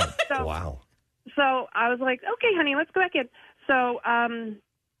 Wow. Wow. So I was like, okay, honey, let's go back in. So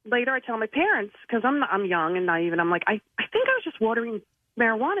later I tell my parents, because I'm young and naive, and I'm like, I think I was just watering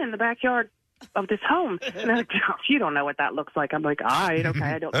marijuana in the backyard of this home. And they're like, oh, you don't know what that looks like. I'm like, all right, okay,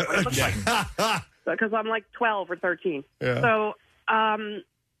 I don't know what it looks like. Because I'm like 12 or 13. Yeah. So,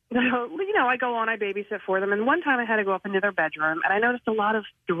 I go on, I babysit for them. And one time I had to go up into their bedroom, and I noticed a lot of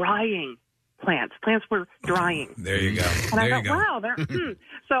drying plants. Plants were drying. There you go. And there I thought, wow, they're.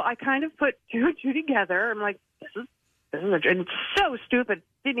 So I kind of put two and two together. I'm like, this is and it's so stupid.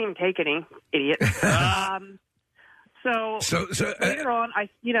 Didn't even take any, idiot. So later on,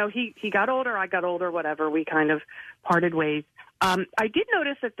 he got older, I got older, whatever. We kind of parted ways. I did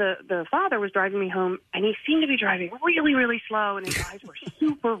notice that the father was driving me home, and he seemed to be driving really, really slow, and his eyes were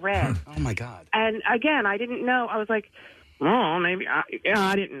super red. Oh, my God. And again, I didn't know. I was like, oh, maybe.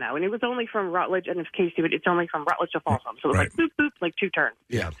 I didn't know. And it was only from Rutledge, and in case it's only from Rutledge to Folsom. So it was like, boop, boop, like 2 turns.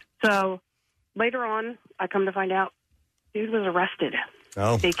 Yeah. So later on, I come to find out, dude was arrested.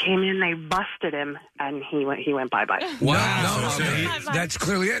 Oh. They came in, they busted him, and he went bye-bye. Wow. That's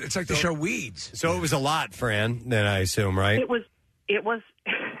clearly it. It's like the show Weeds. So it was a lot, Fran, then I assume, right? It was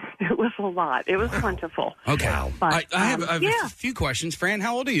a lot. It was plentiful. Okay. Wow. But, I have a few questions. Fran,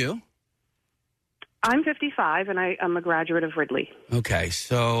 how old are you? I'm 55, and I'm a graduate of Ridley. Okay.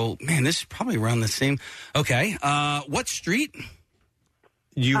 So, man, this is probably around the same. Okay. What street?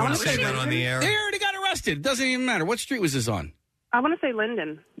 You want to say that on the air? They already got arrested. It doesn't even matter. What street was this on? I want to say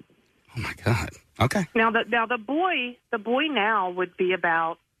Linden. Oh, my God. Okay. Now the boy now would be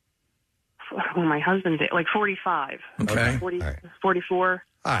about, my husband did, like 45. Okay. 44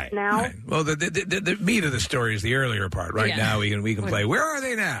 All right. now. All right. Well, the meat of the story is the earlier part. Right now, we can play. Where are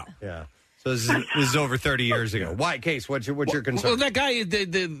they now? Yeah. So this is over 30 years ago. Why, Case? What's your concern? Well, that guy,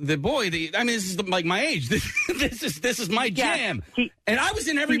 the boy. This is like my age. This is my jam. And I was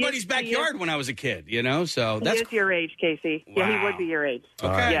in everybody's backyard when I was a kid. So he is your age, Casey. Wow. Yeah, he would be your age.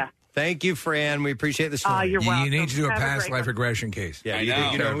 Okay. Right. Yeah. Thank you, Fran. We appreciate the story. You're welcome. You need to do a Have past life regression case. Yeah,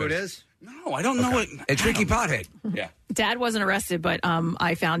 you know who it is? No, I don't know it. It's Ricky Pothead. Yeah. Dad wasn't arrested, but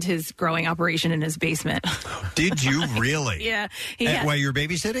I found his growing operation in his basement. Did you really? Yeah. While you were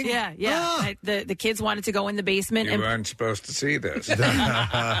babysitting? Yeah. The kids wanted to go in the basement. You weren't supposed to see this.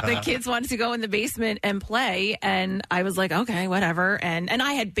 The kids wanted to go in the basement and play, and I was like, okay, whatever. And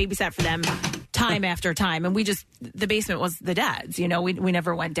I had babysat for them time after time, and the basement was the dad's. We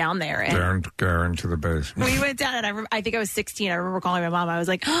never went down there. And Don't go into the basement. we went down, and I think I was 16. I remember calling my mom. I was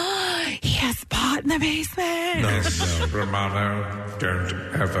like, oh, he has pot in the basement. No, Romano, don't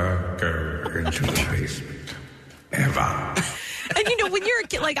ever go into the basement. Ever. And when you're a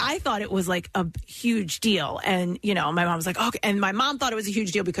kid, I thought it was like a huge deal. And, my mom was like, okay. And my mom thought it was a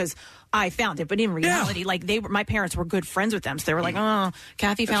huge deal because I found it. But in reality, my parents were good friends with them. So they were like, oh,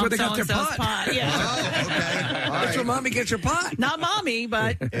 Kathy found so-and-so's pot. Yeah. Oh, okay. All That's where Mommy gets her pot. Not Mommy,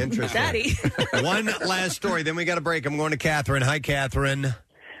 but Daddy. One last story, then we got a break. I'm going to Catherine. Hi, Catherine.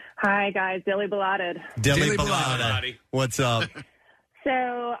 Hi, guys. Dilly Belated. Dilly Belated. What's up?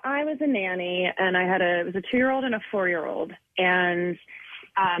 So I was a nanny, and it was a 2-year-old and a 4-year-old. And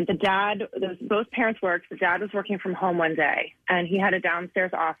both parents worked. The dad was working from home one day, and he had a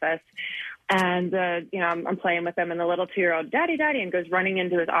downstairs office. And, I'm playing with him, and the little 2-year-old, Daddy, Daddy, and goes running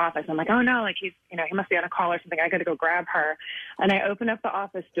into his office. I'm like, oh, no, he's, he must be on a call or something. I got to go grab her. And I open up the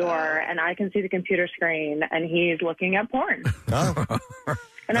office door, and I can see the computer screen, and he's looking at porn. Oh.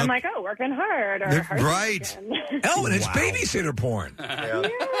 And I'm like, oh, working hard. Right. And it's babysitter porn. So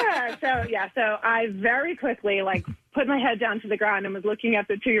I very quickly, put my head down to the ground and was looking at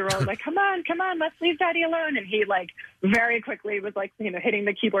the 2-year-old, like, come on, let's leave Daddy alone. And he, very quickly was, hitting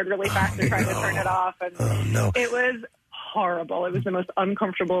the keyboard really fast and trying to turn it off. And it was horrible. It was the most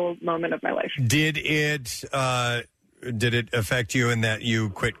uncomfortable moment of my life. Did it affect you in that you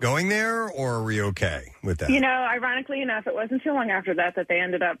quit going there, or were you okay with that? Ironically enough, it wasn't too long after that they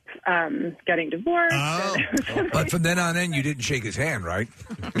ended up getting divorced. Oh. But from then on in, you didn't shake his hand, right?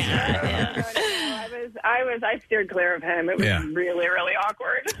 I steered clear of him. It was really, really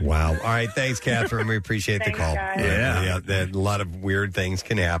awkward. Wow. All right. Thanks, Catherine. We appreciate the call. Guys. Yeah. A lot of weird things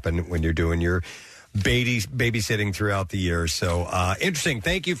can happen when you're doing your babysitting throughout the year. So interesting.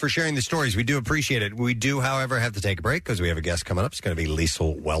 Thank you for sharing the stories. We do appreciate it. We do, however, have to take a break because we have a guest coming up. It's going to be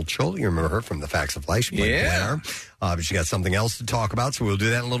Liesl Welchel. You remember her from The Facts of Life. She played Blair. But she got something else to talk about, so we'll do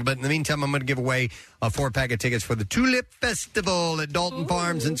that in a little bit. In the meantime, I'm going to give away a 4-pack of tickets for the Tulip Festival at Dalton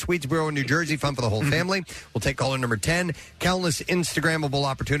Farms in Swedesboro, New Jersey. Fun for the whole family. We'll take caller number 10. Countless Instagrammable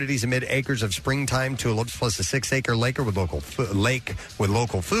opportunities amid acres of springtime tulips, plus a 6-acre lake with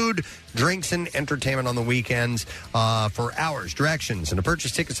local food, drinks, and entertainment on the weekends for hours. Directions and to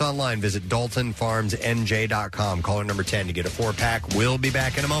purchase tickets online, visit DaltonFarmsNJ.com. Caller number 10 to get a 4-pack. We'll be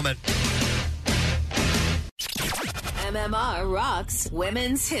back in a moment. MMR rocks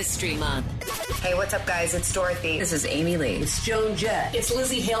Women's History Month. Hey, what's up, guys? It's Dorothy. This is Amy Lee. It's Joan Jett. It's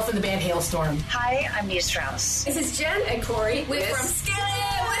Lizzie Hale from the band Hailstorm. Hi, I'm Nia Strauss. This is Jen and Corey. We're from Skillet.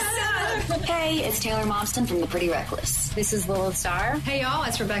 What's up? Hey, it's Taylor Momston from The Pretty Reckless. This is Lilith Starr. Hey, y'all,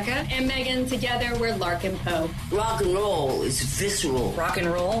 it's Rebecca. And Megan. Together, we're Lark and Poe. Rock and roll is visceral. Rock and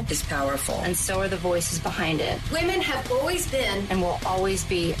roll is powerful. And so are the voices behind it. Women have always been and will always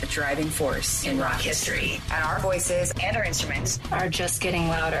be a driving force in rock history. And our voices and our instruments are just getting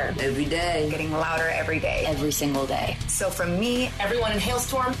louder. Every day. Getting louder every day. Every single day. So from me, everyone in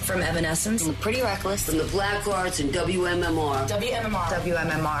Hailstorm, from Evanescence, from The Pretty Reckless, from the Black Arts and WMMR.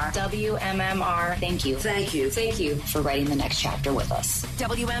 WMMR. WMMR. Thank you. Thank you. Thank you for writing the next chapter with us.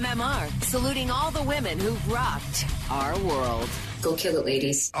 WMMR, saluting all the women who've rocked our world. Go kill it,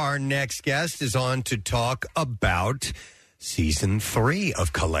 ladies. Our next guest is on to talk about Season 3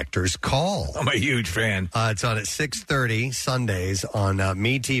 of Collector's Call. I'm a huge fan. It's on at 6:30 Sundays on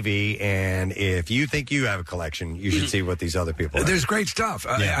MeTV, and if you think you have a collection, you should see what these other people have. There's great stuff,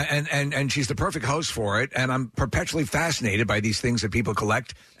 and she's the perfect host for it, and I'm perpetually fascinated by these things that people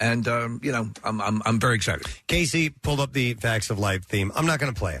collect, and I'm very excited. Casey pulled up the Facts of Life theme. I'm not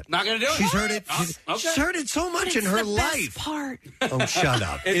going to play it. Not going to do it? She's heard it. She's heard it so much in her life. Part. Oh, shut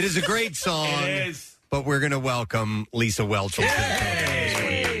up. It is a great song. It is. But we're going to welcome Lisa Welch.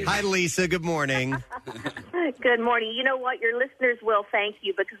 Hi, Lisa. Good morning. Good morning. You know what? Your listeners will thank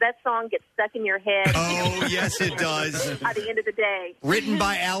you because that song gets stuck in your head. Oh, yes, it does. At the end of the day. Written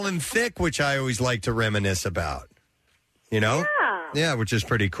by Alan Thicke, which I always like to reminisce about. You know? Yeah, which is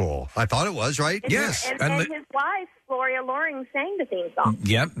pretty cool. I thought it was, right? Yes. And his wife, Gloria Loring, sang the theme song.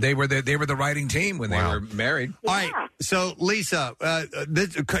 Yep, they were the writing team when they were married. All right, so Lisa,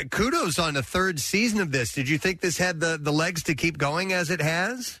 kudos on the third season of this. Did you think this had the legs to keep going as it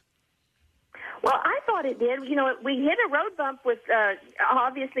has? Well, I thought it did. You know, we hit a road bump with,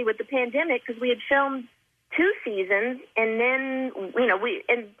 obviously, with the pandemic because we had filmed 2 seasons, and then,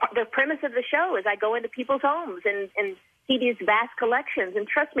 and the premise of the show is I go into people's homes and see these vast collections. And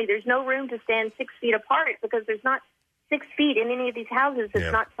trust me, there's no room to stand 6 feet apart because there's not 6 feet in any of these houses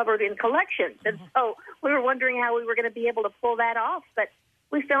that's not covered in collections. And so we were wondering how we were going to be able to pull that off. But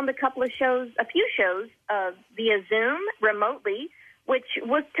we filmed a few shows via Zoom remotely, which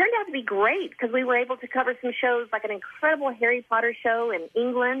turned out to be great because we were able to cover some shows like an incredible Harry Potter show in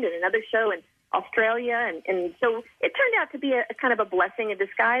England and another show in Australia, and so it turned out to be a kind of a blessing in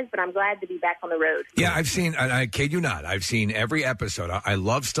disguise, but I'm glad to be back on the road. Yeah, I've seen, and I kid you not, I've seen every episode. I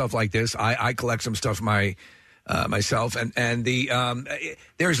love stuff like this. I collect some stuff myself, and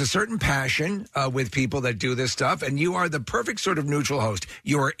there's a certain passion with people that do this stuff, and you are the perfect sort of neutral host.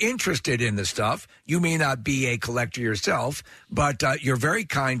 You are interested in the stuff. You may not be a collector yourself, but you're very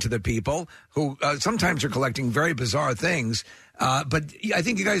kind to the people who sometimes are collecting very bizarre things. But I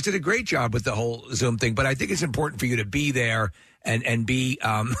think you guys did a great job with the whole Zoom thing. But I think it's important for you to be there and be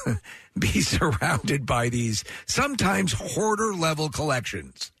be surrounded by these sometimes hoarder level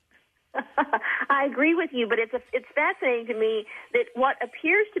collections. I agree with you, but it's fascinating to me that what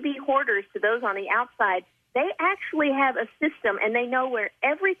appears to be hoarders to those on the outside, they actually have a system and they know where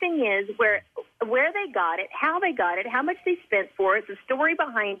everything is, where they got it, how they got it, how much they spent for it, the story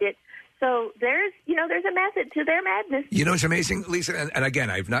behind it. So there's a method to their madness. You know, it's amazing, Lisa, and again,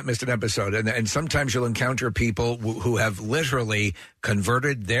 I've not missed an episode, and sometimes you'll encounter people who have literally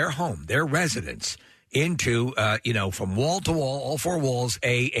converted their home, their residence, into, from wall to wall, all 4 walls,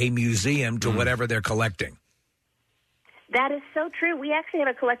 a museum to whatever they're collecting. That is so true. We actually have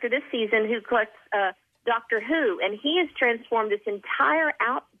a collector this season who collects Doctor Who, and he has transformed this entire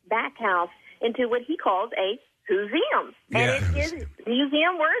out back house into what he calls a Whoseum, and it is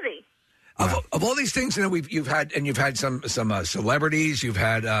museum worthy. Of all these things, you've had some celebrities. You've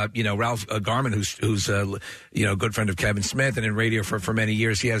had Ralph Garman, who's a good friend of Kevin Smith, and in radio for many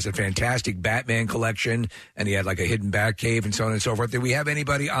years. He has a fantastic Batman collection, and he had like a hidden Batcave and so on and so forth. Did we have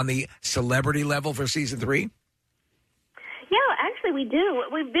anybody on the celebrity level for season 3? Yeah, actually we do.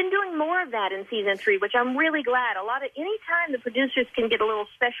 We've been doing more of that in season 3, which I'm really glad. Anytime the producers can get a little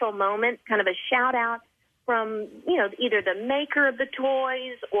special moment, kind of a shout out from, either the maker of the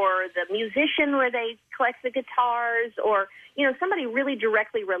toys or the musician where they collect the guitars or, somebody really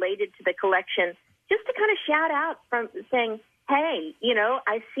directly related to the collection, just to kind of shout out from saying, hey,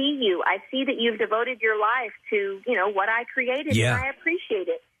 I see you. I see that you've devoted your life to, what I created, Yeah. and I appreciate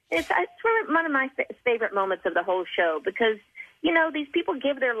it. It's one of my favorite moments of the whole show because, these people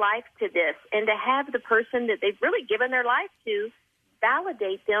give their life to this, and to have the person that they've really given their life to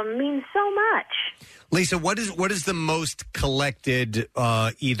validate them means so much. Lisa, what is the most collected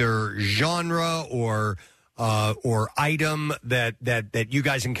either genre or item that you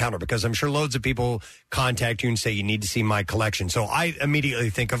guys encounter? Because I'm sure loads of people contact you and say you need to see my collection. So I immediately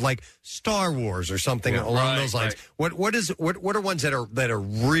think of like Star Wars or something along those lines. Right. What are ones that are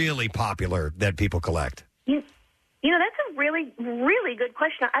really popular that people collect? That's a really, really good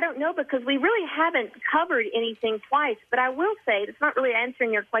question. I don't know because we really haven't covered anything twice. But I will say it's not really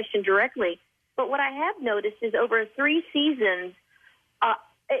answering your question directly. But what I have noticed is over 3 seasons,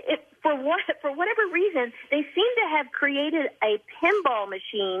 for whatever reason, they seem to have created a pinball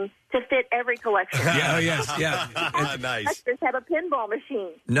machine to fit every collection. Nice. Just have a pinball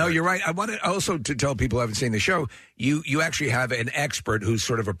machine. No, you're right. I wanted also to tell people who haven't seen the show, you actually have an expert who's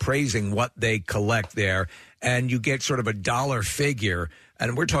sort of appraising what they collect there, and you get sort of a dollar figure.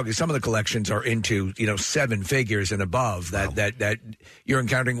 And we're talking, some of the collections are into 7 figures and above that you're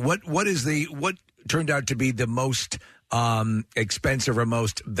encountering. What turned out to be the most expensive or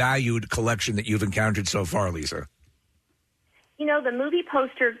most valued collection that you've encountered so far, Lisa? The movie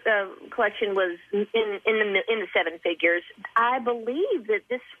poster collection was in the 7 figures. I believe that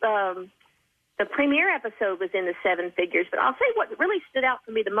this the premiere episode was in the 7 figures. But I'll say what really stood out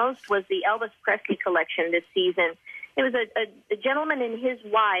for me the most was the Elvis Presley collection this season. It was a gentleman and his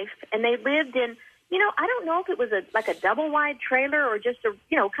wife, and they lived in, I don't know if it was like a double-wide trailer or just a,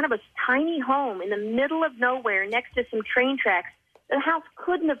 kind of a tiny home in the middle of nowhere next to some train tracks. The house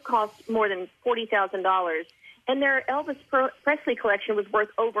couldn't have cost more than $40,000. And their Elvis Presley collection was worth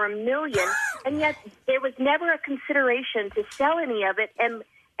over $1 million, and yet there was never a consideration to sell any of it and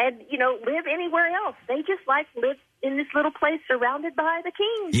live anywhere else. They just live in this little place surrounded by the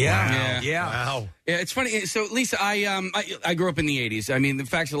kings. Yeah. Wow. Yeah, it's funny. So, Lisa, I grew up in the 80s. I mean, the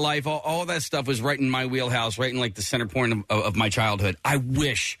facts of life, all that stuff was right in my wheelhouse, right in like the center point of my childhood. I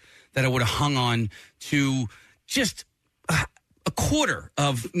wish that I would have hung on to just a quarter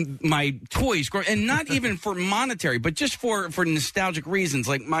of my toys, and not even for monetary, but just for nostalgic reasons,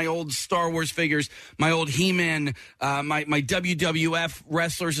 like my old Star Wars figures, my old He-Man, my WWF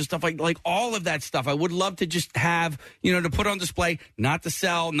wrestlers and stuff, like all of that stuff. I would love to just have, to put on display, not to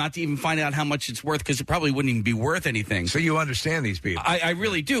sell, not to even find out how much it's worth, because it probably wouldn't even be worth anything. So you understand these people. I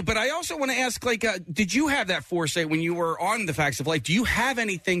really do. But I also want to ask, did you have that foresight when you were on The Facts of Life? Do you have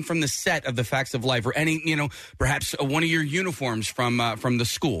anything from the set of The Facts of Life, or any, perhaps one of your uniforms from the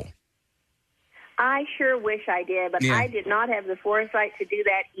school? I sure wish I did, but I did not have the foresight to do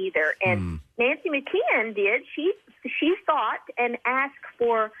that either. And Nancy McKeon did. She thought and asked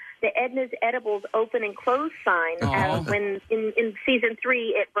for the Edna's Edibles open and close sign when in season 3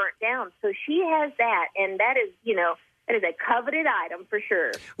 it burnt down. So she has that, and that is, that is a coveted item for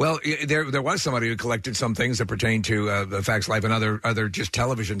sure. Well, there was somebody who collected some things that pertain to The Facts Life and other just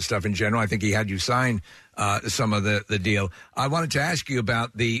television stuff in general. I think he had you sign some of the deal. I wanted to ask you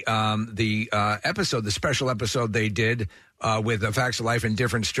about the episode, the special episode they did with The Facts of Life in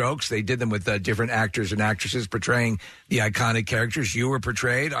Different Strokes. They did them with different actors and actresses portraying the iconic characters. You were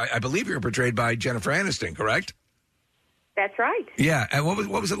portrayed, I believe you were portrayed by Jennifer Aniston, correct? That's right. Yeah, and what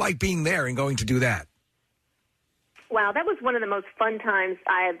was it like being there and going to do that? Wow, that was one of the most fun times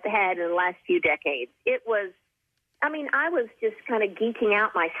I've had in the last few decades. It was, I was just kind of geeking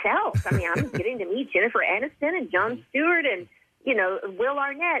out myself. I'm getting to meet Jennifer Aniston and Jon Stewart and, Will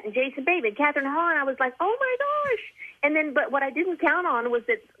Arnett and Jason Bateman and Catherine Hahn. I was like, oh my gosh. And then, but what I didn't count on was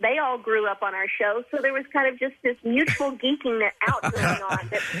that they all grew up on our show, so there was kind of just this mutual geeking out going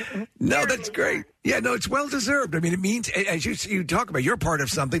on. No, that's great. Yeah, no, it's well-deserved. I mean, it means, as you talk about, you're part of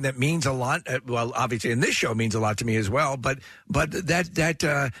something that means a lot. Well, obviously, in this show means a lot to me as well, but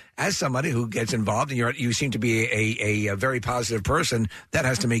that as somebody who gets involved, and you seem to be a very positive person, that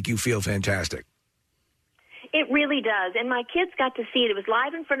has to make you feel fantastic. It really does, and my kids got to see it. It was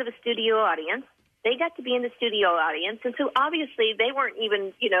live in front of a studio audience. They got to be in the studio audience, and so obviously they weren't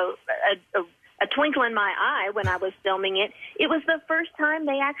even, a twinkle in my eye when I was filming it. It was the first time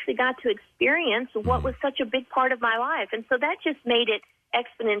they actually got to experience what was such a big part of my life, and so that just made it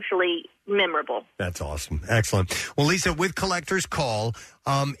exponentially memorable. That's awesome. Excellent. Well, Lisa, with Collector's Call,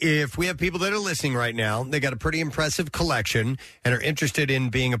 if we have people that are listening right now, they got a pretty impressive collection and are interested in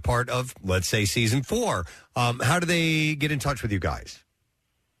being a part of, let's say, season 4, how do they get in touch with you guys?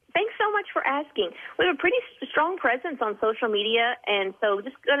 Thanks so much for asking. We have a pretty strong presence on social media, and so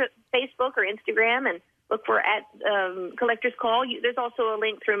just go to Facebook or Instagram and look for Collector's Call. There's also a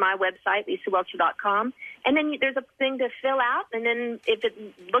link through my website, lisawelcher.com. And then there's a thing to fill out, and then if it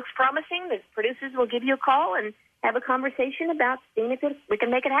looks promising, the producers will give you a call and have a conversation about seeing if we can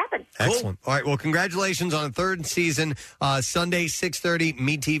make it happen. Excellent. All right. Well, congratulations on the third season. Sunday, 6:30,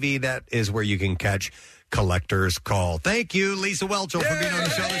 MeTV. That is where you can catch Collector's Call. Thank you, Lisa Welchel, for being on the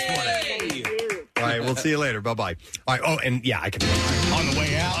show this morning. All right. We'll see you later. Bye-bye. All right. Oh, and yeah, I can. On the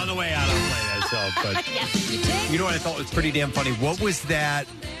way out. On the way out, I'll play that. So, but you know what I thought was pretty damn funny? What was that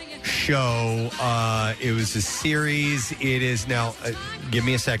show? It was a series. It is now, give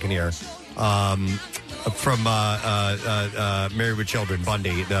me a second here. From Married with Children,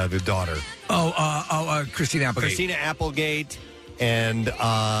 Bundy, the daughter. Christina Applegate. Christina Applegate and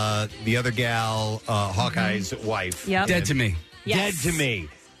the other gal, Hawkeye's wife. Yep. Dead to Me. Yes. Dead to Me.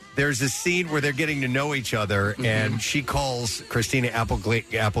 There's a scene where they're getting to know each other, and she calls Christina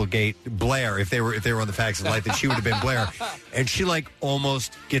Applegate Blair. If they were on the Facts of Life, that she would have been Blair, and she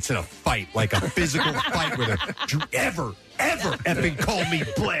almost gets in a fight, like a physical fight with her. Do you ever effing call me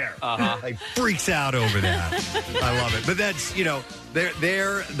Blair? Like freaks out over that. I love it. But that's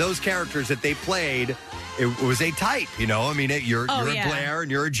they're those characters that they played. It was a type, I mean, you're a Blair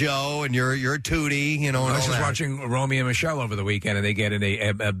and you're a Joe and you're a Tootie, And I was just watching Romeo and Michelle over the weekend, and they get in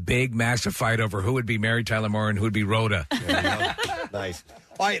a big, massive fight over who would be Mary Tyler Moore and who would be Rhoda. Nice.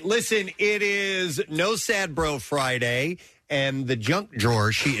 All right, listen, it is No Sad Bro Friday, and the junk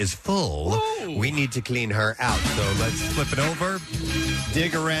drawer, she is full. Ooh. We need to clean her out. So let's flip it over,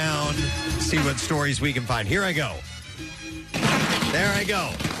 dig around, see what stories we can find. Here I go. There I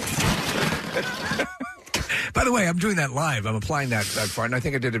go. By the way, I'm doing that live. I'm applying that far, and I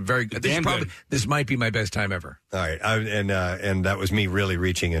think I did it very good. This might be my best time ever. All right, and that was me really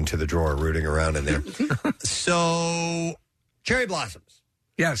reaching into the drawer, rooting around in there. So, cherry blossoms.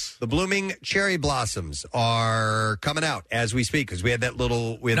 Yes. The blooming cherry blossoms are coming out as we speak, because we had that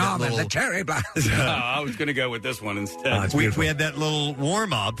little... the cherry blossoms. I was going to go with this one instead. We had that little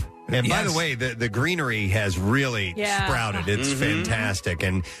warm-up. And by the way, the greenery has really sprouted. It's fantastic.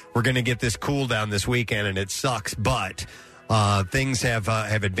 And we're going to get this cool down this weekend, and it sucks. But things have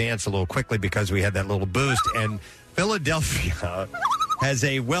advanced a little quickly because we had that little boost. And Philadelphia has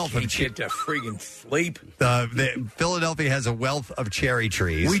a wealth of... Get to friggin' sleep. Philadelphia has a wealth of cherry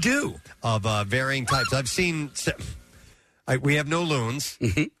trees. We do. Of varying types. I've seen... we have no loons,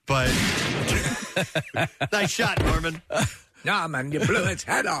 but... Nice shot, Norman. Nah, man, you blew its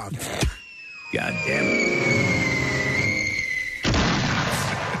head off. God damn it.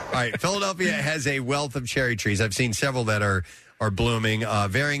 All right, Philadelphia has a wealth of cherry trees. I've seen several that are blooming,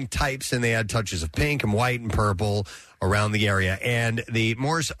 varying types, and they add touches of pink and white and purple around the area. And the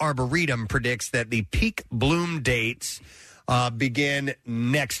Morris Arboretum predicts that the peak bloom dates begin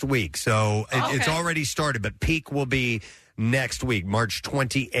next week. So it's already started, but peak will be next week, March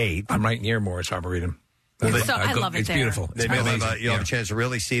 28th. I'm right near Morris Arboretum. I love it. It's there. beautiful. You'll have a chance to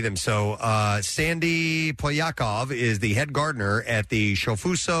really see them. So Sandy Poyakov is the head gardener at the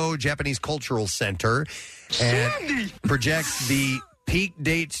Shofuso Japanese Cultural Center and projects the peak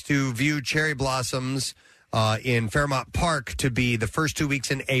dates to view cherry blossoms in Fairmont Park to be the first 2 weeks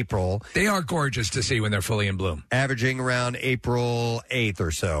in April. They are gorgeous to see when they're fully in bloom. Averaging around April 8th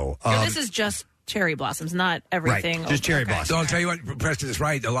or so. This is just cherry blossoms, not everything. Right, just cherry blossoms. So I'll tell you what, Preston is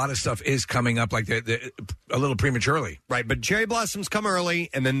right. A lot of stuff is coming up like a little prematurely. Right, but cherry blossoms come early,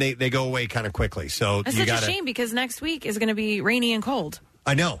 and then they go away kind of quickly. So it's such a shame because next week is going to be rainy and cold.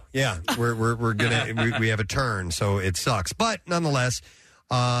 I know, yeah. We're gonna we have a turn, so it sucks. But nonetheless,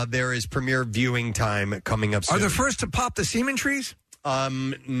 there is premiere viewing time coming up soon. Are the first to pop the semen trees?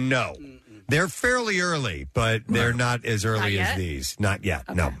 No. They're fairly early, but they're not as early as these. Not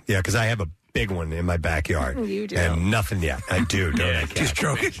yet, no. Yeah, because I have a big one in my backyard. You do. And nothing yet. I do, don't I? Just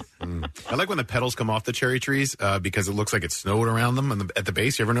joking. I like when the petals come off the cherry trees because it looks like it snowed around them at the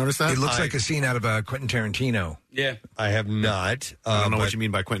base. You ever notice that? It looks like a scene out of Quentin Tarantino. Yeah. I have not. I don't know what you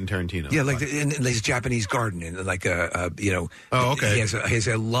mean by Quentin Tarantino. Yeah, like in this Japanese garden, and like Oh, okay. He has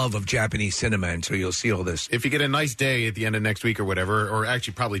a love of Japanese cinema, and so you'll see all this. If you get a nice day at the end of next week or whatever, or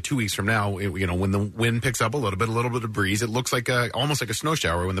actually probably 2 weeks from now, when the wind picks up a little bit of breeze, it looks like almost like a snow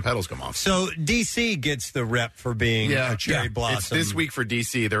shower when the petals come off. So So D.C. gets the rep for being a cherry blossom. It's this week for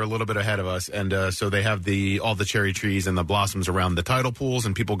D.C. They're a little bit ahead of us, and so they have all the cherry trees and the blossoms around the tidal pools,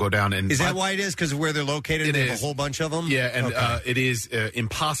 and people go down and. Is that why it is? Because of where they're located, they have a whole bunch of them. Yeah, and it is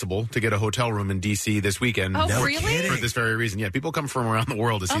impossible to get a hotel room in D.C. this weekend. Oh, no really? For this very reason, yeah. People come from around the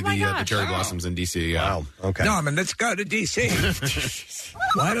world to see the cherry blossoms in D.C. Yeah. Wow. Okay. No, I mean, let's go to D.C.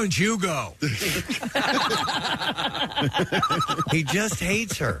 Why don't you go? He just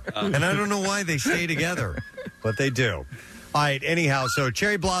hates her, and I don't know why they stay together, but they do. All right. Anyhow, so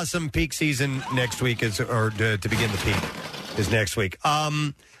cherry blossom peak season next week to begin the peak is next week. I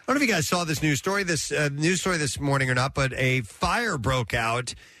don't know if you guys saw this news story this morning or not, but a fire broke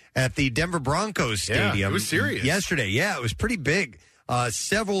out at the Denver Broncos Stadium. Yeah, it was serious. Yesterday. Yeah, it was pretty big.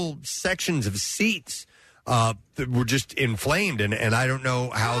 Several sections of seats that were just inflamed, and I don't know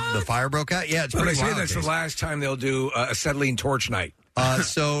how the fire broke out. Yeah, it's pretty wild. That's the last time they'll do a acetylene torch night.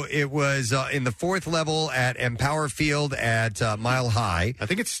 So it was in the fourth level at Empower Field at Mile High. I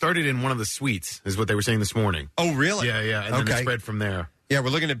think it started in one of the suites, is what they were saying this morning. Oh, really? Yeah, and then it spread from there. Yeah, we're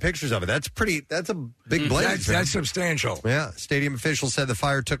looking at pictures of it. That's a big blaze. That's substantial. Yeah. Stadium officials said the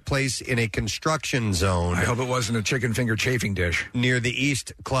fire took place in a construction zone. I hope it wasn't a chicken finger chafing dish. Near the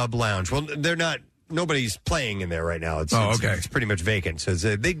East Club Lounge. Well, nobody's playing in there right now. It's pretty much vacant. So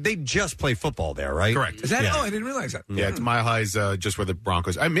they just play football there, right? Correct. Is that? Oh, I didn't realize that. Yeah, it's Mile High's just where the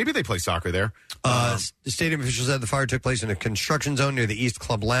Broncos. Maybe they play soccer there. The stadium officials said the fire took place in a construction zone near the East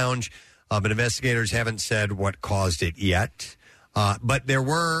Club Lounge, but investigators haven't said what caused it yet. But there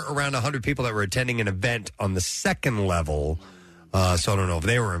were around 100 people that were attending an event on the second level. So I don't know if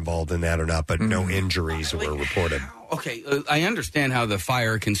they were involved in that or not, but no injuries were reported. Okay, I understand how the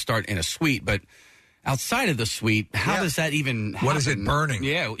fire can start in a suite, but outside of the suite, how does that even happen? What is it burning?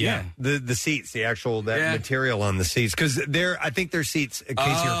 Yeah. The seats, the actual material on the seats, because I think they're seats in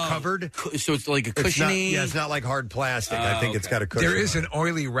case you're covered. So it's like a cushiony. It's not like hard plastic. I think it's got a cushion. There is an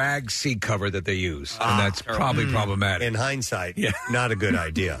oily rag seat cover that they use, and that's probably problematic. In hindsight, not a good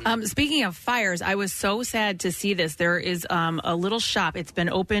idea. Speaking of fires, I was so sad to see this. There is a little shop. It's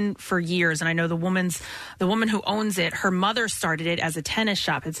been open for years, and I know the woman who owns it. Her mother started it as a tennis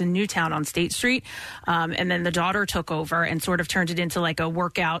shop. It's in Newtown on State Street. And then the daughter took over and sort of turned it into like a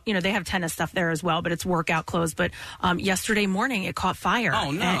workout. You know, they have tennis stuff there as well, but it's workout clothes. But yesterday morning, it caught fire. Oh,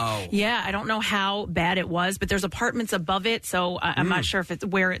 no. And, I don't know how bad it was, but there's apartments above it, so I'm not sure if it's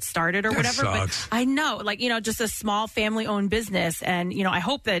where it started or that whatever. Sucks. But I know, just a small family-owned business. And, I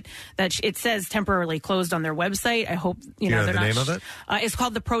hope that it says temporarily closed on their website. I hope, Do you know the name of it? It's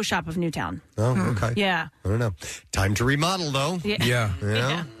called the Pro Shop of Newtown. Oh, okay. Yeah. I don't know. Time to remodel, though. Yeah.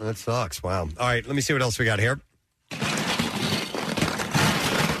 Yeah. That sucks. Wow. All right, let me see what else we got here. All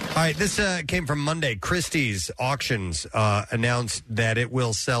right, this came from Monday. Christie's Auctions announced that it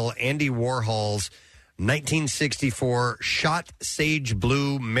will sell Andy Warhol's 1964 shot sage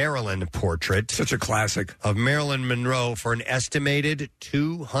blue Marilyn portrait. Such a classic. Of Marilyn Monroe for an estimated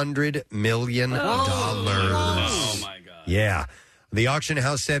 $200 million. Oh, my God. Yeah. The auction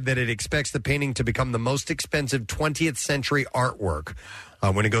house said that it expects the painting to become the most expensive 20th century artwork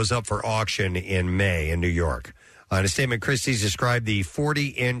when it goes up for auction in May in New York. In a statement, Christie's described the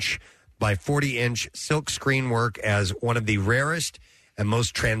 40-inch by 40-inch silk screen work as one of the rarest and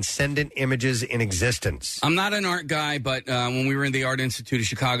most transcendent images in existence. I'm not an art guy, but when we were in the Art Institute of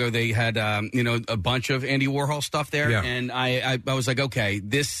Chicago, they had a bunch of Andy Warhol stuff there, and I was like, okay,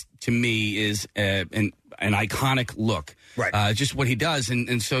 this to me is an iconic look, right? Just what he does,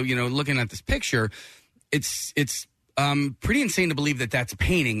 and so looking at this picture, it's pretty insane to believe that that's a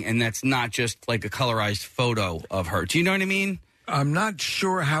painting and that's not just like a colorized photo of her. Do you know what I mean? I'm not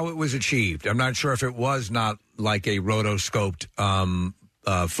sure how it was achieved. I'm not sure if it was not like a rotoscoped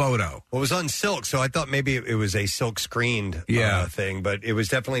photo. Well, it was on silk, so I thought maybe it was a silk screened thing, but it was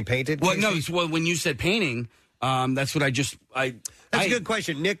definitely painted. Well, no, when you said painting, that's what That's a good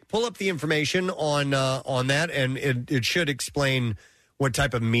question. Nick, pull up the information on that, and it should explain what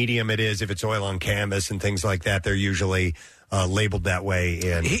type of medium it is. If it's oil on canvas and things like that, they're usually labeled that way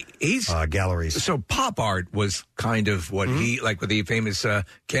in galleries. So pop art was kind of what he, like with the famous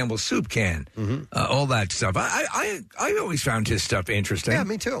Campbell's soup can, all that stuff. I always found his stuff interesting. Yeah,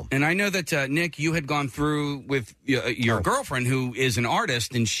 me too. And I know that, Nick, you had gone through with your girlfriend who is an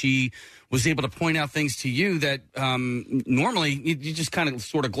artist, and she was able to point out things to you that normally you just kind of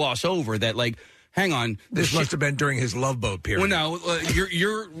sort of gloss over, that like, hang on. This must have been during his Love Boat period. Well, no,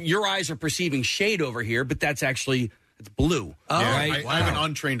 your eyes are perceiving shade over here, but that's actually it's blue. Oh, right? I have an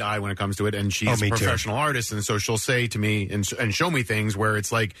untrained eye when it comes to it, and she's a professional artist, and so she'll say to me and show me things where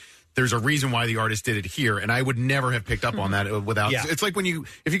it's like, there's a reason why the artist did it here, and I would never have picked up on that without. Yeah. It's like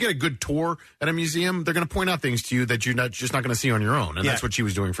if you get a good tour at a museum, they're going to point out things to you that you're just not going to see on your own, and that's what she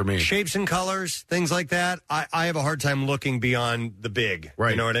was doing for me. Shapes and colors, things like that. I have a hard time looking beyond the big.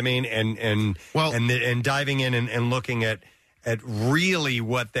 Right. You know what I mean? And diving in and looking at really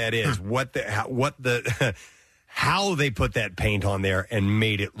what that is, how they put that paint on there and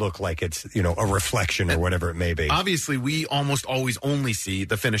made it look like it's, a reflection or whatever it may be. Obviously, we almost always only see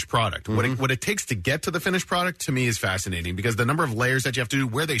the finished product. What it takes to get to the finished product, to me, is fascinating because the number of layers that you have to do,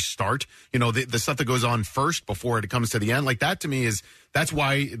 where they start, the stuff that goes on first before it comes to the end, like that to me that's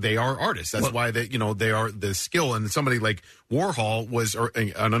why they are artists. That's why they are the skill. And somebody like Warhol was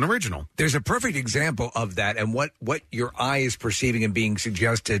an original. There's a perfect example of that and what your eye is perceiving and being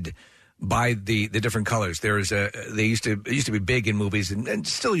suggested by the different colors. It used to be big in movies and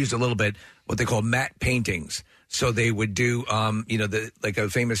still used a little bit what they call matte paintings. So they would do, like a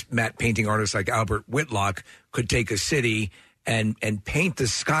famous matte painting artist like Albert Whitlock could take a city and paint the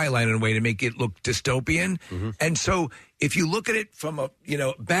skyline in a way to make it look dystopian. And so if you look at it from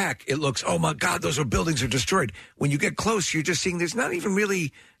back, it looks, oh my God, those buildings are destroyed. When you get close, you're just seeing there's not even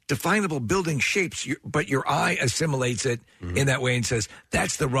really definable building shapes, but your eye assimilates it in that way and says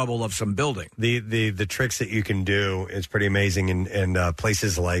that's the rubble of some building. The tricks that you can do is pretty amazing in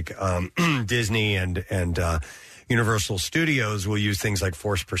places like Disney and Universal Studios will use things like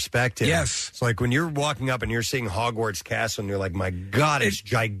forced perspective. Yes. So like when you're walking up and you're seeing Hogwarts Castle and you're like, my God, it's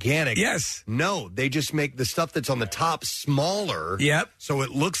gigantic. Yes. No, they just make the stuff that's on the top smaller. Yep. So it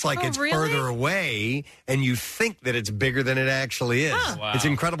looks like it's really? further away and you think that it's bigger than it actually is. Huh. Wow. It's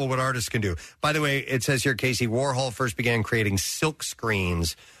incredible what artists can do. By the way, it says here, Casey, Warhol first began creating silk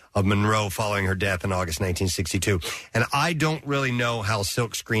screens of Monroe following her death in August 1962. And I don't really know how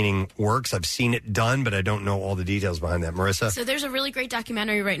silk screening works. I've seen it done, but I don't know all the details behind that. Marissa? So there's a really great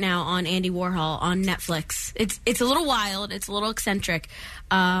documentary right now on Andy Warhol on Netflix. It's a little wild. It's a little eccentric.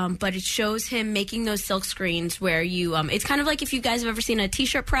 But it shows him making those silk screens where you, it's kind of like if you guys have ever seen a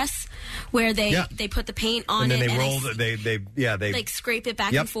T-shirt press where they put the paint on and then it they roll they like scrape it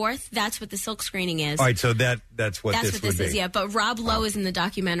back and forth. That's what the silk screening is. All right, so that's what this would is. be. Yeah, but Rob Lowe is in the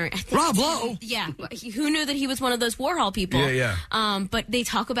documentary. I think Rob Lowe? Yeah. Who knew that he was one of those Warhol people? Yeah. But they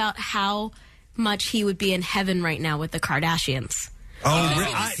talk about how much he would be in heaven right now with the Kardashians.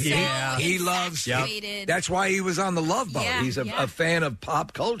 Oh, he loves. That's why he was on the Love Boat. Yeah, He's a fan of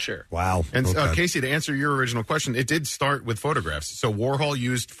pop culture. Wow. And Okay. Casey, to answer your original question, it did start with photographs. So Warhol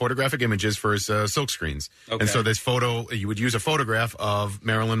used photographic images for his silk screens. Okay. And so this photo, you would use a photograph of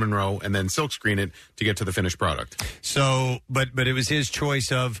Marilyn Monroe and then silk screen it to get to the finished product. So, but it was his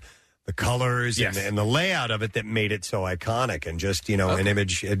choice of the colors Yes. and the layout of it that made it so iconic and just, an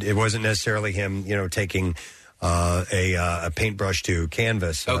image. It wasn't necessarily him, taking a paintbrush to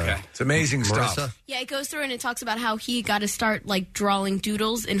canvas. Okay. It's amazing Marissa? stuff. Yeah, it goes through and it talks about how he got to start like drawing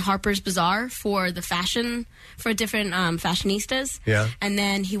doodles in Harper's Bazaar for the fashion, for different fashionistas. Yeah. And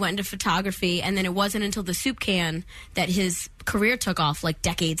then he went into photography, and then it wasn't until the soup can that his career took off, like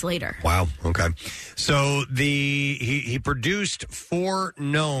decades later. Wow. Okay. So he produced 4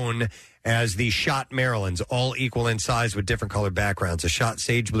 known as the shot Marilyns, all equal in size with different colored backgrounds. A shot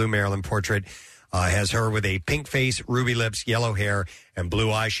sage blue Marilyn portrait has her with a pink face, ruby lips, yellow hair, and blue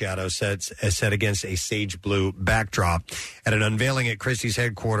eyeshadow set against a sage blue backdrop. At an unveiling at Christie's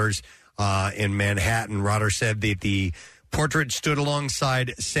headquarters in Manhattan, Rotter said that the portrait stood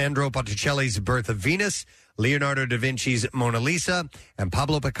alongside Sandro Botticelli's Birth of Venus, Leonardo da Vinci's Mona Lisa, and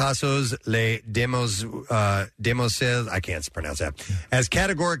Pablo Picasso's Les Demoiselles, I can't pronounce that, as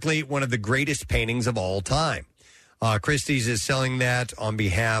categorically one of the greatest paintings of all time. Christie's is selling that on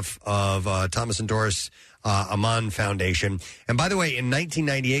behalf of Thomas and Doris Amann Foundation. And by the way, in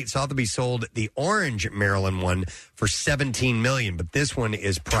 1998, Sotheby's sold the orange Marilyn one for $17 million, but this one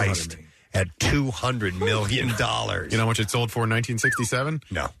is priced at $200 million. You know how much it sold for in 1967?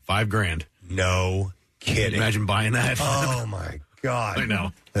 No. $5,000. No kidding. Imagine buying that. Oh, my God. I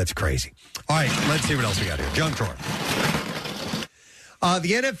know. That's crazy. All right, let's see what else we got here. Junk drawer.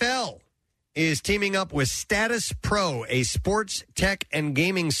 The NFL is teaming up with Status Pro, a sports tech and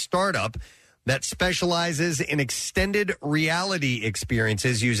gaming startup that specializes in extended reality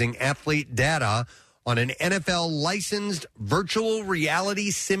experiences using athlete data on an NFL-licensed virtual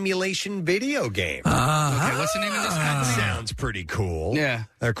reality simulation video game. Okay, what's the name of this company? Sounds pretty cool. Yeah.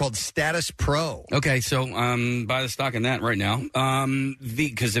 They're called Status Pro. Okay, so buy the stock in that right now.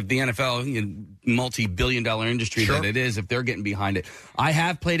 Because if the NFL, multi-billion-dollar industry that it is, if they're getting behind it, I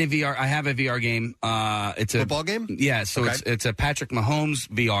have played a VR. I have a VR game. It's a football game. Yeah, so Okay. it's a Patrick Mahomes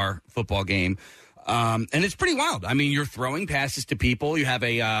VR football game. And it's pretty wild. I mean, you're throwing passes to people. You have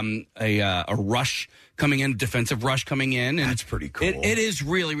a rush coming in, defensive rush coming in. And that's pretty cool. It is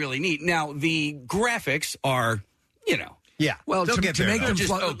really, really neat. Now, the graphics are, Yeah. Well, to make them just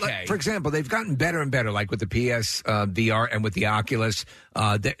flow, okay. for example, they've gotten better and better, like with the PS VR and with the Oculus.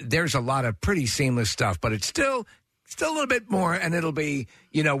 There's a lot of pretty seamless stuff, but it's still a little bit more, and it'll be,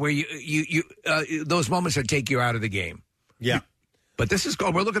 where you those moments that take you out of the game. Yeah. But this is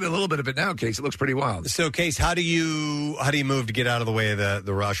cool. We're looking at a little bit of it now, Case. It looks pretty wild. So, Case, how do you move to get out of the way of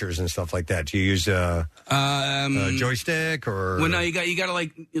the rushers and stuff like that? Do you use a joystick or? Well, no, you got to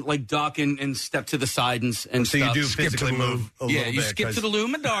like duck and step to the side and so stuff. you do physically move a little bit. You skip to the loo,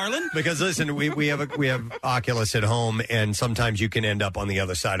 my darling. Because listen, we have Oculus at home, and sometimes you can end up on the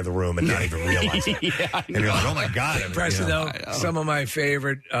other side of the room and not even realize it. And you're like, oh my god, Preston, though, some of my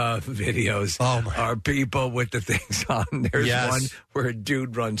favorite videos are people with the things on. There's one where a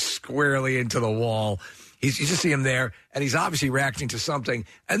dude runs squarely into the wall. You just see him there, and he's obviously reacting to something,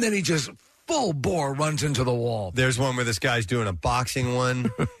 and then he just full bore runs into the wall. There's one where this guy's doing a boxing one,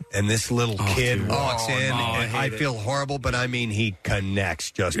 and this little kid walks in, and I feel horrible, but I mean, he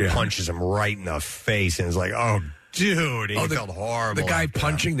connects, just punches him right in the face, and is like, oh, dude, he felt horrible. The guy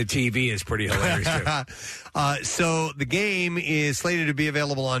punching the TV is pretty hilarious, too. So the game is slated to be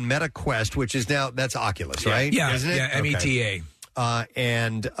available on Meta Quest, which is now, that's Oculus, right? Yeah, isn't it? yeah, META.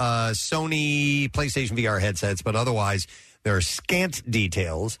 And Sony PlayStation VR headsets, but otherwise there are scant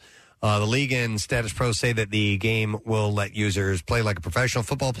details. The league and Status Pro say that the game will let users play like a professional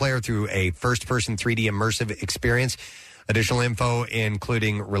football player through a first-person 3D immersive experience. Additional info,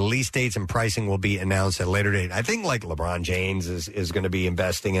 including release dates and pricing, will be announced at a later date. I think like LeBron James is going to be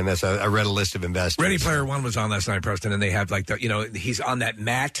investing in this. I read a list of investors. Ready Player One was on last night, Preston, and they have like he's on that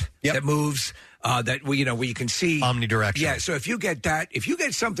mat that moves. That where you can see omnidirectional. Yeah, so if you get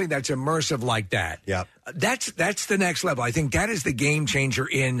something that's immersive like that, that's the next level. I think that is the game changer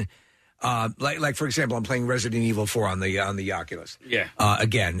in. Like for example, I'm playing Resident Evil 4 on the Oculus. Yeah.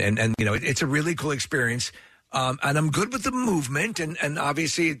 Again, and it's a really cool experience. And I'm good with the movement, and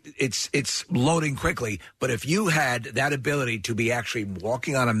obviously it's loading quickly. But if you had that ability to be actually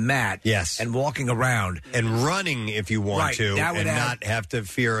walking on a mat, and walking around and running if you want to, that would and not have to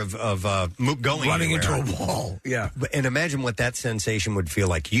fear of going running anywhere. into a wall. Yeah, and imagine what that sensation would feel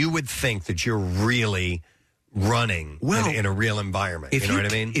like. You would think that you're really running in a real environment. You know what I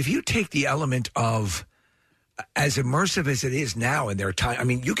mean? If you take the element of as immersive as it is now in their time, I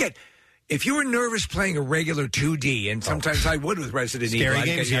mean, you get. If you were nervous playing a regular 2D, and sometimes I would with Resident Evil, Scary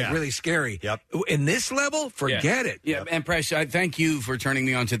games, really scary. Yep. In this level, forget it. Yeah, and Press, I thank you for turning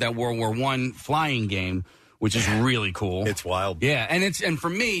me on to that World War I flying game, which is really cool. It's wild. Yeah, and for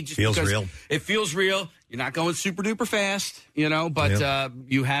me, just feels because real. It feels real. You're not going super duper fast, but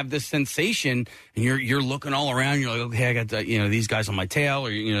you have this sensation, and you're looking all around. You're like, okay, I got these guys on my tail,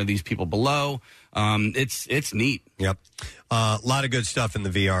 or these people below. It's neat. Yep. A lot of good stuff in the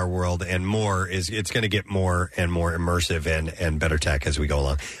VR world, and it's going to get more and more immersive and better tech as we go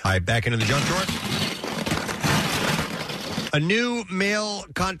along. All right, back into the junk drawer. A new male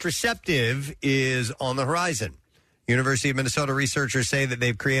contraceptive is on the horizon. University of Minnesota researchers say that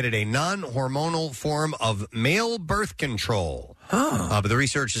they've created a non-hormonal form of male birth control. But the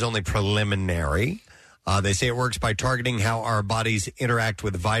research is only preliminary. They say it works by targeting how our bodies interact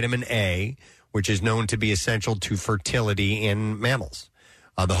with vitamin A, which is known to be essential to fertility in mammals.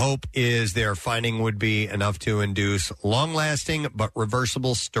 The hope is their finding would be enough to induce long-lasting but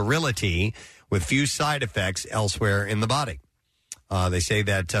reversible sterility with few side effects elsewhere in the body. They say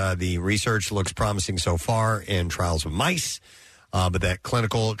that the research looks promising so far in trials with mice, but that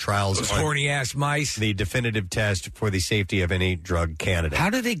clinical trials Those horny-ass mice. The definitive test for the safety of any drug candidate. How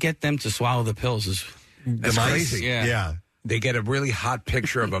do they get them to swallow the pills? That's mice? crazy. Yeah. They get a really hot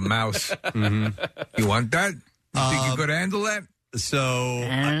picture of a mouse. You want that? You think you could handle that? So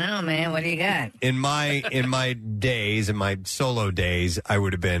I don't know, man. What do you got? In my days, in my solo days, I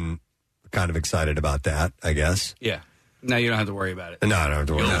would have been kind of excited about that, I guess. Yeah. Now you don't have to worry about it. No, I don't have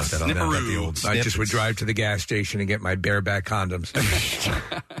to worry about that. Snipperoo. The old I just would drive to the gas station and get my bareback condoms.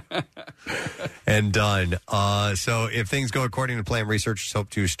 And done. So if things go according to plan, researchers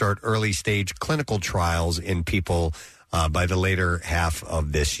hope to start early stage clinical trials in people by the later half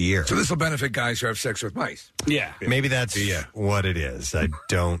of this year. So this will benefit guys who have sex with mice. Yeah. Maybe that's what it is. I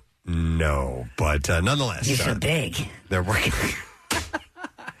don't know. But nonetheless. You're so big. They're working.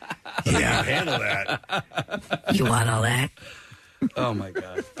 Yeah, handle that. You want all that? Oh, my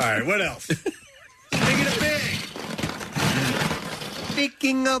God. All right, what else?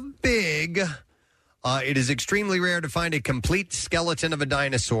 Speaking of big. It is extremely rare to find a complete skeleton of a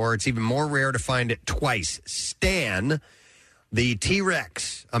dinosaur. It's even more rare to find it twice. Stan, the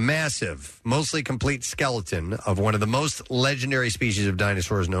T-Rex, a massive, mostly complete skeleton of one of the most legendary species of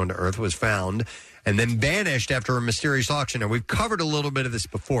dinosaurs known to Earth, was found and then vanished after a mysterious auction. And we've covered a little bit of this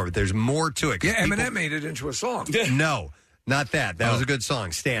before, but there's more to it. Yeah, Eminem made it into a song. No. Not that. That was a good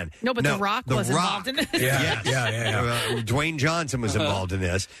song, Stan. No, but The Rock was involved in this. Yeah. Yeah. Dwayne Johnson was involved in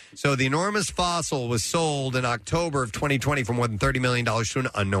this. So the enormous fossil was sold in October of 2020 for more than $30 million to an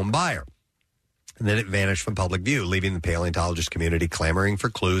unknown buyer. And then it vanished from public view, leaving the paleontologist community clamoring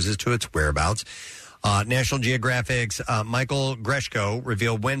for clues as to its whereabouts. National Geographic's Michael Greshko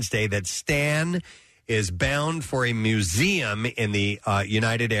revealed Wednesday that Stan is bound for a museum in the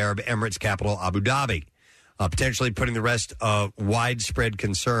United Arab Emirates capital, Abu Dhabi. Potentially putting the rest of widespread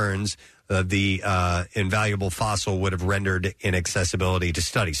concerns the invaluable fossil would have rendered inaccessibility to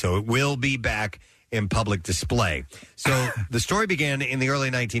study. So it will be back in public display. So the story began in the early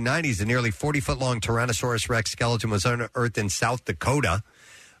 1990s. The nearly 40-foot-long Tyrannosaurus Rex skeleton was unearthed in South Dakota.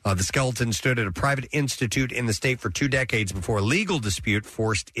 The skeleton stood at a private institute in the state for 2 decades before a legal dispute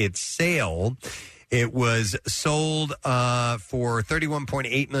forced its sale. It was sold for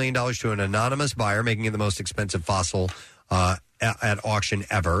 $31.8 million to an anonymous buyer, making it the most expensive fossil at auction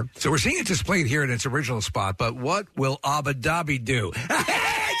ever. So we're seeing it displayed here in its original spot, but what will Abu Dhabi do?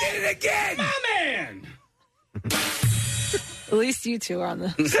 I did it again! My man! At least you two are on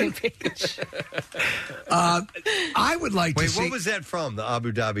the same page. I would like to Wait, see... what was that from, the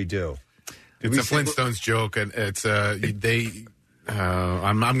Abu Dhabi do? It's a Flintstones joke, and it's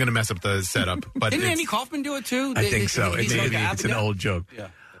I'm going to mess up the setup, but didn't Andy Kaufman do it too? I think so. He's Maybe like it's an old joke. Yeah.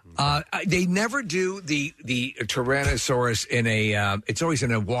 They never do the Tyrannosaurus in a. It's always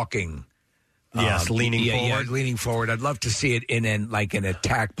in a walking. Leaning forward. Yeah, leaning forward. I'd love to see it in an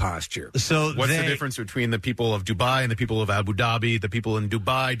attack posture. So what's the difference between the people of Dubai and the people of Abu Dhabi? The people in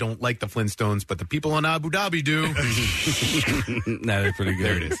Dubai don't like the Flintstones, but the people in Abu Dhabi do. No, they're pretty good.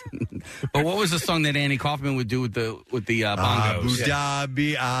 There it is. But what was the song that Andy Kaufman would do with the bongos? Abu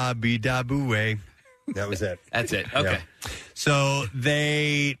Dhabi, Abu Dhabi. That was it. That's it. Okay. Yeah. So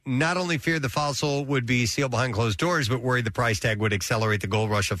they not only feared the fossil would be sealed behind closed doors, but worried the price tag would accelerate the gold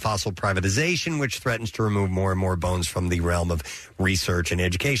rush of fossil privatization, which threatens to remove more and more bones from the realm of research and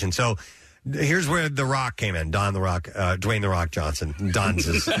education. So here's where The Rock came in. Dwayne The Rock Johnson. Don's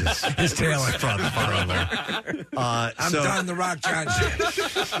his tailor. I'm Don The Rock Johnson.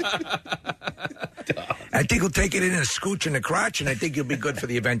 I think we'll take it in a scooch in the crotch, and I think you'll be good for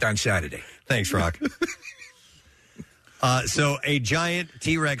the event on Saturday. Thanks, Rock. So a giant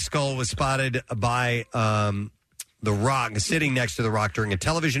T-Rex skull was spotted by The Rock, sitting next to The Rock during a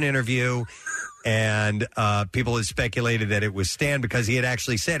television interview, and people had speculated that it was Stan because he had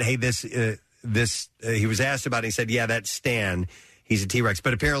actually said, hey, this he was asked about it, he said, yeah, that's Stan. He's a T-Rex,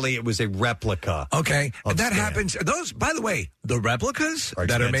 but apparently it was a replica. Okay, that Stan. happens. Those, by the way, the replicas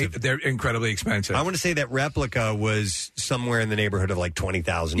that are made, they're incredibly expensive. I want to say that replica was somewhere in the neighborhood of like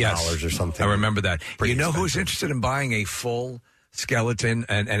 $20,000 or something. I remember that. Pretty you know expensive. who's interested in buying a full skeleton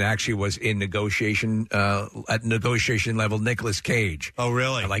and actually was in negotiation at negotiation level? Nicolas Cage. Oh,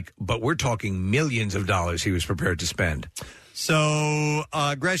 really? But we're talking millions of dollars he was prepared to spend. So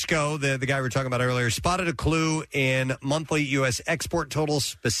Greshko, the guy we were talking about earlier, spotted a clue in monthly U.S. export totals,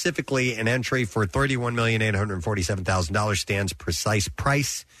 specifically an entry for $31,847,000, Stan's precise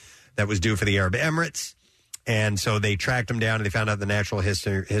price that was due for the Arab Emirates. And so they tracked him down, and they found out the Natural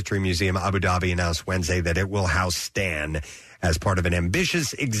History Museum Abu Dhabi announced Wednesday that it will house Stan as part of an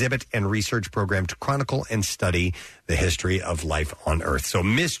ambitious exhibit and research program to chronicle and study the history of life on Earth. So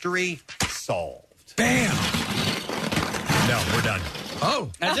mystery solved. Bam! No, we're done.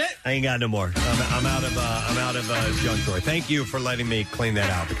 Oh, that's it. I ain't got no more. I'm out of junk drawer. Thank you for letting me clean that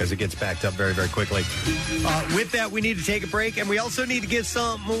out because it gets backed up very, very quickly. With that, we need to take a break, and we also need to give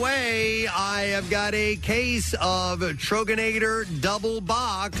something away. I have got a case of Troganator Double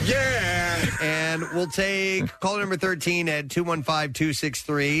Bock. Yeah, and we'll take call number 13 at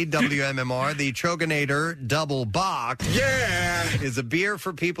 215-263 WMMR. The Troganator Double Bock. Yeah, is a beer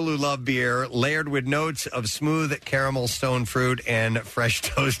for people who love beer, layered with notes of smooth caramel, stone fruit, and fresh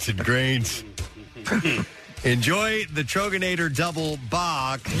toasted grains. Enjoy the Troganator Double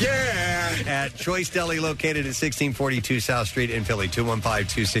Bock. Yeah! At Choice Deli, located at 1642 South Street in Philly.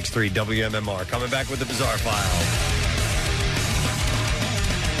 215-263 WMMR. Coming back with the Bizarre File.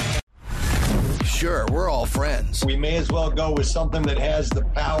 Sure, we're all friends. We may as well go with something that has the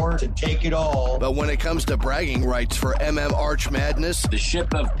power to take it all. But when it comes to bragging rights for MM Arch Madness, the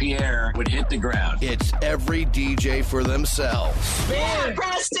ship of Pierre would hit the ground. It's every DJ for themselves. Yeah,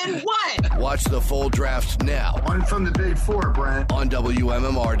 Preston, what? Watch the full draft now. One from the Big Four, Brent. On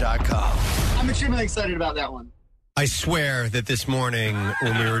WMMR.com. I'm extremely excited about that one. I swear that this morning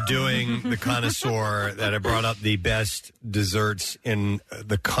when we were doing the connoisseur that I brought up the best desserts in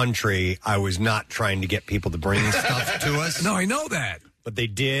the country, I was not trying to get people to bring stuff to us. No, I know that. But they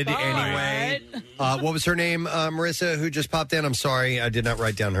did anyway. What was her name, Marissa, who just popped in? I'm sorry, I did not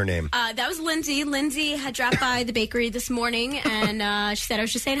write down her name. That was Lindsay. Lindsay had dropped by the bakery this morning, and she said, I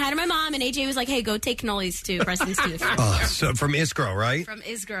was just saying hi to my mom, and AJ was like, hey, go take cannolis to Preston's tooth. So from Isgro, right? From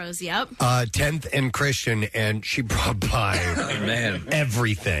Isgro's, yep. 10th and Christian, and she brought by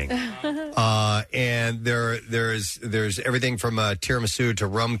everything. And there's everything from tiramisu to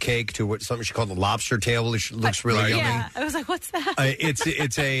rum cake to something she called a lobster tail, which looks really yummy. Yeah, I was like, what's that?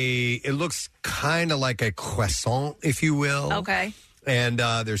 It looks kind of like a croissant, if you will. Okay. And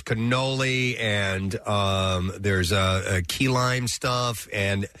there's cannoli, and there's key lime stuff,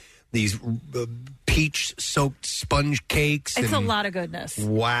 and these peach-soaked sponge cakes. It's and, a lot of goodness.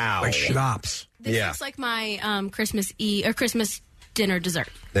 Wow. Like schnapps. This looks like my Christmas dinner dessert.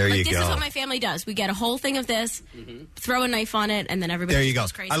 There you This go. is what my family does. We get a whole thing of this, throw a knife on it, and then everybody There you go.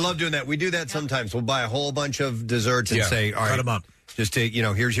 goes crazy. I love doing that. We do that sometimes. We'll buy a whole bunch of desserts and say, all right, cut 'em up. Just to,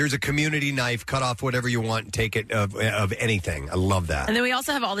 here's a community knife, cut off whatever you want, and take it of anything. I love that. And then we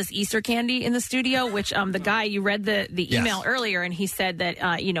also have all this Easter candy in the studio, which the guy, you read the email earlier, and he said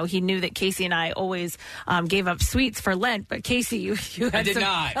that, he knew that Casey and I always gave up sweets for Lent. But Casey, you had I did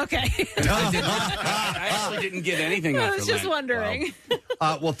not. Okay. I did not. I actually didn't get anything I after was just Lent. wondering.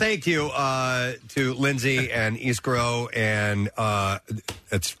 Well, thank you to Lindsay and Eastgrow, and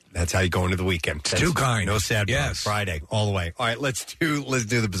that's how you go into the weekend. That's too kind. No sad Yes. Friday, all the way. All right, let's do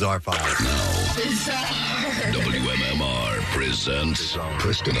the Bizarre Files. WMMR presents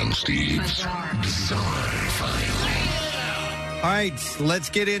Preston and Steve's Bizarre File. All right, let's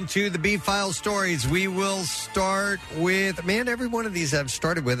get into the B-File stories. We will start with, every one of these I've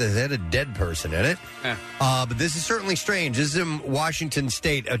started with has had a dead person in it. But this is certainly strange. This is in Washington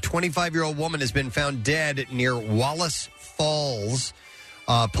State. A 25-year-old woman has been found dead near Wallace Falls.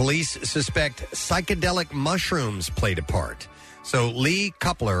 Police suspect psychedelic mushrooms played a part. So Lee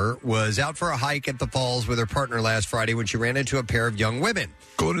Coupler was out for a hike at the falls with her partner last Friday when she ran into a pair of young women.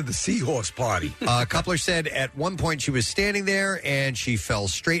 Go to the seahorse party. Coupler said at one point she was standing there and she fell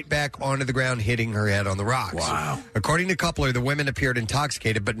straight back onto the ground, hitting her head on the rocks. Wow. According to Coupler, the women appeared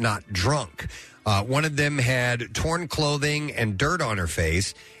intoxicated but not drunk. One of them had torn clothing and dirt on her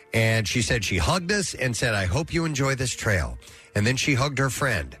face, and she said she hugged us and said, I hope you enjoy this trail. And then she hugged her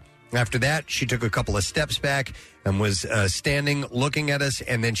friend. After that, she took a couple of steps back and was standing looking at us,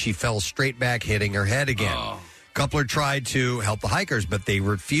 and then she fell straight back, hitting her head again. Coupler tried to help the hikers, but they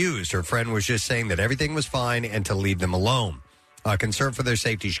refused. Her friend was just saying that everything was fine and to leave them alone. Concerned for their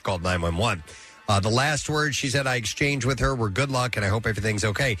safety, she called 911. The last words she said I exchanged with her were good luck and I hope everything's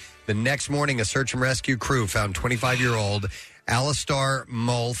okay. The next morning, a search and rescue crew found 25-year-old Alistar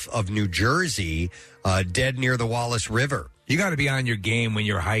Mulf of New Jersey dead near the Wallace River. You got to be on your game when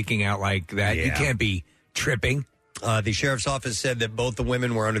you're hiking out like that. Yeah. You can't be tripping. The sheriff's office said that both the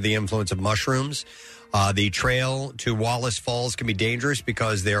women were under the influence of mushrooms. The trail to Wallace Falls can be dangerous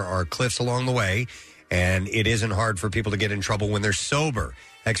because there are cliffs along the way, and it isn't hard for people to get in trouble when they're sober.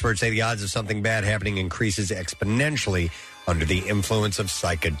 Experts say the odds of something bad happening increases exponentially under the influence of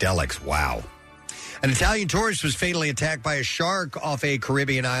psychedelics. Wow. An Italian tourist was fatally attacked by a shark off a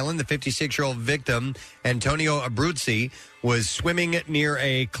Caribbean island. The 56-year-old victim, Antonio Abruzzi, was swimming near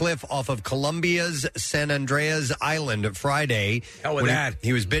a cliff off of Colombia's San Andreas Island Friday. Hell with that.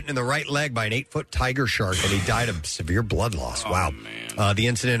 He was bitten in the right leg by an 8-foot tiger shark, and he died of severe blood loss. Wow. The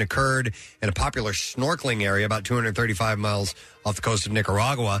incident occurred in a popular snorkeling area about 235 miles off the coast of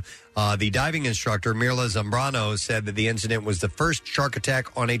Nicaragua. The diving instructor, Mirla Zambrano, said that the incident was the first shark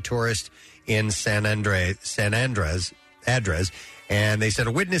attack on a tourist in San Andres, and they said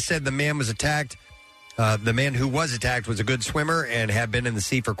a witness said the man was attacked. The man who was attacked was a good swimmer and had been in the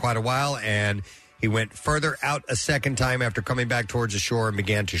sea for quite a while, and he went further out a second time after coming back towards the shore and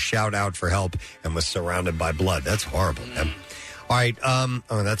began to shout out for help and was surrounded by blood. That's horrible, man. All right,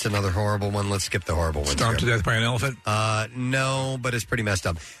 that's another horrible one. Let's skip the horrible one. Starved to death by an elephant? No, but it's pretty messed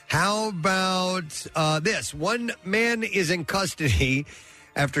up. How about this? One man is in custody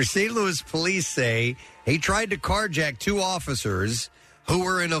after St. Louis police say he tried to carjack two officers who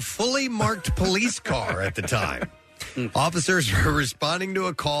were in a fully marked police car at the time. Officers were responding to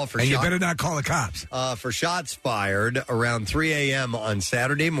a call for And you better not call the cops. For shots fired around 3 a.m. on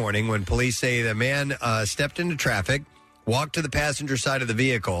Saturday morning when police say the man stepped into traffic, walked to the passenger side of the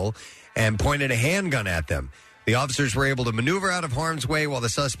vehicle, and pointed a handgun at them. The officers were able to maneuver out of harm's way while the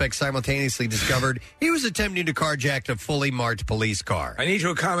suspect simultaneously discovered he was attempting to carjack a fully marked police car. I need to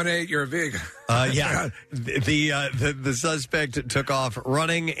accommodate your vehicle. The suspect took off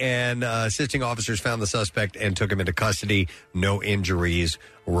running, and assisting officers found the suspect and took him into custody. No injuries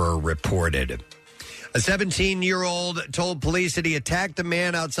were reported. A 17-year-old told police that he attacked a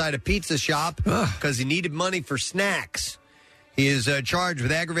man outside a pizza shop because he needed money for snacks. He is charged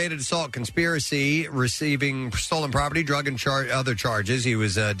with aggravated assault, conspiracy, receiving stolen property, drug, and other charges. He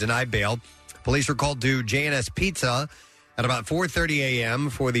was denied bail. Police were called to J&S Pizza at about 4:30 a.m.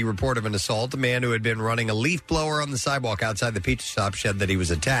 for the report of an assault. A man who had been running a leaf blower on the sidewalk outside the pizza shop said that he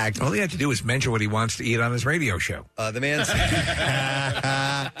was attacked. All he had to do was mention what he wants to eat on his radio show. The man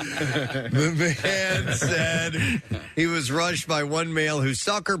said he was rushed by one male who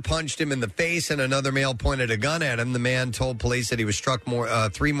sucker punched him in the face, and another male pointed a gun at him. The man told police that he was struck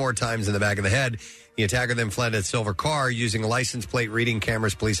 3 more times in the back of the head. The attacker then fled a silver car using license plate reading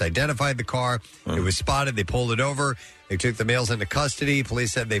cameras. Police identified the car. It was spotted. They pulled it over. They took the males into custody.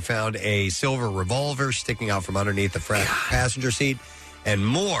 Police said they found a silver revolver sticking out from underneath the passenger seat and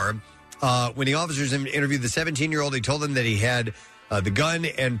more. When the officers interviewed the 17-year-old, he told them that he had the gun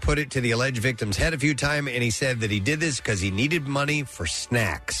and put it to the alleged victim's head a few times, and he said that he did this because he needed money for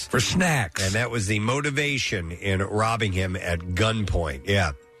snacks. For snacks. And that was the motivation in robbing him at gunpoint.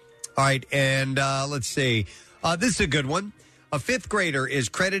 Yeah. All right, and let's see. This is a good one. A 5th grader is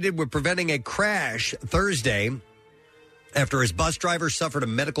credited with preventing a crash Thursday after his bus driver suffered a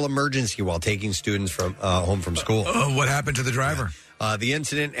medical emergency while taking students from home from school. What happened to the driver? The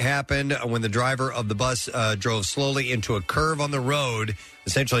incident happened when the driver of the bus drove slowly into a curve on the road.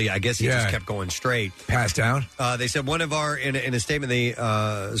 Essentially, I guess he just kept going straight. Passed out? They said in a statement,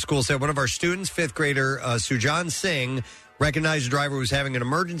 the school said one of our students, 5th grader Sujan Singh, recognized the driver was having an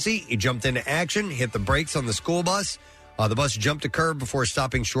emergency. He jumped into action, hit the brakes on the school bus. The bus jumped a curb before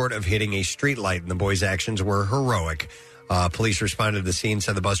stopping short of hitting a street light, and the boy's actions were heroic. Police responded to the scene,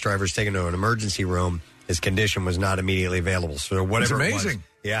 said the bus driver was taken to an emergency room. His condition was not immediately available. So whatever That's it was. amazing.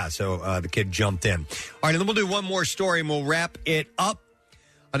 Yeah, so the kid jumped in. All right, and then we'll do one more story, and we'll wrap it up.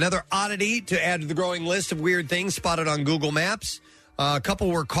 Another oddity to add to the growing list of weird things spotted on Google Maps. A couple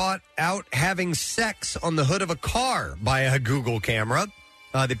were caught out having sex on the hood of a car by a Google camera.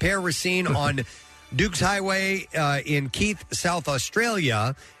 The pair were seen on Dukes Highway in Keith, South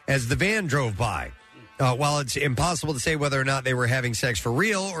Australia, as the van drove by. While it's impossible to say whether or not they were having sex for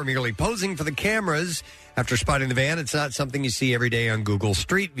real or merely posing for the cameras after spotting the van, it's not something you see every day on Google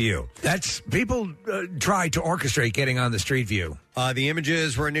Street View. People try to orchestrate getting on the Street View. The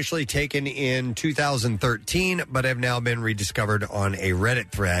images were initially taken in 2013, but have now been rediscovered on a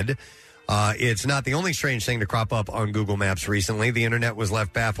Reddit thread. It's not the only strange thing to crop up on Google Maps recently. The internet was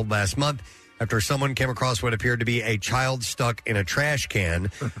left baffled last month after someone came across what appeared to be a child stuck in a trash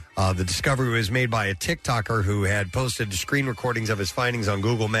can. The discovery was made by a TikToker who had posted screen recordings of his findings on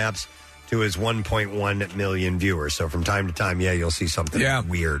Google Maps to his 1.1 million viewers. So from time to time, you'll see something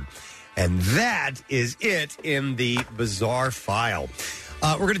weird. And that is it in the bizarre file.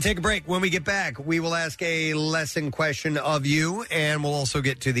 We're going to take a break. When we get back, we will ask a lesson question of you, and we'll also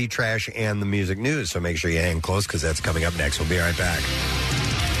get to the trash and the music news. So make sure you hang close because that's coming up next. We'll be right back.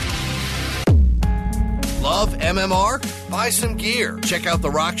 Love MMR? Buy some gear. Check out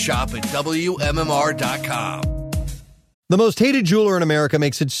the Rock Shop at WMMR.com. The most hated jeweler in America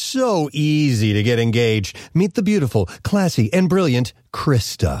makes it so easy to get engaged. Meet the beautiful, classy, and brilliant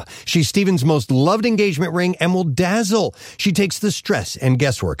Krista. She's Steven's most loved engagement ring and will dazzle. She takes the stress and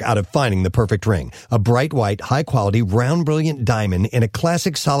guesswork out of finding the perfect ring. A bright white, high-quality, round, brilliant diamond in a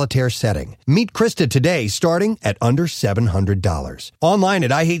classic solitaire setting. Meet Krista today, starting at under $700. Online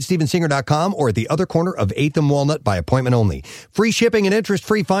at IHateStevenSinger.com or at the other corner of 8th and Walnut by appointment only. Free shipping and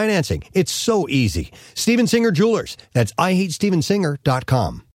interest-free financing. It's so easy. Steven Singer Jewelers. That's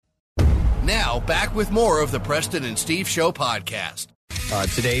IHateStevenSinger.com. Now, back with more of the Preston and Steve Show podcast.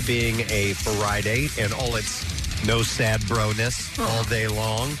 Today being a Friday and all its no sad bro-ness all day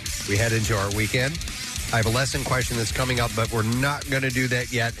long, we head into our weekend. I have a lesson question that's coming up, but we're not going to do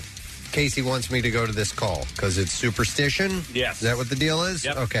that yet. Casey wants me to go to this call because it's superstition. Yes. Is that what the deal is?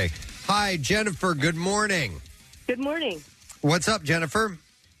 Yep. Okay. Hi, Jennifer. Good morning. Good morning. What's up, Jennifer?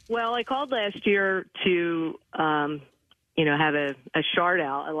 Well, I called last year to have a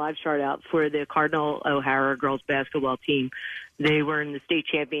live shout out for the Cardinal O'Hara girls basketball team. They were in the state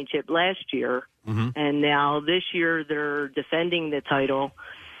championship last year, and now this year they're defending the title.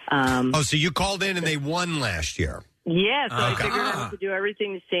 So you called in and they won last year. Yeah, so I figured I have to do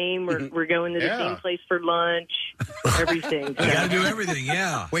everything the same. We're going to the same place for lunch, everything. You got to do everything,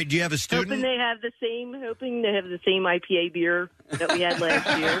 yeah. Wait, do you have a student? Hoping they have the same IPA beer that we had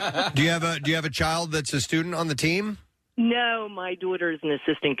last year. Do you have a child that's a student on the team? No, my daughter is an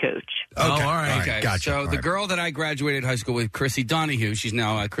assistant coach. Okay. all right. Okay. Gotcha. So the girl that I graduated high school with, Chrissy Donahue, she's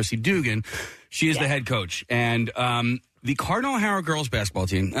now Chrissy Dugan. She is the head coach. And the Cardinal O'Hara girls basketball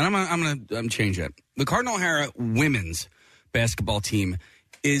team, and I'm going to change that. The Cardinal O'Hara women's basketball team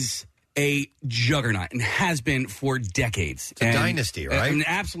is a juggernaut and has been for decades. It's a dynasty, right? An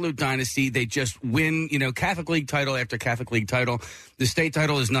absolute dynasty. They just win, Catholic League title after Catholic League title. The state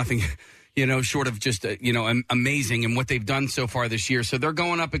title is nothing short of just, amazing in what they've done so far this year. So they're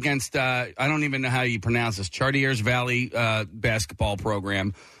going up against, I don't even know how you pronounce this, Chartiers Valley basketball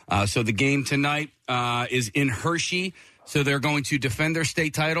program. So the game tonight is in Hershey. So they're going to defend their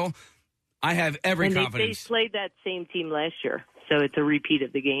state title. I have every confidence. They played that same team last year, so it's a repeat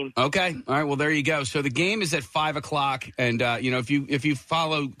of the game. Okay. All right. Well, there you go. So the game is at 5:00, and if you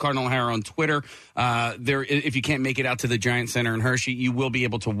follow Cardinal O'Hara on Twitter, if you can't make it out to the Giant Center in Hershey, you will be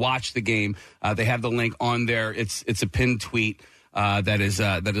able to watch the game. They have the link on there. It's a pinned tweet. That is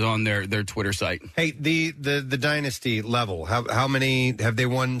on their Twitter site. Hey, the dynasty level. How many have they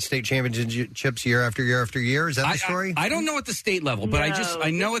won state championships year after year after year? Is that the story? I don't know at the state level, but I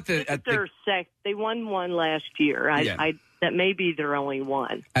know they won one last year. That may be their only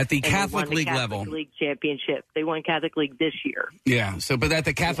one at the Catholic League Catholic level. League championship. They won Catholic League this year. Yeah. So, but at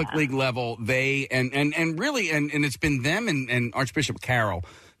the Catholic League level, they and really and it's been them and Archbishop Carroll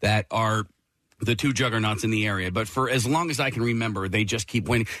that are the two juggernauts in the area. But for as long as I can remember, they just keep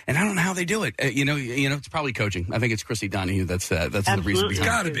winning. And I don't know how they do it. It's probably coaching. I think it's Chrissy Donahue. That's the reason behind it. It's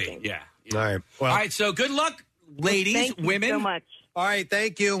Got to be. Yeah. All right. Well, all right. So good luck, ladies, thank women. you so much. All right.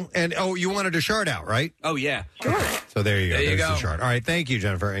 Thank you. And you wanted a shout out, right? Oh, yeah. Sure. So there you go. There you There's go. the chart. All right. Thank you,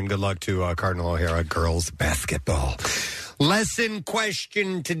 Jennifer. And good luck to Cardinal O'Hara girls basketball. Lesson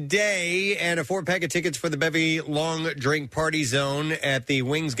question today, and a 4-pack of tickets for the Bevy Long Drink Party Zone at the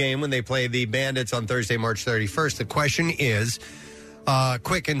Wings game when they play the Bandits on Thursday, March 31st. The question is,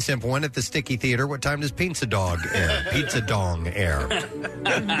 quick and simple one, at the Sticky Theater, what time does Pizza Dong air? Pizza Dong air.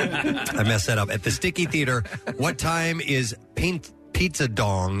 I messed that up. At the Sticky Theater, what time is Pizza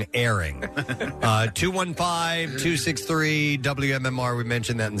Dong airing? 215-263-WMMR. We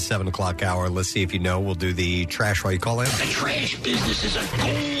mentioned that in the 7 o'clock hour. Let's see if you know. We'll do the trash while you call in. The trash business is a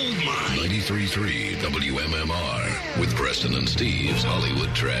gold mine. 93.3 WMMR with Preston and Steve's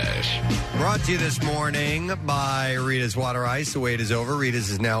Hollywood Trash. Brought to you this morning by Rita's Water Ice. The wait is over. Rita's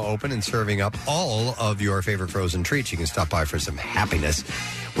is now open and serving up all of your favorite frozen treats. You can stop by for some happiness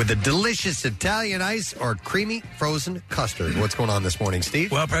with a delicious Italian ice or creamy frozen custard. What's going on this morning,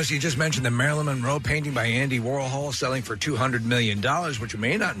 Steve? Well, Preston, you just mentioned the Marilyn Monroe painting by Andy Warhol selling for $200 million. What you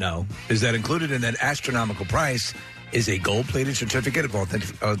may not know is that included in that astronomical price is a gold-plated certificate of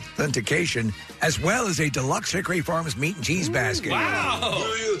authentication, as well as a deluxe Hickory Farms meat and cheese basket. Wow!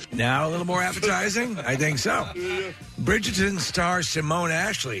 Now a little more appetizing? I think so. Bridgerton star Simone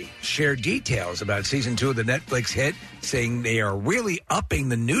Ashley shared details about season 2 of the Netflix hit, saying they are really upping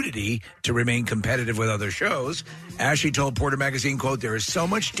the nudity to remain competitive with other shows. Ashley told Porter Magazine, quote, "There is so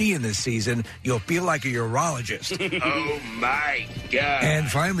much D in this season, you'll feel like a urologist." Oh, my God. And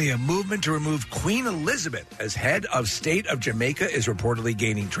finally, a movement to remove Queen Elizabeth as head of state of Jamaica is reportedly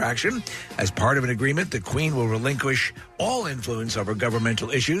gaining traction. As part of an agreement, the Queen will relinquish all influence over governmental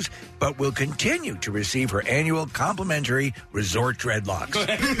issues, but will continue to receive her annual complimentary resort dreadlocks. And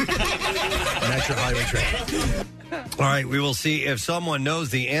that's your Hollywood Trash. All right, we will see if someone knows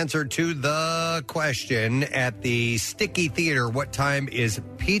the answer to the question at the Sticky Theater. What time is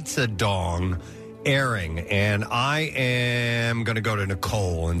Pizza Dong airing? And I am going to go to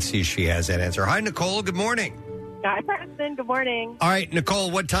Nicole and see if she has that answer. Hi, Nicole. Good morning. Hi, Preston. Good morning. All right, Nicole,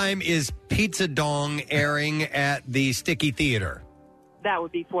 what time is Pizza Dong airing at the Sticky Theater? That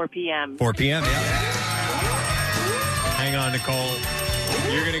would be 4 p.m. 4 p.m., yeah. Hang on, Nicole.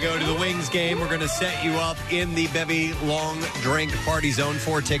 You're going to go to the Wings game. We're going to set you up in the Bevy Long Drink Party Zone.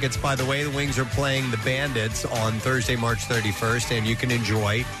 4 tickets, by the way. The Wings are playing the Bandits on Thursday, March 31st, and you can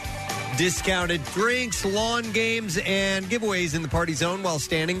enjoy discounted drinks, lawn games, and giveaways in the Party Zone while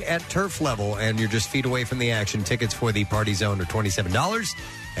standing at turf level. And you're just feet away from the action. Tickets for the Party Zone are $27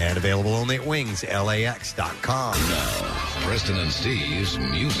 and available only at wingslax.com. Now, Preston and Steve's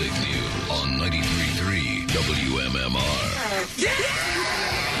Music News on 93.3 WMMR.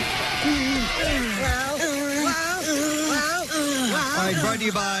 All right, brought to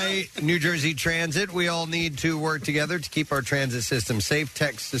you by New Jersey Transit. We all need to work together to keep our transit system safe.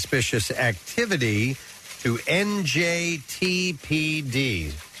 Text suspicious activity to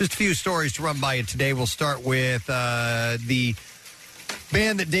NJTPD. Just a few stories to run by you today. We'll start with the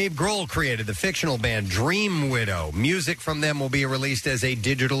band that Dave Grohl created, the fictional band Dream Widow. Music from them will be released as a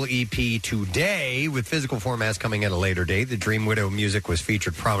digital EP today, with physical formats coming at a later date. The Dream Widow music was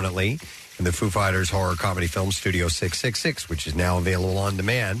featured prominently in the Foo Fighters horror comedy film Studio 666, which is now available on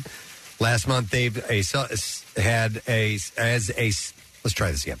demand. Last month,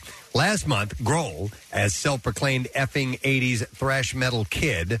 Last month, Grohl, as self-proclaimed effing 80s thrash metal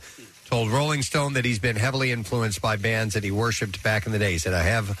kid, told Rolling Stone that he's been heavily influenced by bands that he worshipped back in the day. He said, I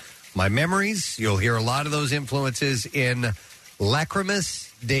have my memories. You'll hear a lot of those influences in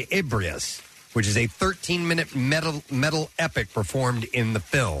Lacrimus de Ebrius, which is a 13-minute metal epic performed in the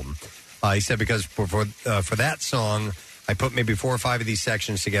film. He said, because for that song, I put maybe 4 or 5 of these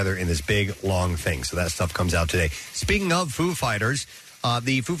sections together in this big, long thing. So that stuff comes out today. Speaking of Foo Fighters,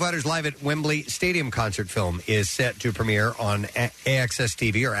 the Foo Fighters Live at Wembley Stadium concert film is set to premiere on AXS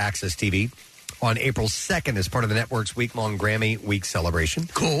TV or Access TV on April 2nd as part of the network's week-long Grammy Week celebration.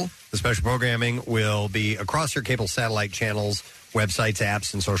 Cool. The special programming will be across your cable satellite channels, websites,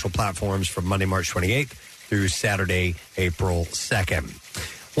 apps, and social platforms from Monday, March 28th through Saturday, April 2nd.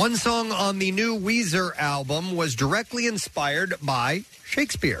 One song on the new Weezer album was directly inspired by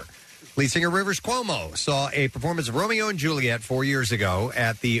Shakespeare. Lead singer Rivers Cuomo saw a performance of Romeo and Juliet 4 years ago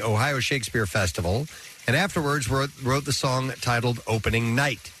at the Ohio Shakespeare Festival, and afterwards wrote the song titled Opening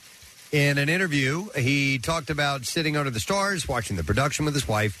Night. In an interview, he talked about sitting under the stars, watching the production with his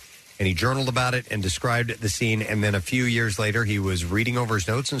wife, and he journaled about it and described the scene, and then a few years later, he was reading over his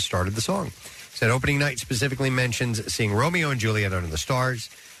notes and started the song. He said Opening Night specifically mentions seeing Romeo and Juliet under the stars.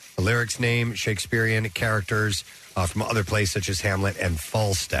 The lyrics name Shakespearean characters from other plays such as Hamlet and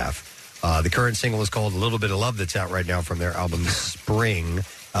Falstaff. The current single is called A Little Bit of Love, that's out right now from their album Spring,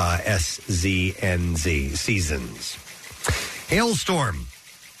 SZNZ, Seasons. Hailstorm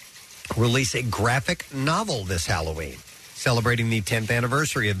release a graphic novel this Halloween, celebrating the 10th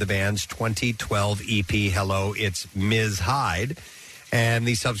anniversary of the band's 2012 EP, Hello, It's Ms. Hyde, and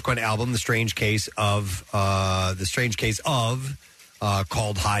the subsequent album, The Strange Case of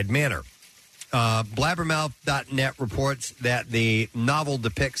called Hyde Manor. Blabbermouth.net reports that the novel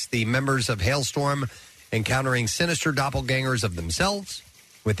depicts the members of Hailstorm encountering sinister doppelgangers of themselves.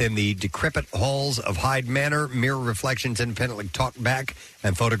 Within the decrepit halls of Hyde Manor, mirror reflections independently talk back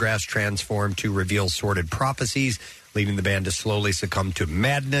and photographs transform to reveal sordid prophecies, leading the band to slowly succumb to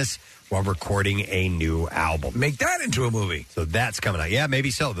madness while recording a new album. Make that into a movie. So that's coming out. Yeah,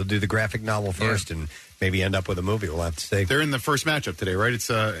 maybe so. They'll do the graphic novel first and maybe end up with a movie. We'll have to see. They're in the first matchup today, right? It's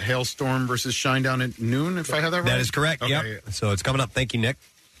Hailstorm versus Shinedown at noon, if I have that right? That is correct, okay. Yep. So it's coming up. Thank you, Nick.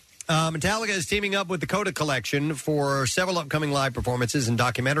 Metallica is teaming up with the Coda Collection for several upcoming live performances and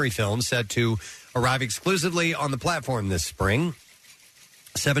documentary films set to arrive exclusively on the platform this spring.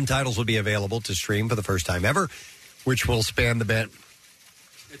 7 titles will be available to stream for the first time ever, which will span the band.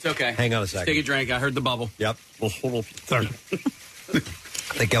 It's okay. Hang on a second. Take a drink. I heard the bubble. Yep. I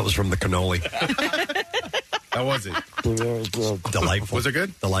think that was from the cannoli. How was it? Delightful. Was it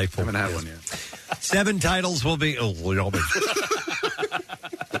good? Delightful. I haven't had one yet. 7 titles will be...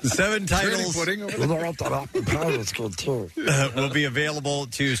 7 titles will be available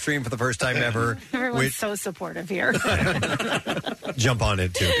to stream for the first time ever. Everyone's so supportive here. Jump on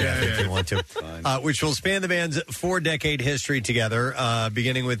it, too, if you want to. Which will span the band's 4-decade history together,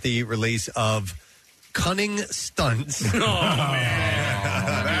 beginning with the release of Cunning Stunts. Oh,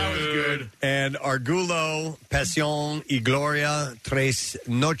 man. That was good. And Orgullo, Pasión y Gloria, Tres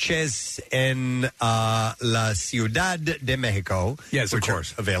Noches en la Ciudad de Mexico. Yes, of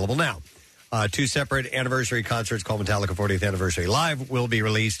course. Available now. 2 separate anniversary concerts called Metallica 40th Anniversary Live will be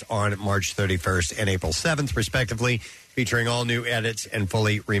released on March 31st and April 7th, respectively, featuring all new edits and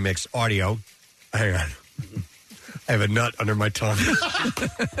fully remixed audio. Hang on. I have a nut under my tongue.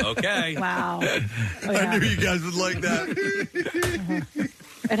 Okay. Wow. Oh, yeah. I knew you guys would like that.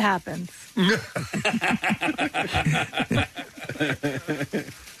 It happens.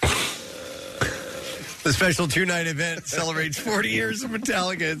 The special 2-night event celebrates 40 years of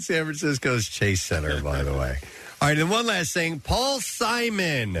Metallica in San Francisco's Chase Center, by the way. All right, and one last thing. Paul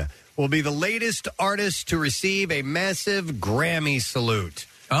Simon will be the latest artist to receive a massive Grammy salute.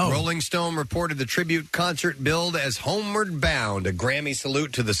 Oh. Rolling Stone reported the tribute concert billed as Homeward Bound, a Grammy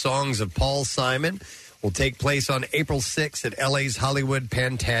salute to the songs of Paul Simon, will take place on April 6th at LA's Hollywood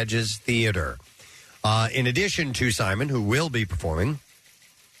Pantages Theater. In addition to Simon, who will be performing,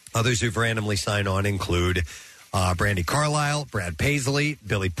 others who've randomly signed on include Brandy Carlisle, Brad Paisley,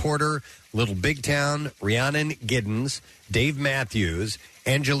 Billy Porter, Little Big Town, Rhiannon Giddens, Dave Matthews,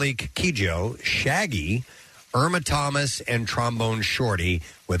 Angelique Kidjo, Shaggy, Irma Thomas, and Trombone Shorty,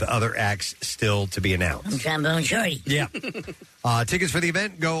 with other acts still to be announced. Trombone Shorty. Yeah. Tickets for the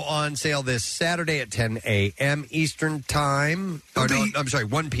event go on sale this Saturday at 10 a.m. Eastern Time. Oh, no, I'm sorry,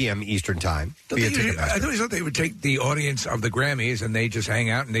 1 p.m. Eastern Time. I thought they would take the audience of the Grammys and they just hang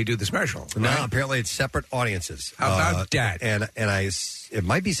out and they do the special. No, right? apparently it's separate audiences. How about that? And it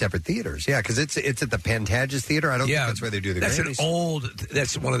might be separate theaters. Yeah, because it's at the Pantages Theater. I don't think that's where they do the Grammys.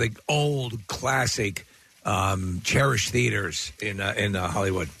 That's one of the old classic cherished theaters in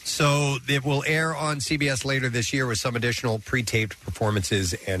Hollywood. So it will air on CBS later this year with some additional pre-taped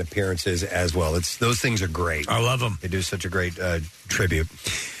performances and appearances as well. Those things are great. I love them. They do such a great tribute.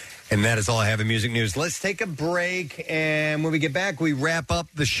 And that is all I have in music news. Let's take a break, and when we get back, we wrap up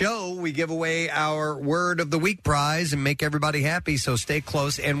the show. We give away our Word of the Week prize and make everybody happy, so stay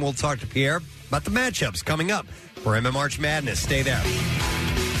close, and we'll talk to Pierre about the matchups coming up for March Madness. Stay there.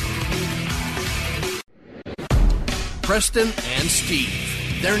 Preston and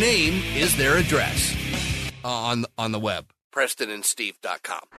Steve. Their name is their address on the web.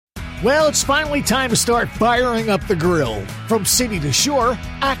 PrestonandSteve.com. Well, it's finally time to start firing up the grill. From city to shore,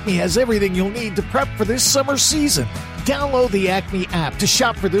 Acme has everything you'll need to prep for this summer season. Download the Acme app to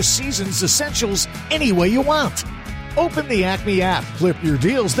shop for this season's essentials any way you want. Open the Acme app, flip your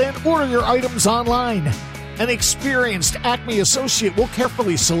deals, then order your items online. An experienced Acme associate will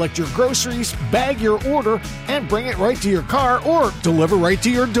carefully select your groceries, bag your order, and bring it right to your car or deliver right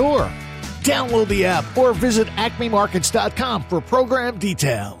to your door. Download the app or visit acmemarkets.com for program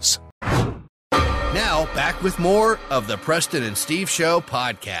details. Now, back with more of the Preston and Steve Show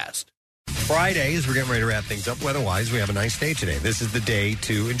podcast. Fridays, we're getting ready to wrap things up. Weather-wise, we have a nice day today. This is the day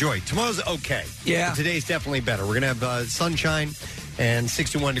to enjoy. Tomorrow's okay. Yeah. But today's definitely better. We're going to have sunshine and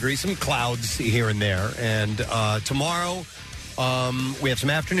 61 degrees, some clouds here and there. And tomorrow, we have some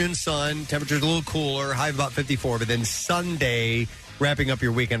afternoon sun. Temperature's a little cooler, high of about 54. But then Sunday, wrapping up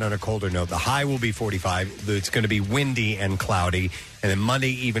your weekend on a colder note. The high will be 45. It's going to be windy and cloudy. And then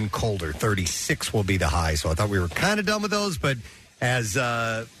Monday, even colder. 36 will be the high. So I thought we were kind of done with those. But as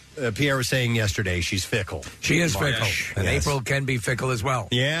Pierre was saying yesterday, she's fickle. She is fickle. And Yes. April can be fickle as well.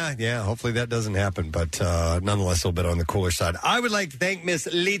 Yeah. Hopefully that doesn't happen. But nonetheless, a little bit on the cooler side. I would like to thank Miss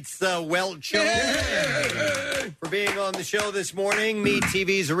Litza Welch for being on the show this morning. Me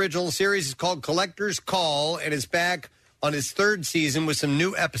TV's original series is called Collector's Call and is back on his third season with some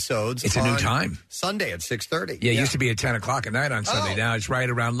new episodes. It's a new time. Sunday at 6:30. Yeah, it used to be at 10 o'clock at night on Sunday. Now it's right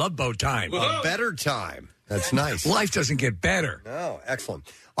around Love Boat time. A better time. That's nice. Life doesn't get better. No, excellent.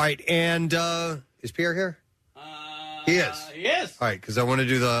 All right, and is Pierre here? He is. Yes. All right, because I want to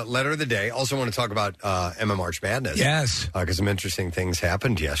do the letter of the day. Also want to talk about March Madness. Yes. Because some interesting things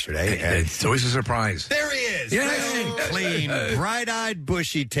happened yesterday. And it's always a surprise. there he is. Nice and clean, bright-eyed,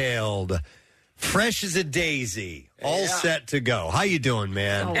 bushy-tailed, fresh as a daisy, all set to go. How you doing,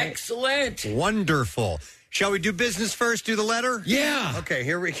 man? Excellent. Wonderful. Shall we do business first, do the letter? Yeah. Okay,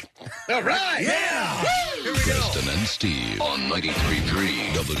 here we go. All right. Yeah. Here we go. Preston and Steve on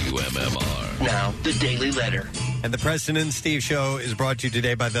 93.3 WMMR. Now, the Daily Letter. And the Preston and Steve Show is brought to you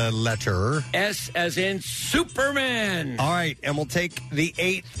today by the letter S as in Superman. All right, and we'll take the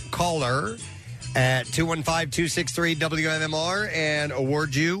 8th caller at 215-263-WMMR and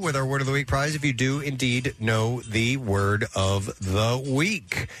award you with our Word of the Week prize if you do indeed know the Word of the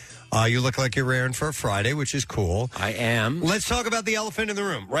Week. You look like you're raring for a Friday, which is cool. I am. Let's talk about the elephant in the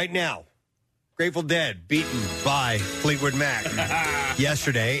room right now. Grateful Dead beaten by Fleetwood Mac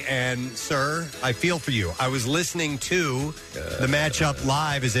yesterday. And, sir, I feel for you. I was listening to the matchup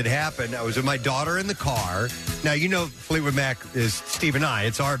live as it happened. I was with my daughter in the car. Now, you know Fleetwood Mac is Steve and I.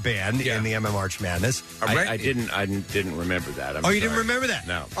 It's our band in the March Madness. I didn't remember that. You didn't remember that?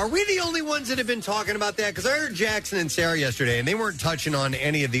 No. Are we the only ones that have been talking about that? Because I heard Jackson and Sarah yesterday, and they weren't touching on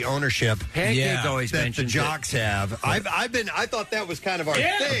any of the ownership Pancake always that the mentions Jocks have. I thought that was kind of our thing.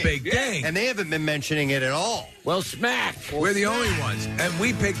 A big thing. And they haven't been mentioning it at all. Well, smack. We're the only ones. And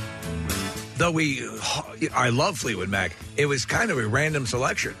we picked, though I love Fleetwood Mac, it was kind of a random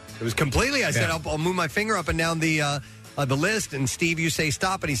selection. It was completely, I said, I'll move my finger up and down the list, and Steve, you say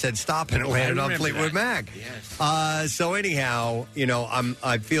stop, and he said stop, and it landed on Fleetwood Mac. Yes. So anyhow,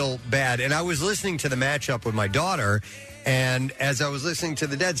 I feel bad. And I was listening to the matchup with my daughter, and as I was listening to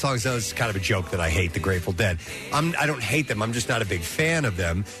the Dead songs, that was kind of a joke that I hate the Grateful Dead. I don't hate them. I'm just not a big fan of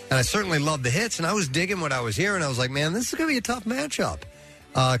them. And I certainly love the hits, and I was digging what I was hearing. I was like, man, this is going to be a tough matchup.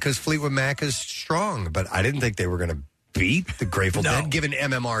 because Fleetwood Mac is strong, but I didn't think they were going to beat the Grateful Dead, given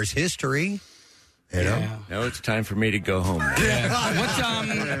MMR's history. You know? No, it's time for me to go home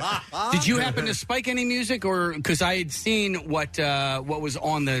now. Did you happen to spike any music, or because I had seen what was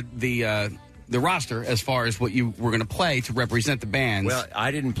on the roster as far as what you were going to play to represent the bands? Well,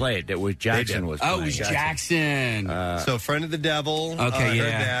 I didn't play it. It was Jackson was playing. Oh, it was Jackson. So Friend of the Devil. Okay,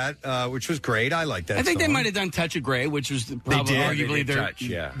 heard that, which was great. I like that. I think they song. might have done Touch of Grey, which was probably arguably their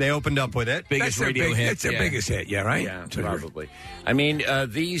They opened up with it. biggest radio hit. It's their biggest hit, yeah, right? Yeah, probably. I mean,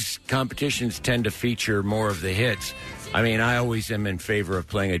 these competitions tend to feature more of the hits. I mean, I always am in favor of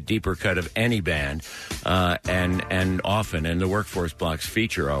playing a deeper cut of any band, and often, and the workforce blocks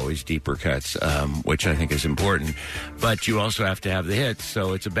feature always deeper cuts, which I think is important. But you also have to have the hits,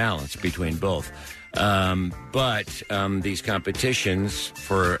 so it's a balance between both. But these competitions,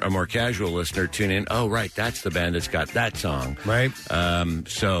 for a more casual listener, tune in, oh, right, that's the band that's got that song. Right.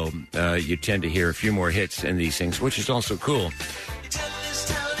 So you tend to hear a few more hits in these things, which is also cool.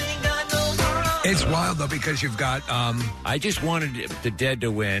 It's wild, though, because you've got... I just wanted the Dead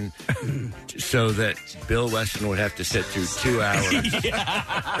to win so that Bill Weston would have to sit through 2 hours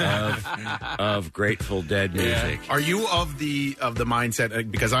of Grateful Dead music. Are you of the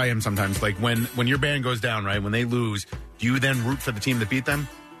mindset, because I am sometimes, like when your band goes down, right, when they lose, do you then root for the team that beat them?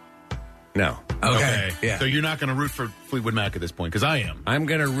 No. Okay. Yeah. So you're not going to root for Fleetwood Mac at this point, because I am. I'm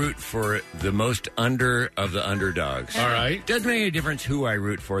going to root for the most under of the underdogs. All right. Doesn't make any difference who I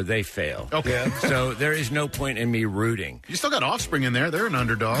root for. They fail. Okay. So there is no point in me rooting. You still got Offspring in there. They're an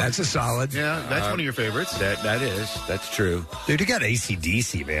underdog. That's a solid. Yeah, that's one of your favorites. That's true. Dude, you got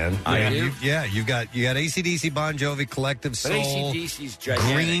AC/DC, man. I do? You got AC/DC, Bon Jovi, Collective Soul, AC/DC's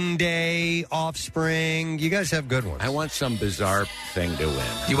gigantic. Green Day, Offspring. You guys have good ones. I want some bizarre thing to win.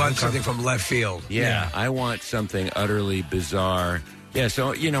 You want something from left field. Yeah, I want something utterly bizarre. Yeah,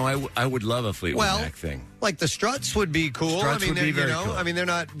 so, I would love a Fleetwood Mac thing. Like the Struts would be cool. Struts would be very cool. I mean,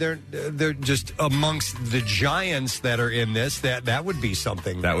 they're just amongst the giants that are in this. That would be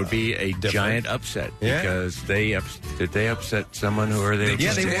something. That would be a different. giant upset because did they upset someone? Who are they?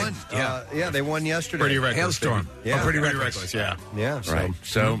 Yeah, they won. They won yesterday. Pretty reckless. Hailstorm. Yeah, pretty reckless. Yeah. Yeah. So. Right.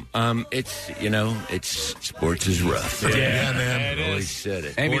 So it's sports is rough. Yeah, man. It Always is. said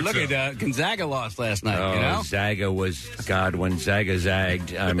it. I mean, look at Gonzaga lost last night. Oh, Zaga was God when Zaga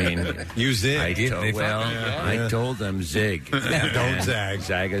zagged. I mean, you zig. I told them zig. Don't zag.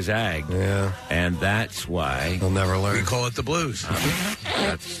 Zaga zagged. Yeah. And that's why they'll never learn. We call it the blues.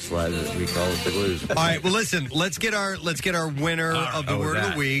 That's why we call it the blues. All right. Well, listen. Let's get our winner of the word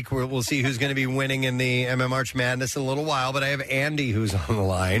of the week. We'll see who's going to be winning in the March Madness in a little while. But I have Andy who's on the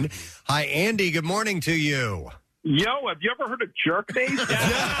line. Hi, Andy. Good morning to you. Yo, have you ever heard of jerkbait?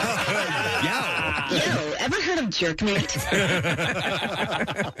 Yo, ever heard of jerkmate?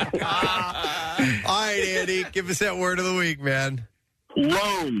 All right, Andy, give us that word of the week, man.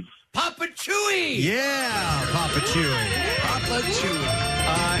 Loans. Papa Chewy. Yeah, Papa Chewy. Papa Chewy.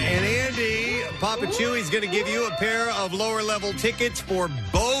 And Andy, Papa Chewy's going to give you a pair of lower level tickets for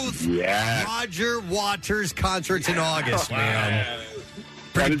both Roger Waters concerts in August, man.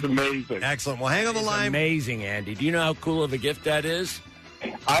 That is amazing. Excellent. Well, hang on the line. Amazing, Andy. Do you know how cool of a gift that is?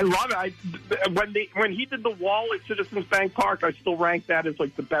 I love it. When he did the wall at Citizens Bank Park, I still rank that as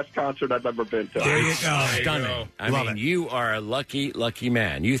like the best concert I've ever been to. There you go. Stunning. I mean, you are a lucky, lucky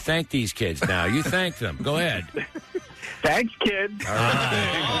man. You thank these kids now. You thank them. Go ahead. Thanks, kid. All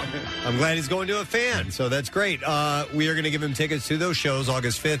right. I'm glad he's going to a fan, so that's great. We are going to give him tickets to those shows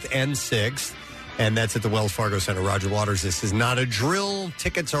August 5th and 6th. And that's at the Wells Fargo Center. Roger Waters, this is not a drill.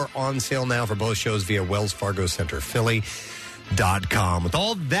 Tickets are on sale now for both shows via Wells Fargo Center Philly.com. With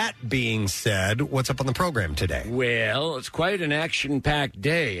all that being said, what's up on the program today? Well, it's quite an action-packed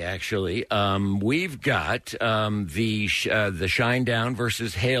day, actually. We've got the Shinedown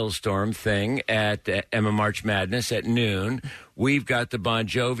versus Hailstorm thing at March Madness at noon. We've got the Bon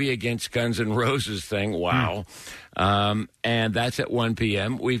Jovi against Guns N' Roses thing. Wow. And that's at 1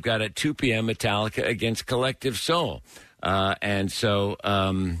 p.m. We've got at 2 p.m. Metallica against Collective Soul. And so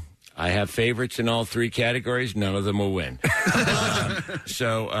I have favorites in all three categories. None of them will win.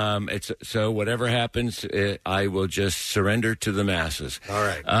 So whatever happens, I will just surrender to the masses. All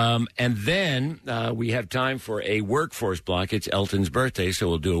right. And then we have time for a workforce block. It's Elton's birthday, so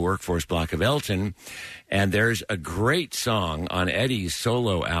we'll do a workforce block of Elton. And there's a great song on Eddie's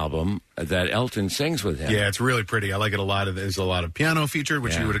solo album that Elton sings with him. Yeah, it's really pretty. I like it a lot. There's a lot of piano featured,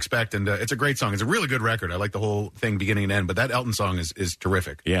 which Yeah. you would expect, and it's a great song. It's a really good record. I like the whole thing beginning and end, but that Elton song is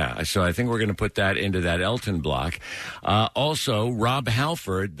terrific. Yeah, so I think we're going to put that into that Elton block. Also, Rob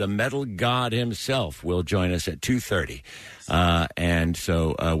Halford, the metal god himself, will join us at 2:30. And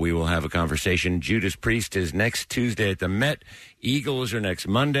so we will have a conversation. Judas Priest is next Tuesday at the Met. Eagles are next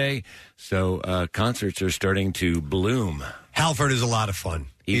Monday. So concerts are starting to bloom. Halford is a lot of fun.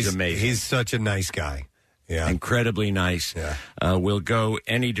 He's amazing. He's such a nice guy. Yeah. Incredibly nice. Yeah. We'll go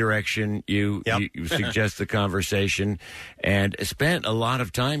any direction you suggest the conversation, and spent a lot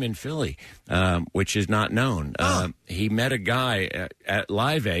of time in Philly, which is not known. He met a guy at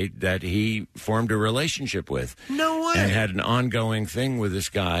Live Aid that he formed a relationship with. No way. And had an ongoing thing with this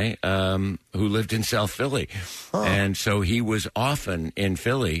guy who lived in South Philly. And so he was often in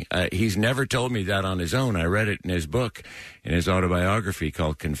Philly. He's never told me that on his own. I read it in his book, in his autobiography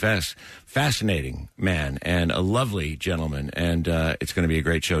called Confess. Fascinating man and a lovely gentleman. And it's going to be a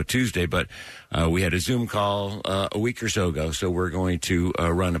great show Tuesday. But we had a Zoom call a week or so ago, so we're going to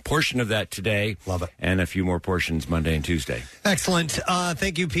run a portion of that today. Love it. And a few more portions Monday and Tuesday. Excellent.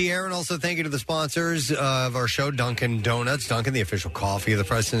 Thank you, Pierre, and also thank you to the sponsors of our show, Dunkin' Donuts. Dunkin', the official coffee of the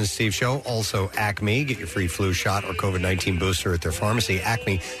Preston and Steve Show. Also, Acme. Get your free flu shot or COVID-19 booster at their pharmacy.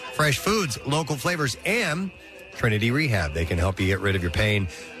 Acme, fresh foods, local flavors, and Trinity Rehab. They can help you get rid of your pain.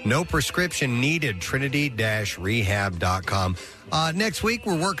 No prescription needed. Trinity-rehab.com. Next week,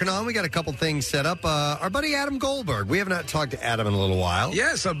 we're working on, we got a couple things set up. Our buddy Adam Goldberg. We have not talked to Adam in a little while.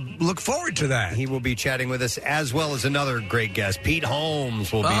 Yes, I look forward to that. He will be chatting with us, as well as another great guest. Pete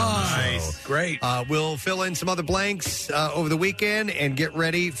Holmes will be on the show. Great. We'll fill in some other blanks over the weekend and get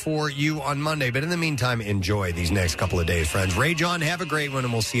ready for you on Monday. But in the meantime, enjoy these next couple of days, friends. Rage on, have a great one,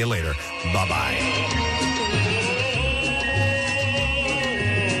 and we'll see you later. Bye-bye.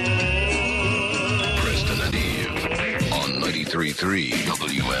 Preston and Eve on 93.3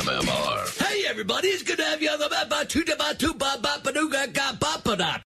 WMMR. Hey, everybody, it's good to have you on the